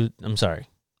 I'm sorry.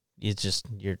 It's just,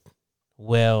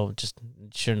 just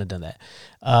shouldn't have done that.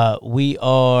 We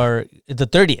are the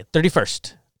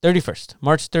 31st,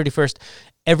 March 31st.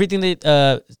 Everything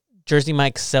that Jersey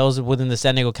Mike sells within the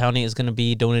San Diego County is going to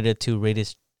be donated to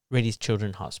Rady's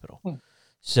Children's Hospital.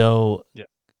 So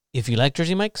if you like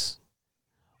Jersey Mike's,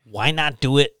 why not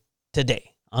do it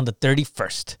today on the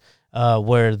 31st,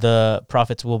 where the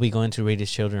profits will be going to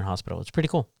Rady's Children's Hospital. It's pretty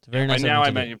cool. It's very nice. Now I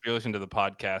meant if you're listening to the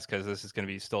podcast, because this is going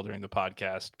to be still during the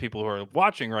podcast. People who are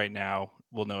watching right now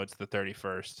will know it's the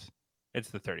 31st. It's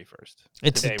the 31st.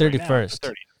 It's today, the 31st. Right now, the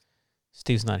 30th.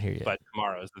 Steve's not here yet. But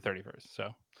tomorrow is the 31st. So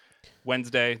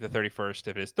Wednesday, the 31st.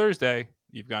 If it is Thursday,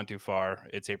 you've gone too far.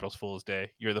 It's April's Fool's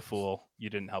Day. You're the fool. You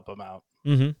didn't help them out.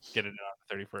 Mm-hmm. Get it in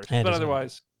on the 31st. But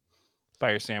otherwise,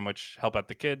 buy your sandwich, help out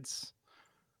the kids,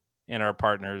 and our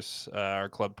partners, our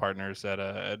club partners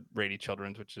at Rady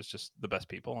Children's, which is just the best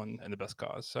people and the best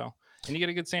cause. So, and you get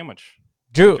a good sandwich.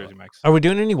 Drew, are we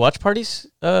doing any watch parties?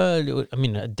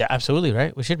 Absolutely,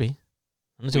 right? We should be.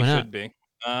 We should be.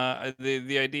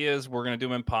 The idea is we're going to do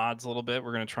them in pods a little bit.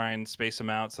 We're going to try and space them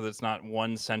out so that it's not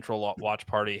one central watch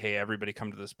party. Hey, everybody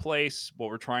come to this place. What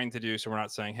we're trying to do, so we're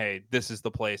not saying, hey, this is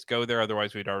the place, go there.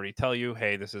 Otherwise, we'd already tell you,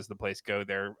 hey, this is the place, go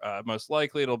there. Most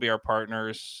likely, it'll be our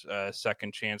partners,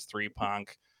 Second Chance, 3Punk,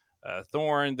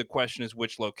 Thorn. The question is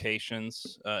which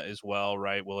locations as well,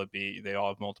 right? Will it be, they all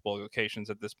have multiple locations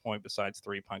at this point besides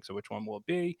 3Punk, so which one will it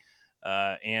be?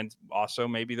 And also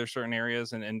maybe there's certain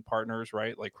areas and partners,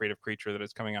 right? Like Creative Creature that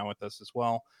is coming on with us as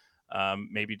well.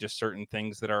 Maybe just certain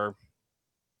things that are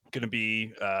going to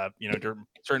be,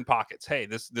 certain pockets. Hey,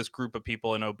 this group of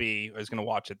people in OB is going to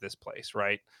watch at this place,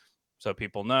 right? So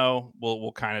people know.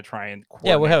 We'll kind of try and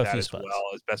coordinate we'll have that a few as spots. well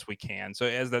as best we can. So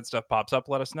as that stuff pops up,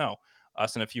 let us know.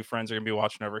 Us and a few friends are going to be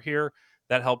watching over here.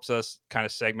 That helps us kind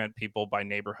of segment people by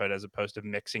neighborhood as opposed to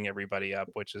mixing everybody up,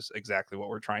 which is exactly what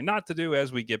we're trying not to do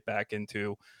as we get back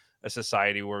into a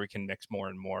society where we can mix more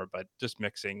and more, but just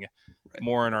mixing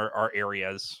more in our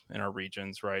areas, in our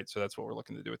regions, right? So that's what we're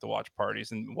looking to do with the watch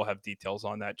parties, and we'll have details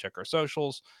on that. Check our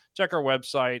socials, check our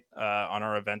website. On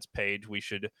our events page, we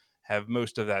should have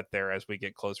most of that there as we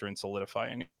get closer and solidify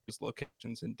any of these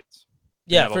locations and dates.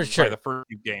 Yeah, for sure. The first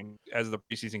few games, as the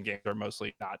preseason games are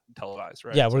mostly not televised,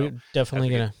 right? Yeah, we're definitely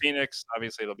gonna Phoenix.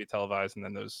 Obviously, it'll be televised, and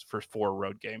then those first 4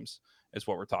 road games is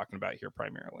what we're talking about here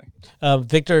primarily.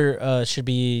 Victor should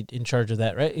be in charge of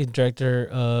that, right? Director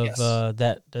of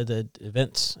the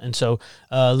events, and so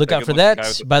look out for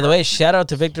that. By the way, shout out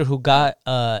to Victor who got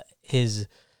his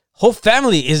whole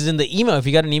family is in the email. If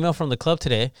you got an email from the club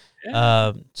today,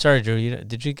 sorry, Drew,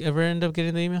 did you ever end up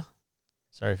getting the email?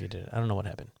 Sorry if you did. I don't know what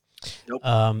happened. Nope.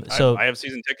 So I have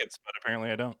season tickets, but apparently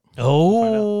I don't.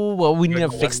 Oh, well, we need to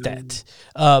fix that.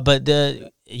 But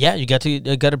you got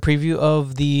a preview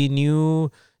of the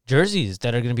new jerseys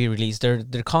that are going to be released. They're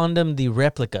calling them the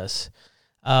replicas.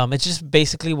 It's just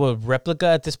basically what replica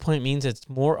at this point means. It's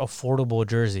more affordable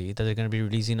jersey that they're going to be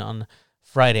releasing on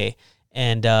Friday,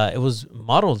 and it was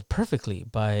modeled perfectly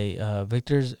by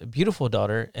Victor's beautiful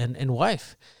daughter and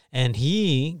wife, and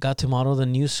he got to model the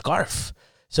new scarf.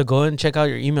 So go and check out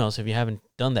your emails if you haven't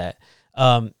done that.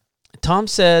 Tom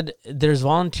said there's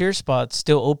volunteer spots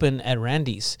still open at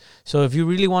Randy's. So if you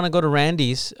really want to go to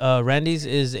Randy's, Randy's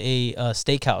is a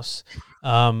steakhouse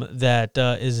that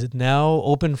is now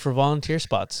open for volunteer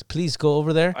spots. Please go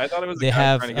over there. I thought it was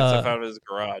trying to get stuff out of his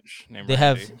garage. They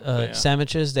have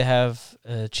sandwiches. They have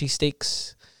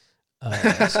cheesesteaks.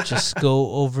 Let's just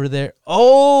go over there.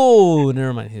 Oh,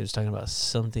 never mind. He was talking about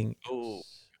something. Oh.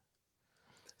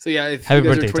 So yeah, if Happy you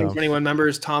guys birthday, are 2021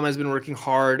 members, Tom has been working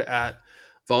hard at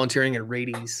volunteering at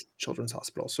Rady's Children's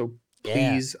Hospital. So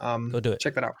please go do it.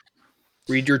 Check that out.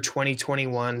 Read your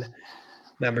 2021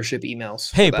 membership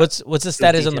emails. Hey, what's the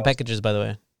status on the packages, by the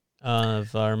way,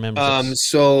 of our memberships?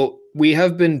 So we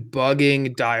have been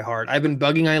bugging Die Hard. I've been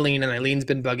bugging Eileen, and Eileen's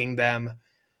been bugging them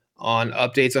on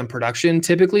updates on production.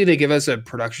 Typically, they give us a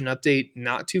production update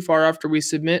not too far after we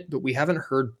submit, but we haven't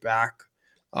heard back.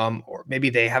 Or maybe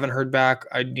they haven't heard back.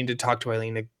 I need to talk to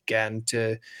Eileen again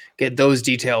to get those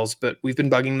details, but we've been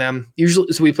bugging them.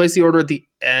 Usually, so we place the order at the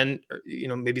end,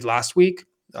 maybe last week,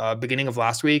 beginning of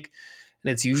last week,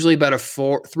 and it's usually about a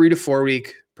 3 to 4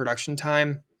 week production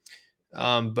time.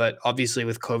 But obviously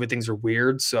with COVID, things are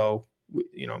weird. So,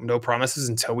 no promises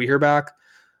until we hear back.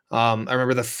 I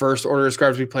remember the first order of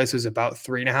scarves we placed was about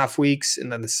 3.5 weeks.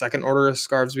 And then the second order of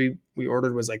scarves we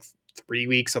ordered was like 3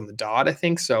 weeks on the dot, I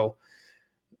think. So,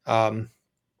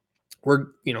 we're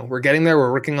getting there.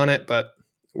 We're working on it, but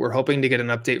we're hoping to get an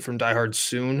update from Die Hard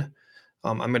soon.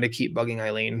 I'm going to keep bugging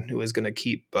Eileen, who is going to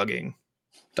keep bugging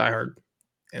Die Hard,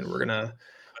 and we're going to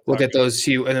look at those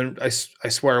to you. And then I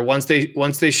swear once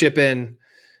they ship in,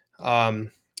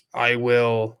 I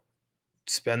will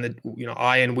spend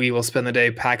we will spend the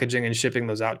day packaging and shipping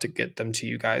those out to get them to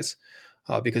you guys,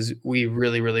 because we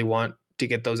really, really want to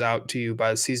get those out to you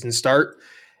by the season start.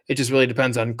 It just really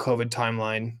depends on COVID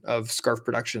timeline of scarf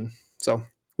production. So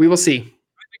we will see.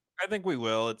 I think we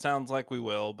will. It sounds like we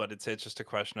will, but it's just a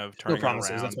question of turning no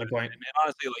promises. Around. That's my point. And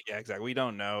honestly, exactly. We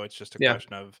don't know. It's just a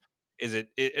question of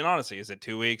and honestly, is it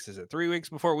 2 weeks? Is it 3 weeks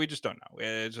before? We just don't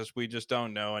know. We just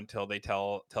don't know until they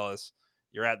tell us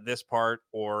you're at this part,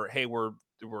 or hey, we're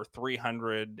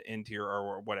 300 into your,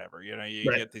 or whatever. You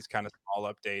get these kind of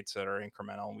small updates that are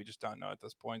incremental, and we just don't know at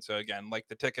this point. So again, like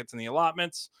the tickets and the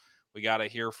allotments, we got to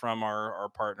hear from our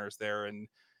partners there, and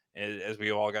as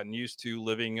we all gotten used to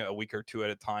living a week or two at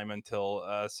a time until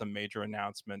some major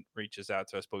announcement reaches out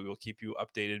to us, but we will keep you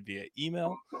updated via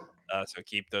email. So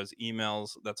keep those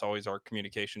emails. That's always our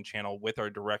communication channel with our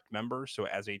direct members. So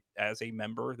as a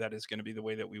member, that is going to be the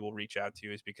way that we will reach out to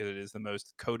you, is because it is the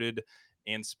most coded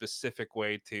and specific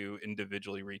way to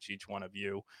individually reach each one of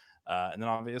you. And then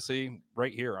obviously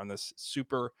right here on this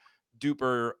super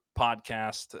duper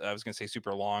podcast, I was going to say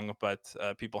super long, but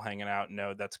people hanging out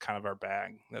know that's kind of our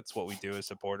bag. That's what we do as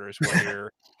supporters. We're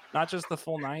here not just the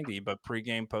full 90, but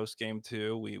pregame, postgame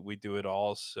too. We do it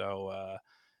all. So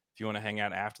if you want to hang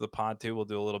out after the pod too, we'll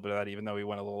do a little bit of that, even though we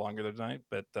went a little longer tonight.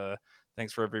 But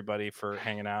thanks for everybody for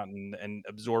hanging out and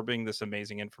absorbing this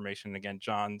amazing information. Again,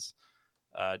 John's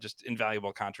just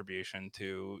invaluable contribution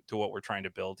to what we're trying to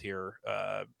build here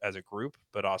as a group,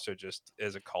 but also just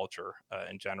as a culture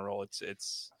in general.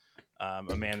 It's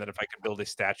a man that if I could build a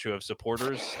statue of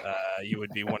supporters, you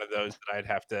would be one of those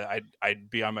that I'd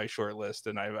be on my short list,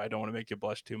 and I don't want to make you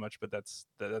blush too much, but that's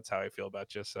how I feel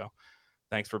about you. So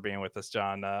thanks for being with us,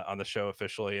 John, on the show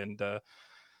officially. And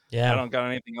I don't got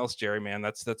anything else, Jerry, man.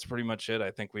 That's pretty much it.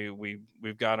 I think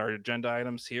we've got our agenda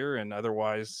items here, and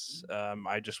otherwise,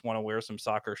 I just want to wear some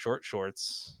soccer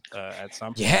shorts at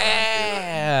some point.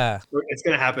 Yeah, it's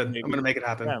gonna happen. I'm gonna make it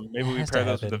happen. Yeah, maybe we pair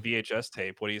those with a VHS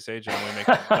tape. What do you say, John? We make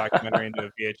a documentary into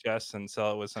a VHS and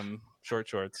sell it with some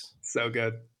shorts. So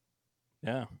good.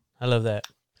 Yeah, I love that.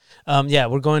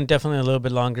 We're going definitely a little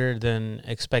bit longer than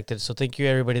expected. So thank you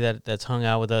everybody that's hung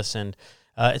out with us, and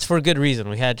it's for a good reason.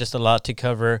 We had just a lot to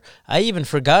cover. I even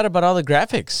forgot about all the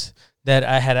graphics that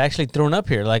I had actually thrown up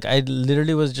here. Like I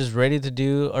literally was just ready to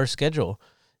do our schedule,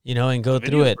 and go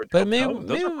through it. But maybe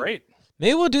are great.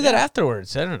 Maybe we'll do that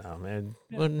afterwards. I don't know, man.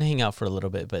 We'll hang out for a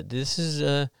little bit. But this is,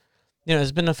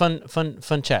 it's been a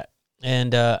fun chat,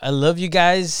 and I love you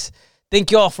guys.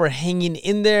 Thank you all for hanging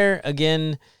in there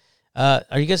again.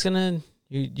 Are you guys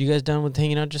you guys done with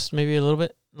hanging out just maybe a little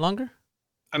bit longer?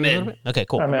 I'm in. Okay,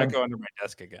 cool. I might go under my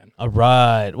desk again. All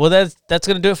right. Well, that's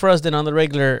gonna do it for us then on the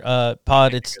regular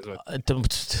pod. It's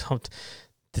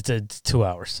 2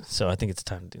 hours, so I think it's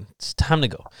time to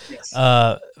go.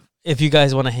 Yes. If you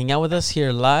guys want to hang out with us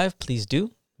here live, please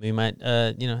do. We might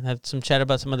have some chat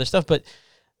about some other stuff, but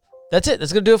that's it.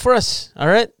 That's going to do it for us. All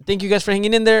right. Thank you guys for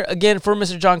hanging in there. Again, for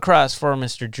Mr. John Cross, for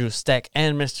Mr. Drew Stack,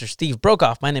 and Mr. Steve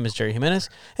Brokoff, my name is Jerry Jimenez,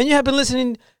 and you have been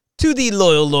listening to the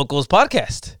Loyal Locals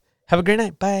podcast. Have a great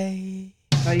night. Bye.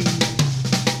 Bye.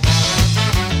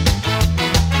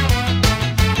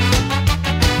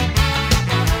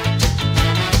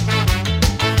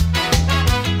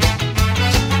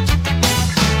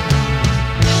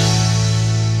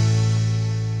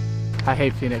 I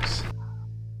hate Phoenix.